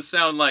 all those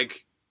sound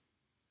like...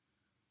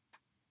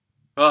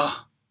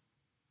 Oh.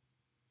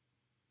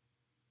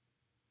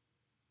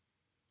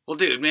 Well,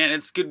 dude, man,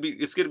 it's good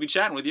to be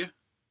chatting with you.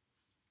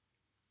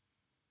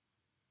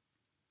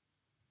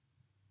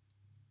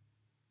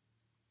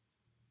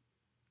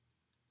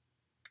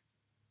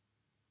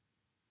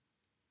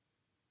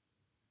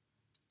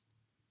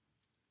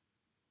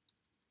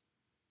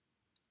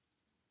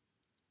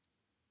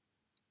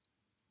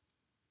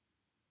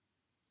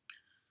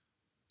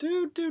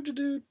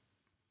 Dude.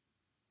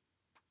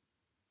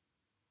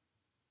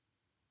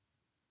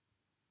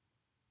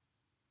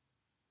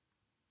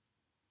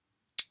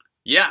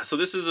 Yeah, so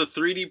this is a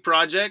 3D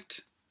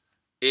project.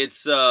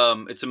 It's a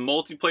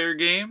multiplayer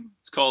game.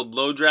 It's called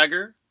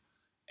Loderagger,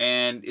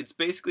 and it's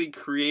basically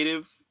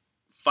creative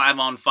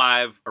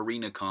 5-on-5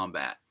 arena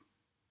combat.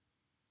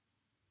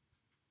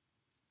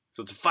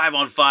 So it's a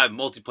 5-on-5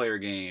 multiplayer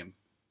game.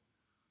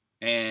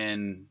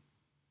 And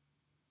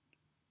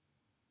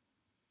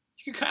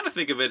you can kind of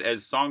think of it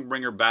as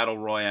Songbringer Battle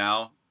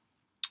Royale.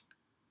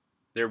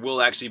 There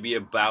will actually be a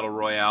Battle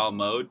Royale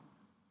mode.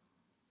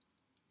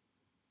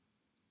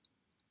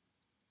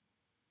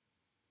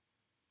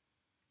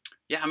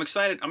 Yeah, I'm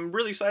excited. I'm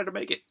really excited to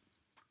make it.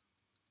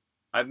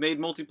 I've made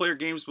multiplayer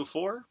games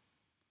before.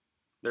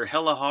 They're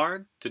hella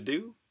hard to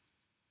do.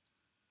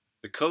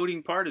 The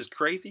coding part is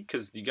crazy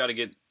because you got to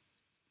get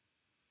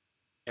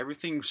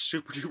everything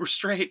super duper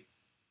straight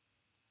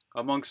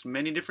amongst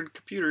many different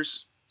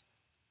computers.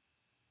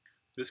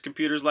 This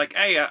computer's like,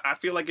 hey, I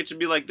feel like it should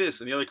be like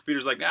this. And the other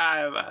computer's like,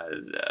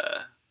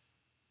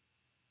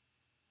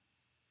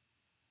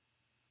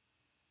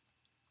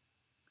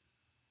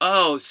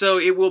 Oh, so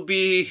it will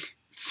be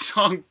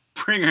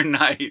Songbringer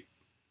Night.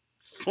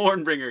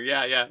 Thornbringer,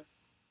 yeah.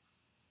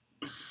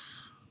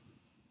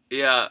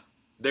 Yeah,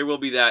 there will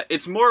be that.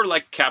 It's more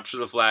like Capture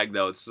the Flag,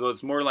 though. So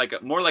it's more like a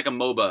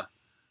MOBA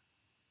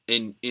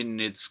in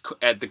its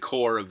at the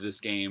core of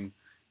this game.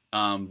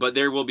 But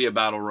there will be a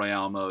Battle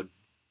Royale mode.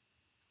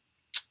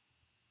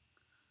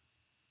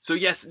 So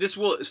yes, this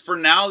will, for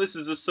now, this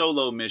is a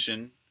solo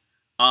mission.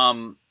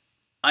 I'm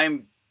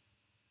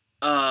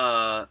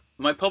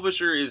my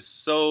publisher is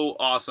so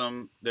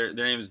awesome. Their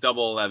name is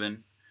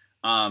 011.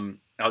 I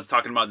was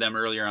talking about them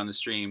earlier on the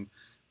stream,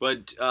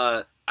 but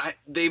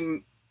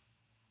they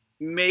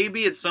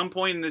maybe at some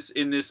point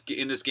in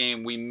this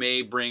game we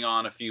may bring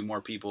on a few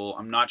more people.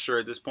 I'm not sure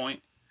at this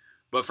point,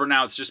 but for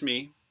now it's just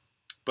me.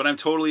 But I'm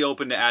totally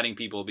open to adding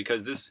people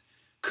because this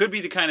could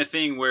be the kind of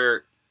thing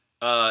where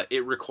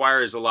it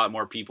requires a lot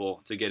more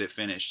people to get it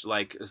finished.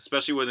 Like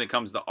especially when it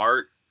comes to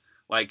art,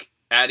 like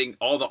adding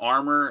all the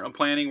armor I'm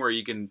planning where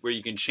you can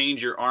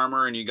change your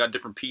armor and you got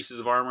different pieces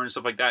of armor and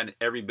stuff like that, and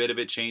every bit of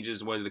it changes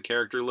the way the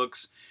character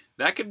looks.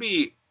 That could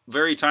be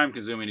very time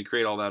consuming to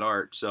create all that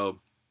art. So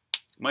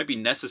it might be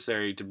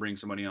necessary to bring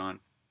somebody on.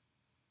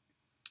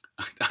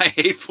 I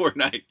hate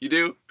Fortnite. You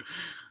do?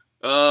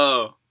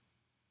 Oh.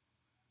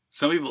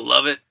 Some people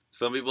love it.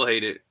 Some people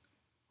hate it.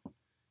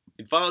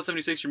 In Fallout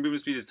 76, your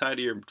movement speed is tied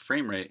to your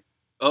frame rate.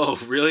 Oh,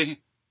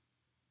 really?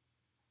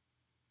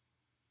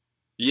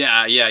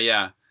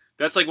 Yeah.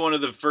 That's like one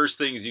of the first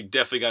things you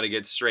definitely got to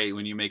get straight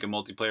when you make a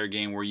multiplayer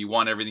game where you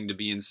want everything to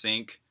be in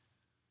sync.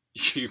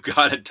 You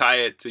got to tie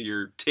it to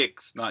your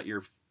ticks, not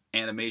your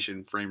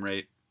animation frame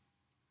rate.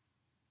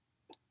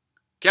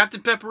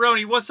 Captain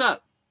Pepperoni, what's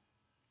up?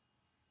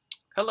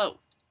 Hello.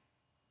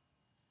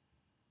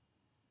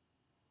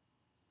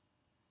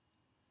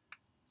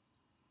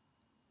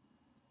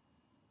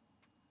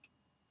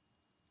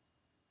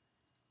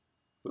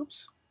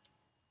 Oops.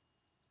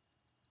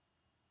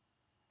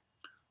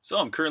 So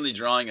I'm currently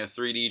drawing a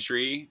 3D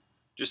tree.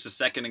 Just a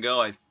second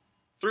ago, I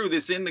threw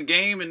this in the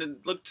game, and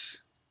it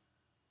looked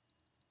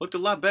a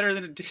lot better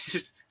than it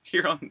did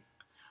here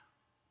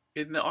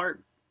in the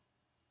art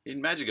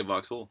in Magica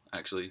Voxel,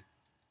 actually.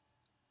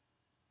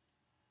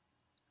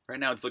 Right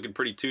now, it's looking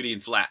pretty 2D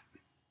and flat,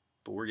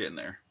 but we're getting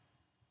there.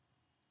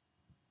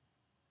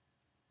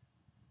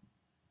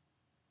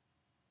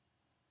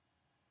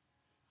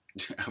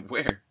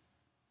 Where?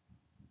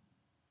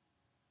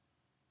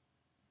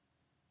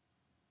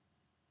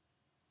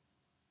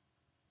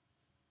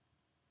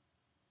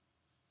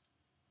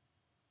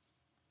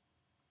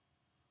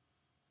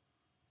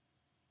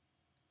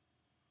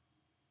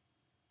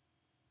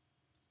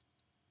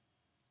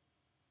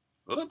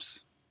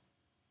 Oops.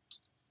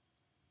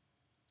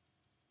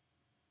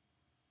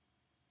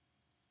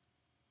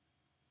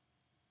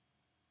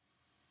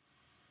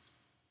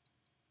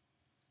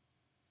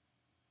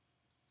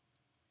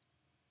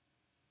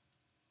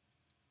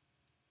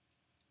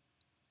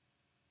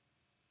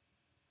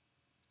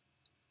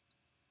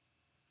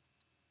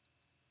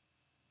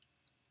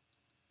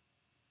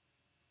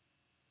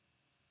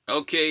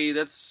 Okay,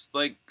 that's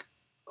like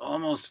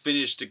almost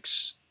finished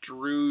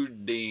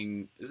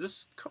extruding. Is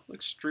this called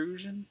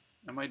extrusion?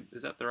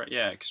 Is that the right?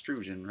 Yeah,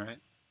 extrusion, right?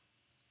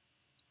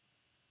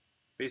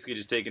 Basically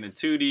just taking a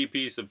 2D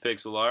piece of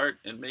pixel art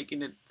and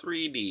making it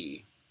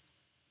 3D.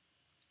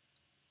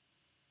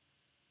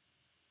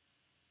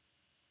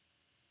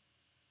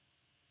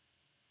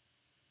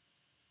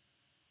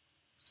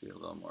 See a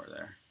little more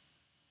there.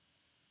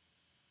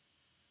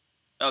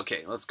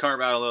 Okay, let's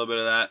carve out a little bit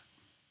of that.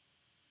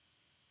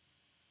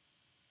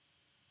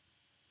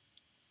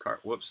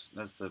 Whoops,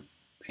 that's the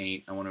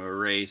paint I want to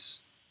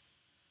erase.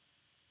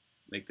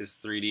 Make this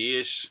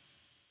 3D-ish.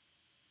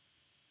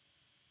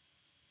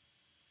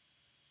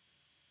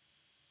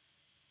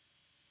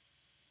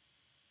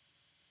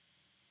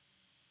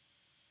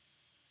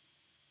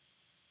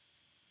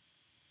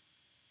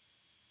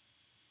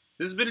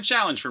 This has been a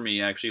challenge for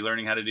me, actually,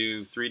 learning how to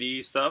do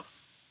 3D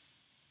stuff.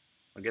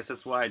 I guess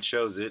that's why I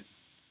chose it.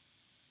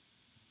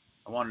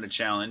 I wanted a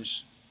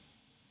challenge.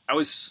 I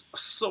was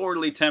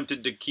sorely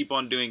tempted to keep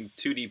on doing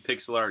 2D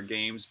pixel art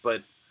games,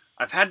 but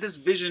I've had this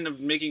vision of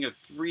making a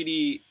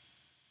 3D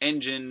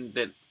engine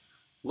that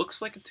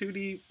looks like a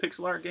 2D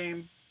pixel art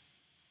game,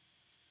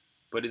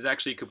 but is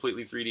actually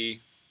completely 3D.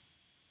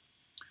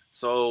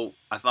 So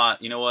I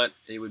thought, you know what?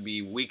 It would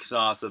be weak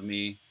sauce of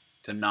me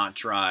to not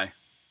try.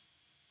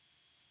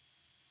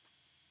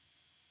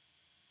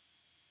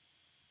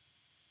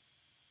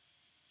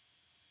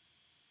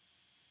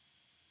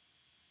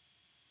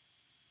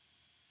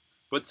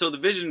 But so the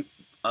vision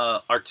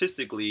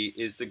artistically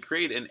is to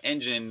create an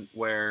engine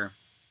where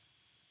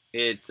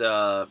it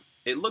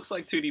looks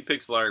like 2D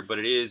pixel art, but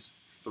it is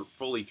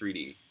fully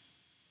 3D.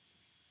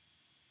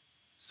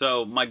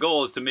 So my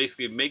goal is to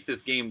basically make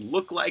this game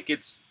look like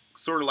it's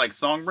sort of like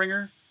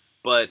Songbringer,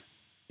 but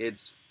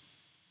it's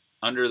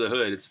under the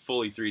hood. It's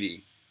fully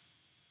 3D.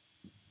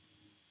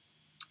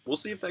 We'll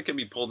see if that can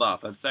be pulled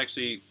off. That's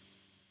actually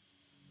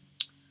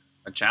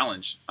a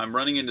challenge. I'm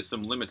running into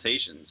some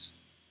limitations.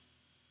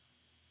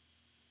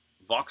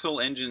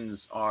 Voxel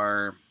engines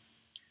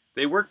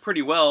they work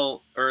pretty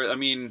well, or I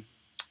mean,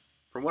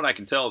 from what I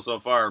can tell so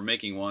far,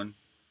 making one.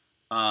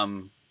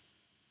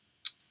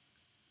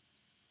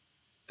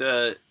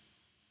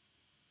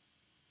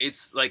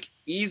 It's like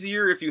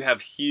easier if you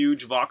have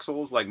huge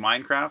voxels like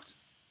Minecraft,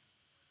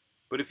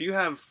 but if you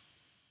have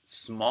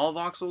small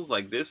voxels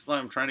like this that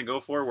I'm trying to go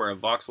for, where a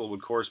voxel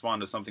would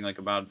correspond to something like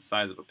about the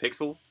size of a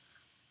pixel,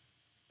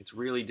 it's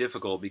really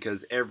difficult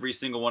because every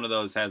single one of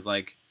those has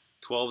like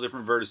 12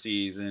 different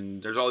vertices,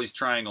 and there's all these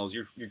triangles.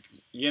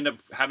 You end up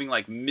having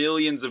like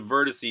millions of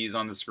vertices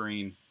on the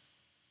screen.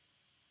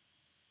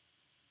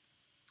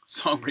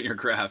 Songbringer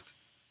craft.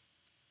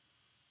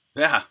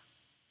 Yeah,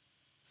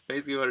 it's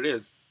basically what it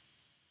is.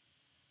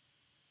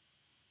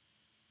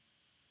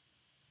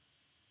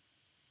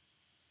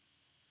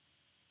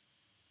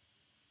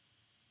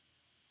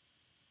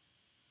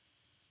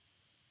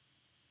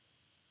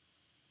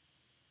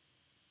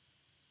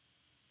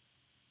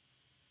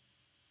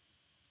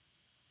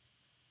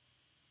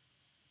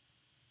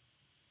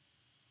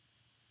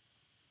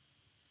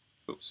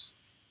 Oops.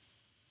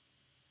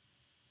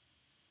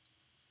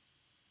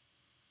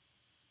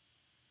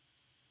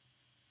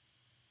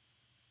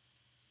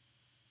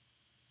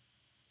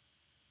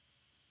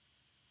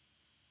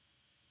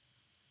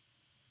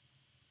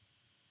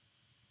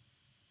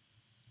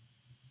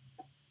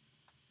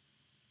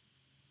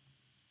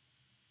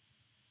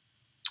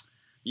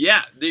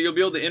 Yeah, you'll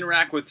be able to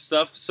interact with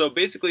stuff. So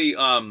basically,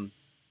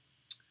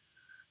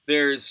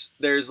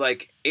 there's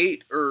like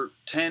 8 or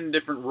 10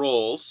 different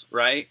roles,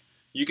 right?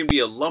 You can be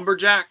a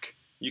lumberjack,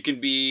 you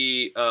can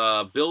be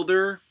a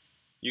builder,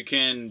 you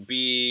can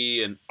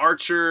be an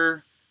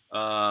archer,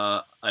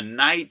 a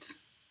knight,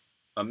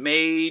 a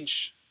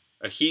mage,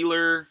 a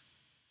healer,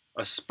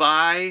 a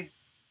spy,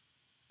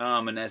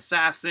 an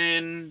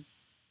assassin,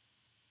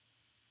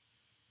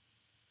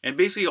 and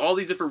basically all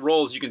these different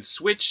roles you can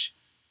switch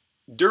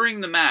during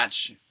the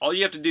match. All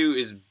you have to do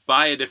is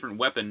buy a different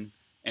weapon,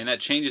 and that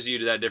changes you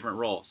to that different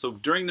role. So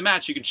during the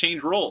match, you can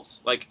change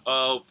roles. Like,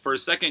 for a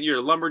second, you're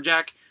a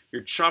lumberjack,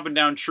 you're chopping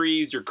down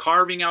trees, you're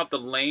carving out the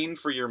lane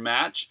for your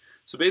match.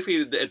 So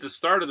basically, at the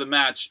start of the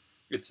match,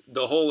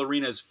 the whole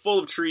arena is full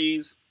of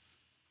trees,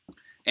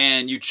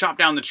 and you chop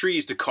down the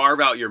trees to carve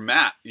out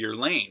your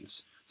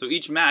lanes. So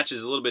each match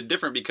is a little bit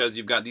different because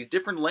you've got these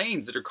different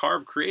lanes that are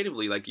carved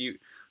creatively. Like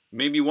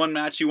maybe one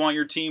match you want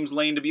your team's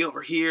lane to be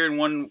over here, and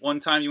one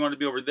time you want it to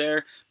be over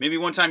there. Maybe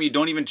one time you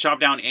don't even chop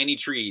down any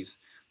trees,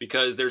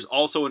 because there's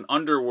also an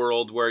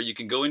underworld where you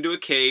can go into a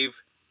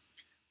cave.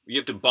 You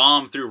have to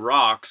bomb through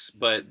rocks,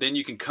 but then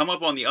you can come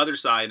up on the other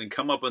side and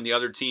come up on the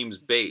other team's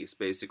base,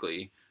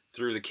 basically,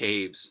 through the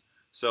caves.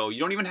 So you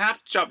don't even have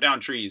to chop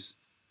down trees.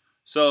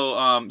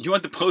 So you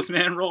want the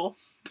postman role?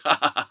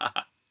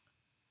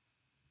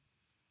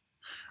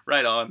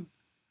 Right on.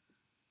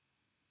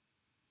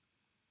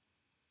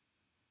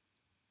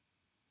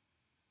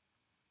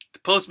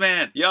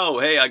 Postman, yo,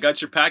 hey, I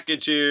got your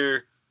package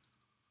here.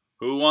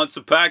 Who wants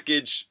a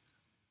package?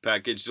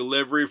 Package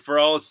delivery for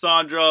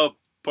Alessandro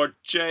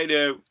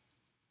Porcedo.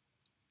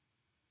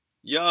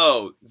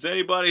 Yo, is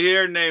anybody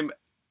here named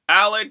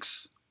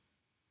Alex?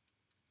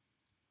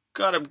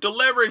 Got a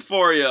delivery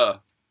for you.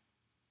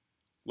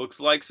 Looks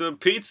like some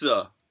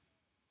pizza.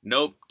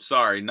 Nope,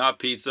 sorry, not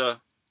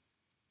pizza.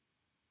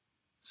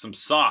 Some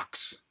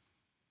socks.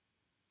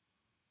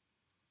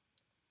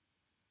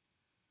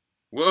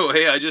 Whoa,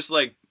 hey, I just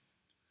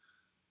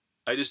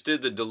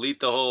did the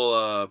delete the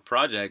whole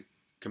project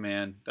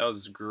command. That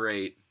was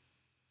great.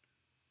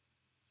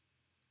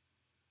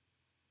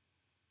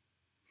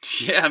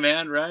 Yeah,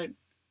 man, right?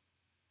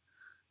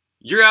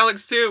 You're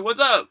Alex too. What's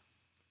up?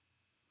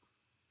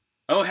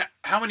 Oh,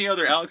 how many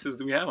other Alexes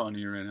do we have on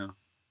here right now?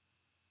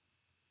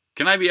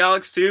 Can I be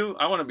Alex too?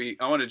 I want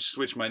to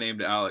switch my name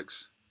to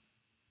Alex.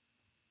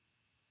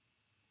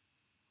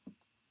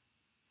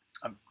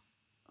 I'm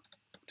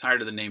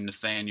tired of the name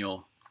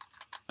Nathaniel.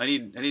 I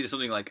need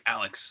something like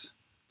Alex.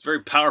 It's a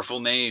very powerful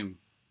name.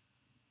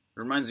 It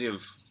reminds me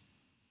of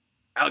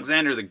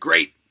Alexander the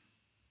Great.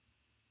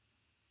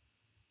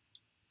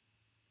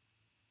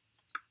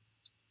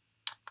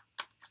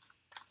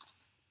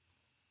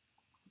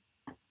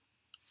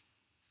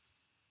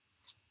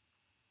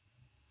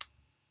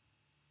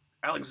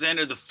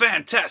 Alexander the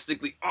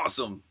Fantastically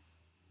Awesome.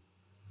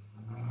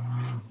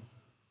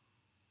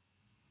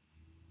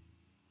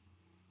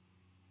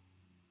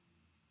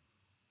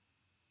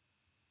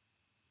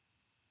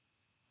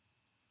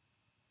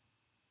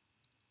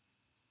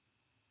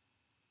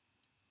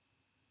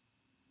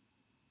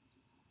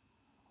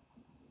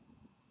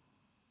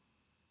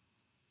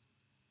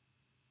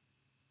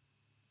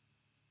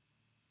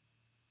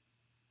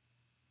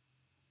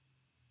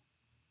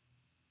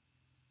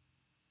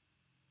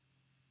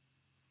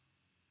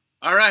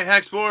 All right,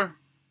 Hackspore.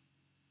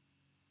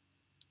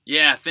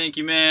 Yeah, thank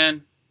you,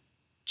 man.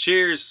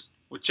 Cheers.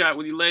 We'll chat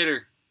with you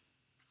later.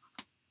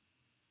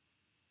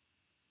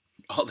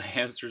 All the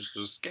hamsters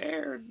are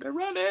scared. They're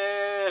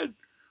running.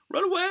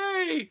 Run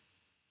away.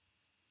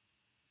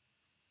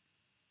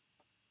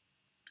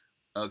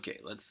 Okay,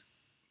 let's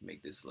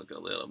make this look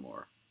a little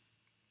more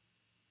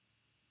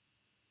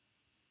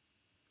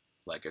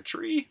like a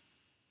tree.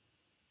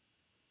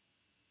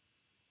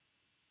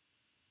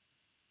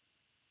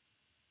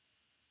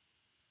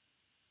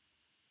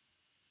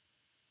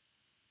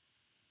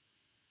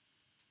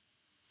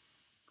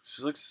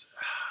 This looks,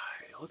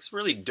 it looks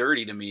really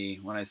dirty to me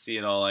when I see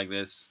it all like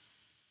this.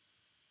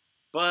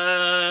 But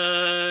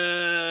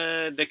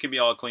that can be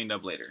all cleaned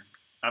up later.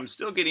 I'm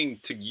still getting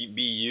to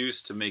be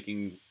used to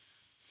making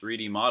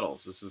 3D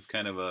models. This is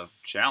kind of a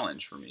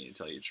challenge for me, to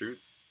tell you the truth.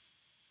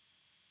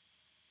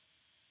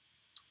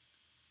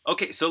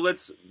 Okay, so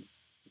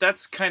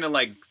that's kind of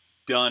like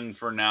done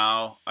for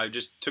now. I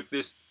just took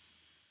this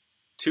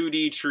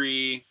 2D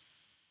tree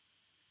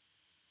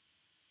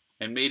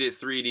and made it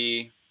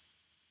 3D.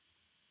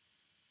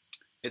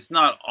 It's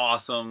not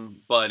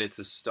awesome, but it's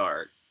a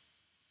start.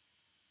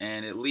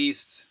 And at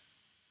least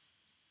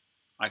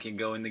I can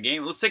go in the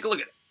game. Let's take a look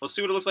at it. Let's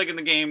see what it looks like in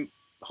the game.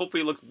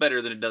 Hopefully it looks better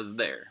than it does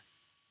there,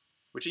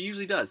 which it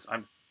usually does.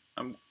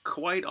 I'm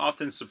quite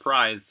often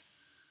surprised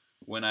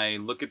when I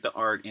look at the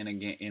art in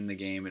the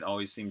game. It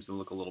always seems to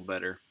look a little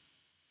better.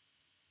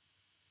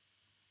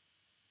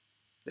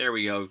 There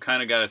we go. We've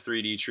kind of got a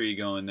 3D tree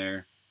going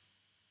there.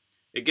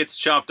 It gets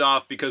chopped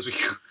off because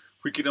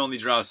we can only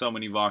draw so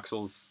many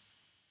voxels.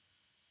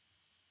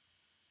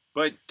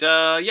 But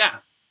yeah,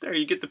 there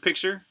you get the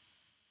picture.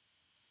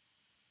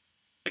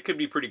 It could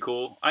be pretty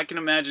cool. I can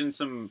imagine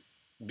some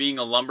being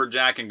a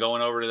lumberjack and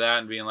going over to that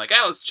and being like,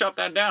 "Ah, let's chop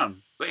that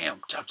down."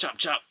 Bam, chop, chop,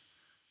 chop.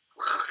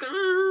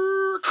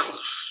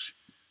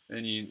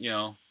 And you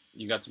know,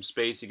 you got some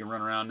space. You can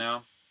run around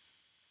now.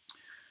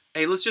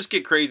 Hey, let's just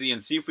get crazy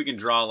and see if we can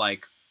draw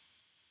like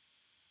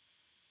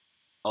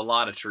a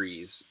lot of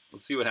trees.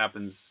 Let's see what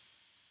happens.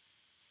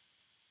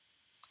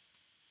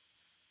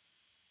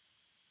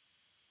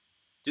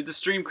 Did the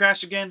stream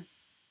crash again?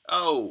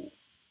 Oh.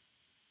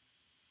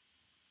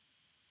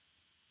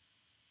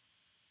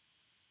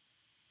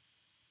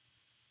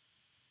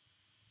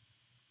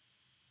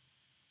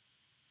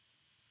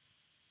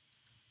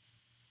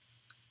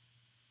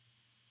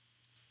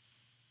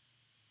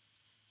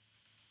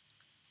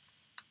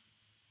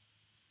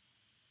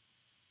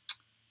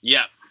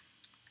 Yeah.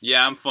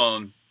 Yeah, I'm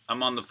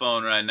on the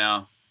phone right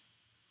now.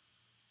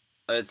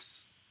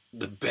 It's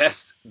the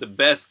best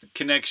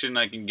connection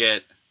I can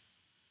get.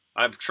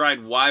 I've tried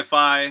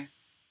Wi-Fi.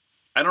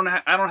 I don't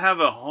have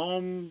a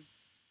home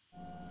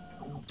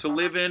to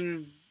live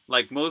in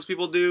like most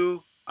people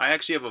do. I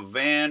actually have a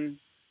van.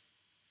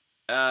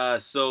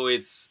 So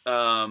it's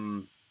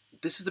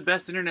this is the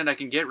best internet I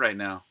can get right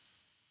now.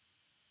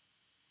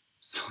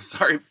 So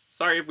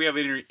sorry if we have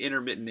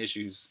intermittent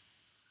issues,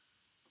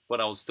 but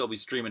I'll still be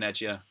streaming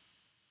at you.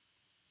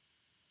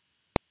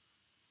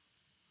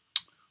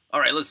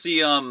 All right, let's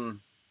see.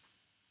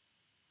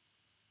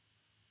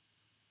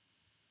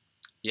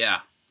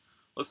 Yeah,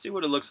 let's see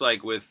what it looks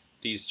like with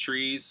these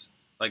trees,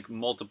 like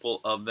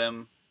multiple of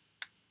them.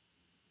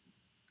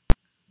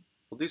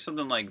 We'll do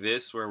something like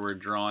this where we're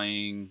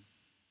drawing.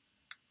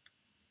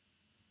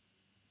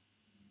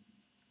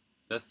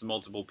 That's the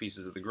multiple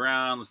pieces of the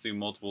ground. Let's do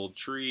multiple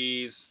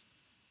trees.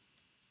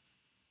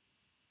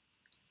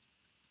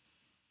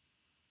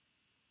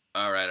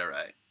 All right, all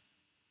right.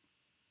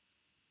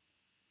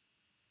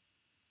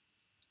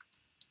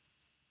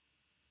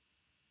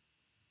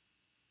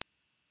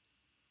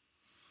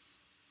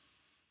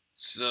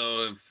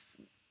 So if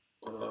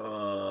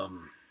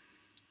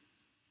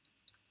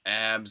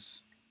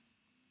abs.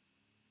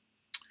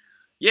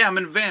 Yeah, I'm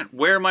in a van.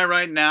 Where am I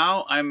right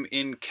now? I'm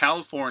in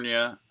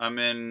California. I'm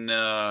in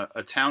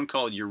a town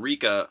called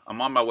Eureka.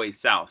 I'm on my way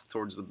south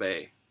towards the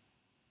bay.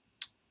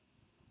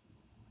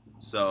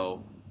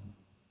 So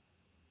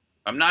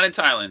I'm not in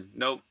Thailand.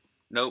 Nope,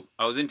 nope.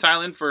 I was in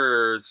Thailand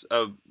for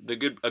a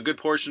good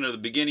portion of the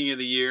beginning of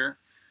the year.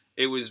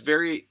 It was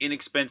very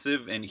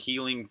inexpensive and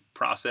healing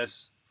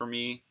process for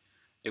me.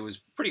 It was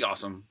pretty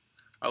awesome.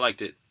 I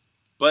liked it.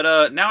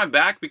 But now I'm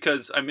back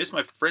because I miss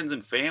my friends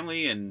and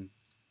family, and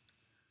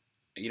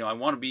you know I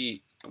want to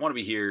be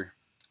here.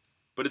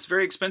 But it's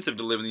very expensive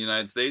to live in the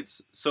United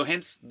States, so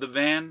hence the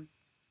van.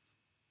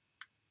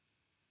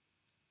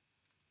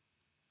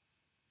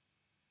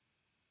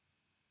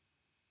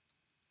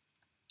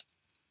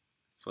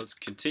 So let's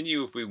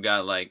continue if we've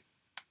got like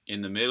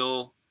in the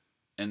middle,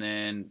 and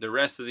then the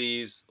rest of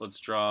these, let's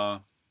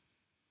draw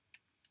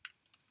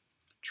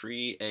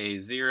tree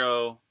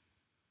A0,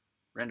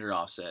 render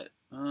offset,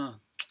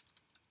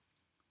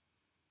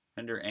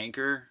 render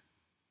anchor.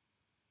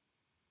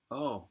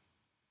 Oh,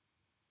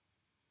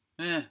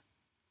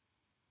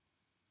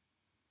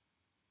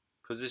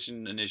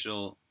 position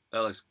initial. That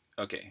looks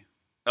okay.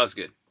 That looks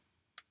good.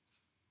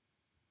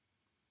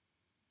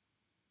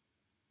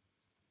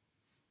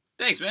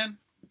 Thanks, man.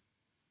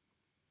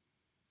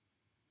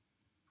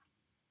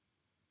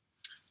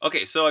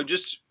 Okay, so I've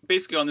just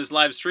basically on this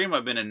live stream,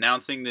 I've been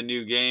announcing the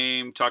new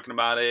game, talking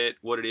about it,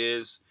 what it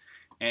is,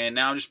 and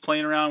now I'm just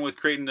playing around with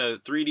creating a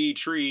 3D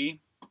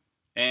tree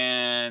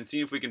and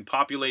seeing if we can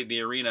populate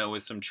the arena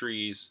with some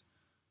trees.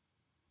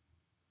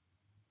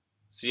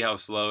 See how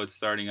slow it's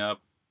starting up.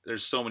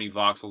 There's so many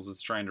voxels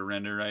it's trying to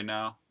render right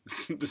now.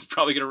 This is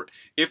probably gonna,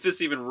 if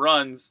this even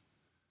runs,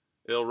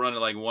 it'll run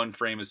at like 1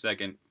 frame a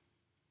second.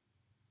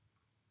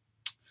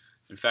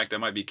 In fact, I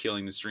might be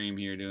killing the stream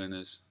here doing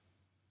this.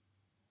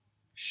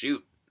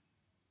 Shoot.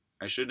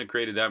 I shouldn't have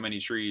created that many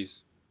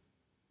trees.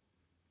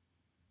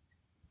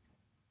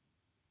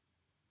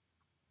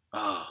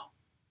 Oh.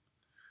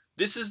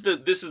 This is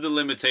the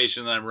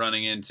limitation that I'm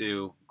running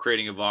into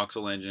creating a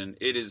voxel engine.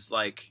 It is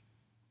like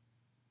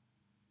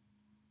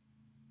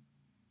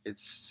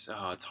it's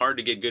hard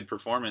to get good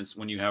performance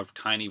when you have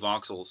tiny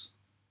voxels.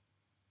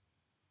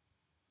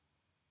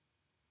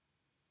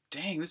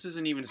 Dang, this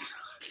isn't even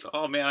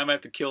oh man, I might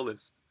have to kill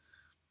this.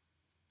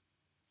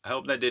 I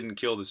hope that didn't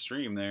kill the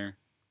stream there.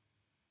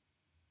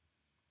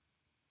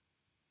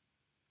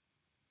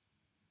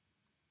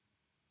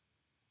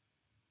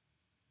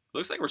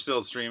 Looks like we're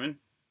still streaming.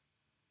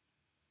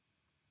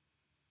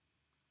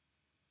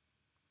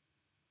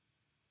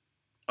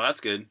 Oh, that's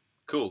good.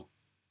 Cool.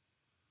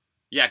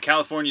 Yeah,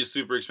 California is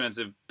super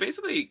expensive.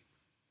 Basically,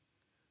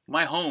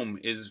 my home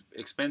is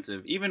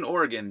expensive. Even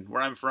Oregon,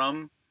 where I'm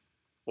from,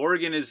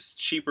 Oregon is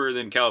cheaper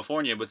than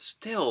California, but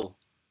still,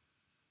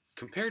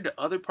 compared to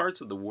other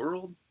parts of the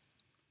world,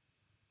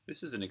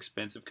 this is an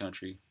expensive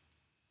country.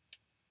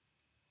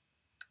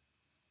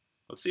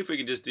 Let's see if we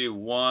can just do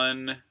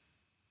one.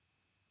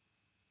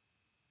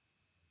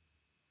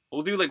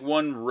 We'll do like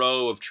 1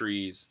 row of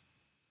trees.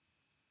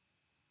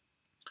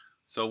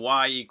 So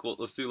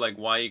let's do like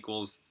y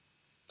equals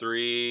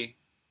 3.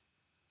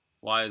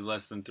 Y is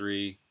less than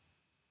 3.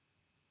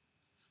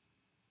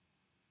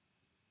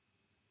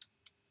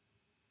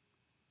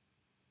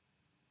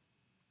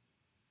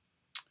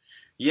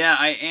 Yeah,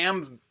 I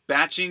am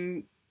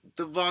batching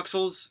the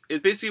voxels.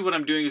 Basically what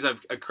I'm doing is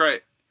I've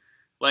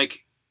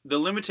like the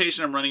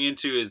limitation I'm running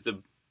into is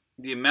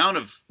the amount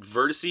of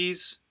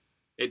vertices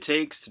it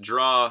takes to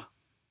draw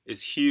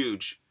is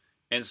huge.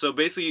 And so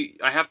basically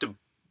I have to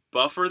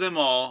buffer them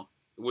all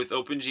with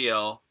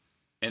OpenGL,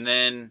 and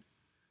then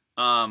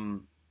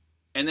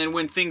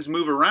when things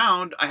move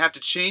around, I have to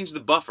change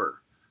the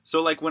buffer.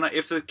 So like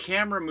if the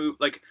camera move,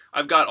 like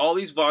I've got all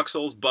these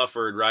voxels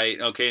buffered, right?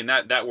 Okay, and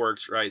that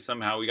works, right?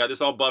 Somehow we got this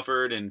all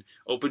buffered, and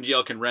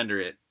OpenGL can render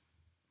it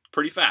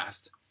pretty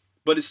fast.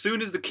 But as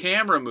soon as the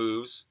camera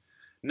moves,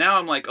 now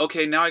I'm like,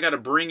 okay, now I got to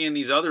bring in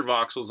these other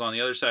voxels on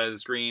the other side of the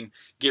screen,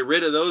 get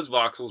rid of those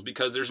voxels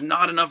because there's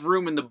not enough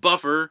room in the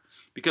buffer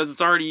because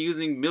it's already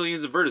using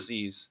millions of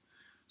vertices.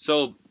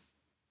 So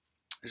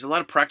there's a lot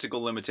of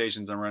practical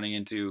limitations I'm running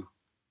into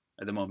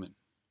at the moment.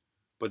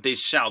 But they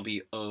shall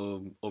be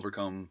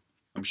overcome,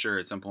 I'm sure,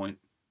 at some point.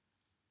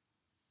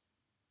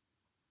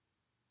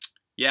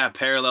 Yeah,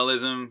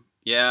 parallelism.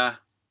 Yeah.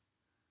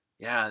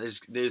 Yeah,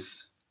 it's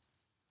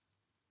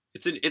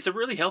a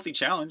really healthy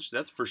challenge,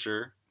 that's for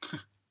sure.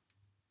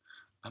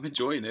 I'm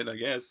enjoying it, I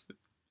guess.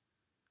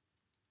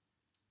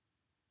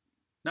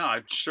 No,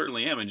 I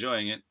certainly am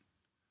enjoying it.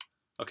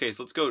 Okay,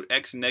 so let's go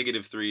x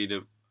 -3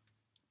 to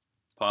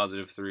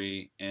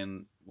 +3,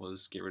 and we'll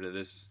just get rid of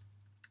this.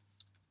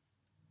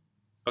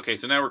 Okay,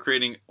 so now we're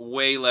creating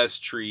way less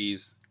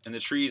trees, and the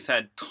trees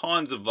had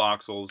tons of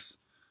voxels,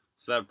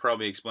 so that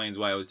probably explains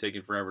why it was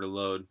taking forever to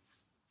load.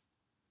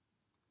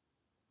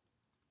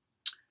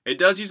 It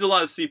does use a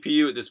lot of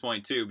CPU at this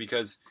point too,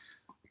 because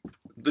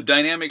the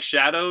dynamic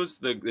shadows,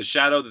 the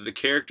shadow that the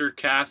character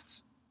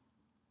casts,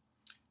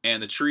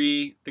 and the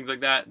tree, things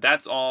like that,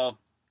 that's all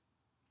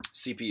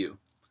CPU.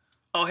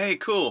 Oh, hey,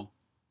 cool.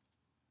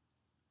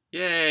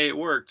 Yay, it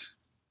worked.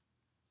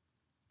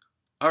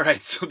 All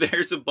right, so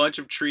there's a bunch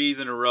of trees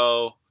in a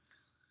row.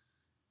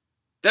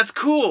 That's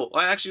cool.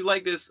 I actually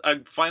like this.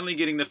 I'm finally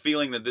getting the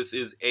feeling that this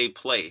is a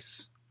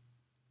place.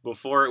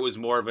 Before it was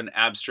more of an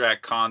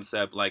abstract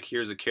concept, like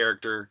here's a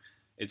character,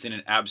 it's in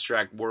an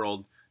abstract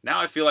world. Now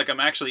I feel like I'm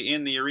actually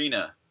in the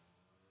arena.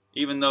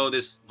 Even though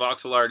this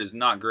voxel art is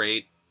not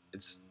great,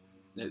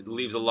 it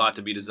leaves a lot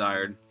to be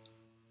desired.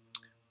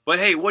 But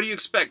hey, what do you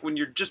expect when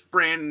you're just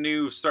brand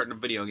new starting a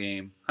video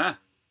game, huh?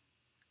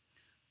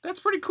 That's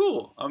pretty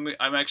cool. I'm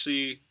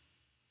actually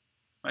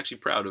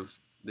proud of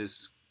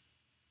this.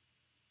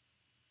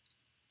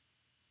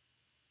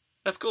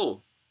 That's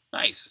cool.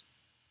 Nice.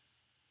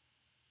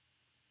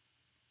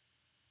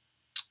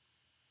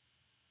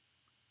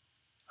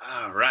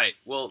 All right.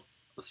 Well,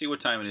 let's see what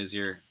time it is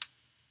here.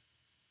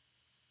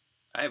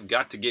 I have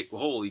got to get.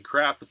 Holy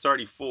crap! It's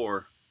already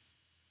 4.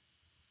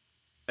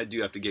 I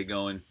do have to get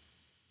going.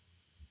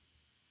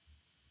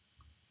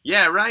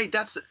 Yeah, right.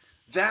 That's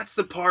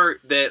the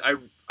part that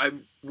I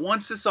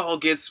once this all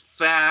gets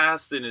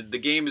fast and the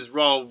game is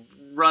all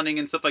running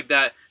and stuff like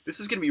that. This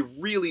is gonna be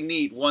really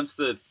neat once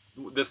the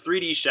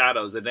 3D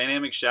shadows, the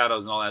dynamic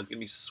shadows and all that is gonna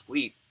be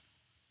sweet.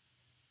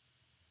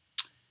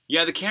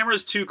 Yeah, the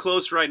camera's too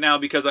close right now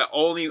because I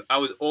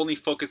was only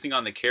focusing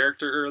on the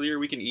character earlier.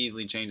 We can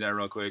easily change that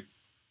real quick.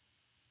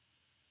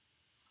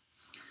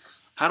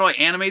 How do I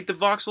animate the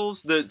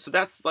voxels? So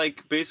that's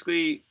like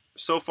basically,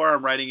 so far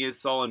I'm writing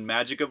it's all in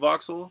Magica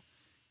Voxel.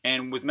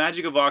 And with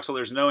Magica Voxel,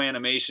 there's no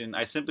animation.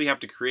 I simply have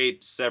to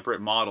create separate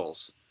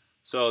models.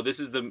 So this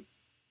is the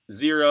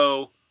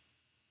 0.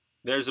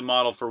 There's a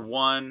model for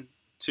 1,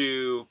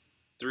 2,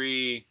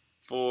 3,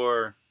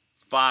 4,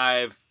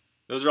 5.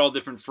 Those are all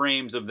different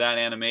frames of that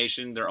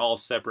animation. They're all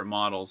separate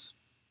models.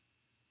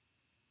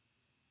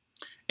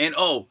 And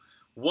oh,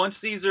 once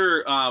these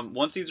are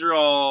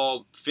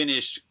all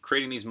finished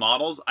creating these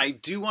models, I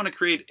do want to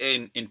create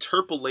an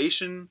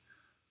interpolation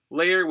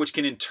layer which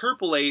can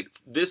interpolate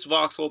this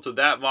voxel to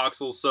that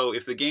voxel. So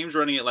if the game's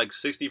running at like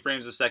 60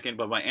 frames a second,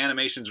 but my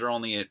animations are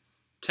only at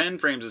 10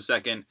 frames a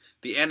second,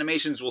 the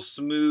animations will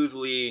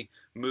smoothly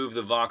move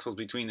the voxels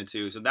between the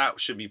two. So that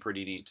should be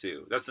pretty neat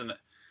too. That's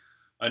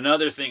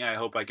another thing I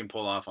hope I can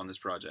pull off on this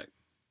project.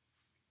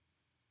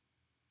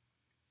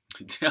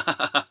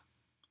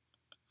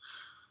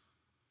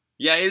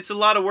 Yeah, it's a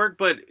lot of work,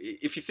 but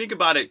if you think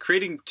about it,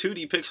 creating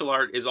 2D pixel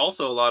art is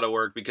also a lot of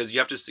work because you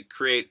have to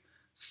create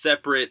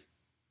separate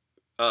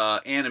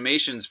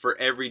animations for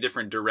every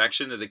different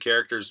direction that the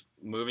character's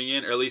moving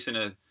in, or at least in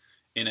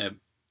a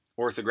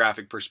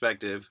orthographic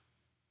perspective.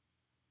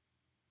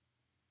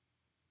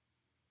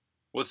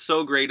 What's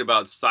so great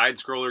about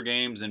side-scroller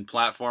games and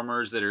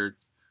platformers that are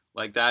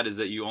like that is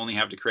that you only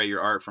have to create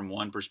your art from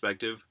one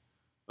perspective.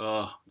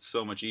 Oh, it's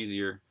so much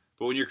easier.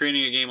 But when you're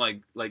creating a game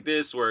like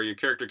this, where your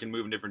character can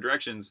move in different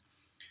directions,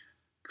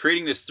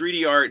 creating this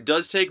 3D art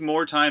does take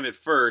more time at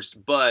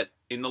first, but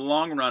in the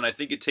long run, I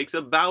think it takes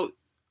about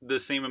the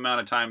same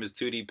amount of time as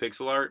 2D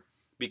pixel art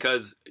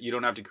because you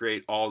don't have to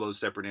create all those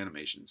separate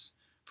animations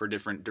for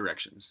different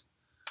directions.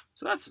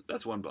 So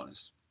that's one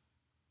bonus.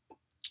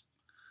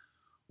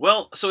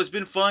 Well, so it's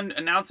been fun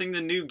announcing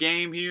the new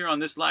game here on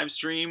this live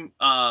stream,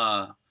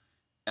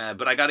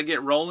 but I got to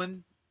get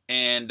rolling,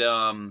 and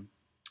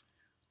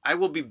I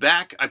will be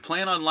back. I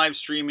plan on live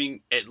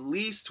streaming at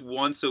least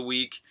once a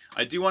week.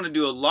 I do want to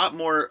do a lot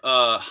more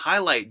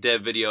highlight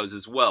dev videos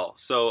as well.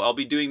 So I'll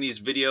be doing these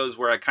videos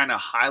where I kind of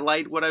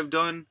highlight what I've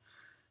done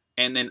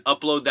and then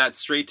upload that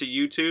straight to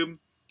YouTube.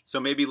 So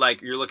maybe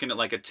like you're looking at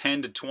like a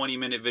 10 to 20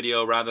 minute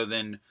video rather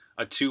than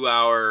a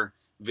 2-hour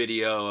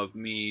video of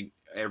me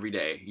every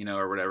day, you know,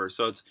 or whatever.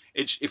 So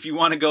it's if you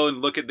want to go and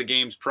look at the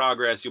game's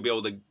progress, you'll be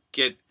able to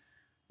get,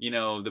 you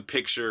know, the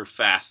picture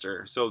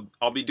faster. So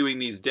I'll be doing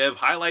these dev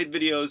highlight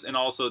videos and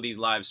also these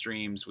live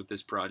streams with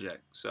this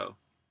project. So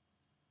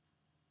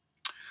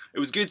it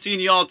was good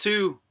seeing y'all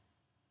too.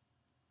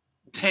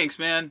 Thanks,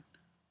 man.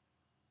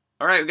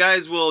 All right,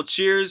 guys. Well,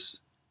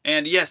 cheers.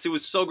 And yes, it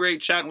was so great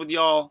chatting with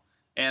y'all.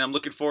 And I'm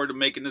looking forward to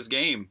making this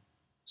game.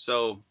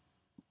 So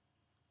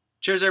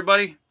cheers,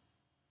 everybody.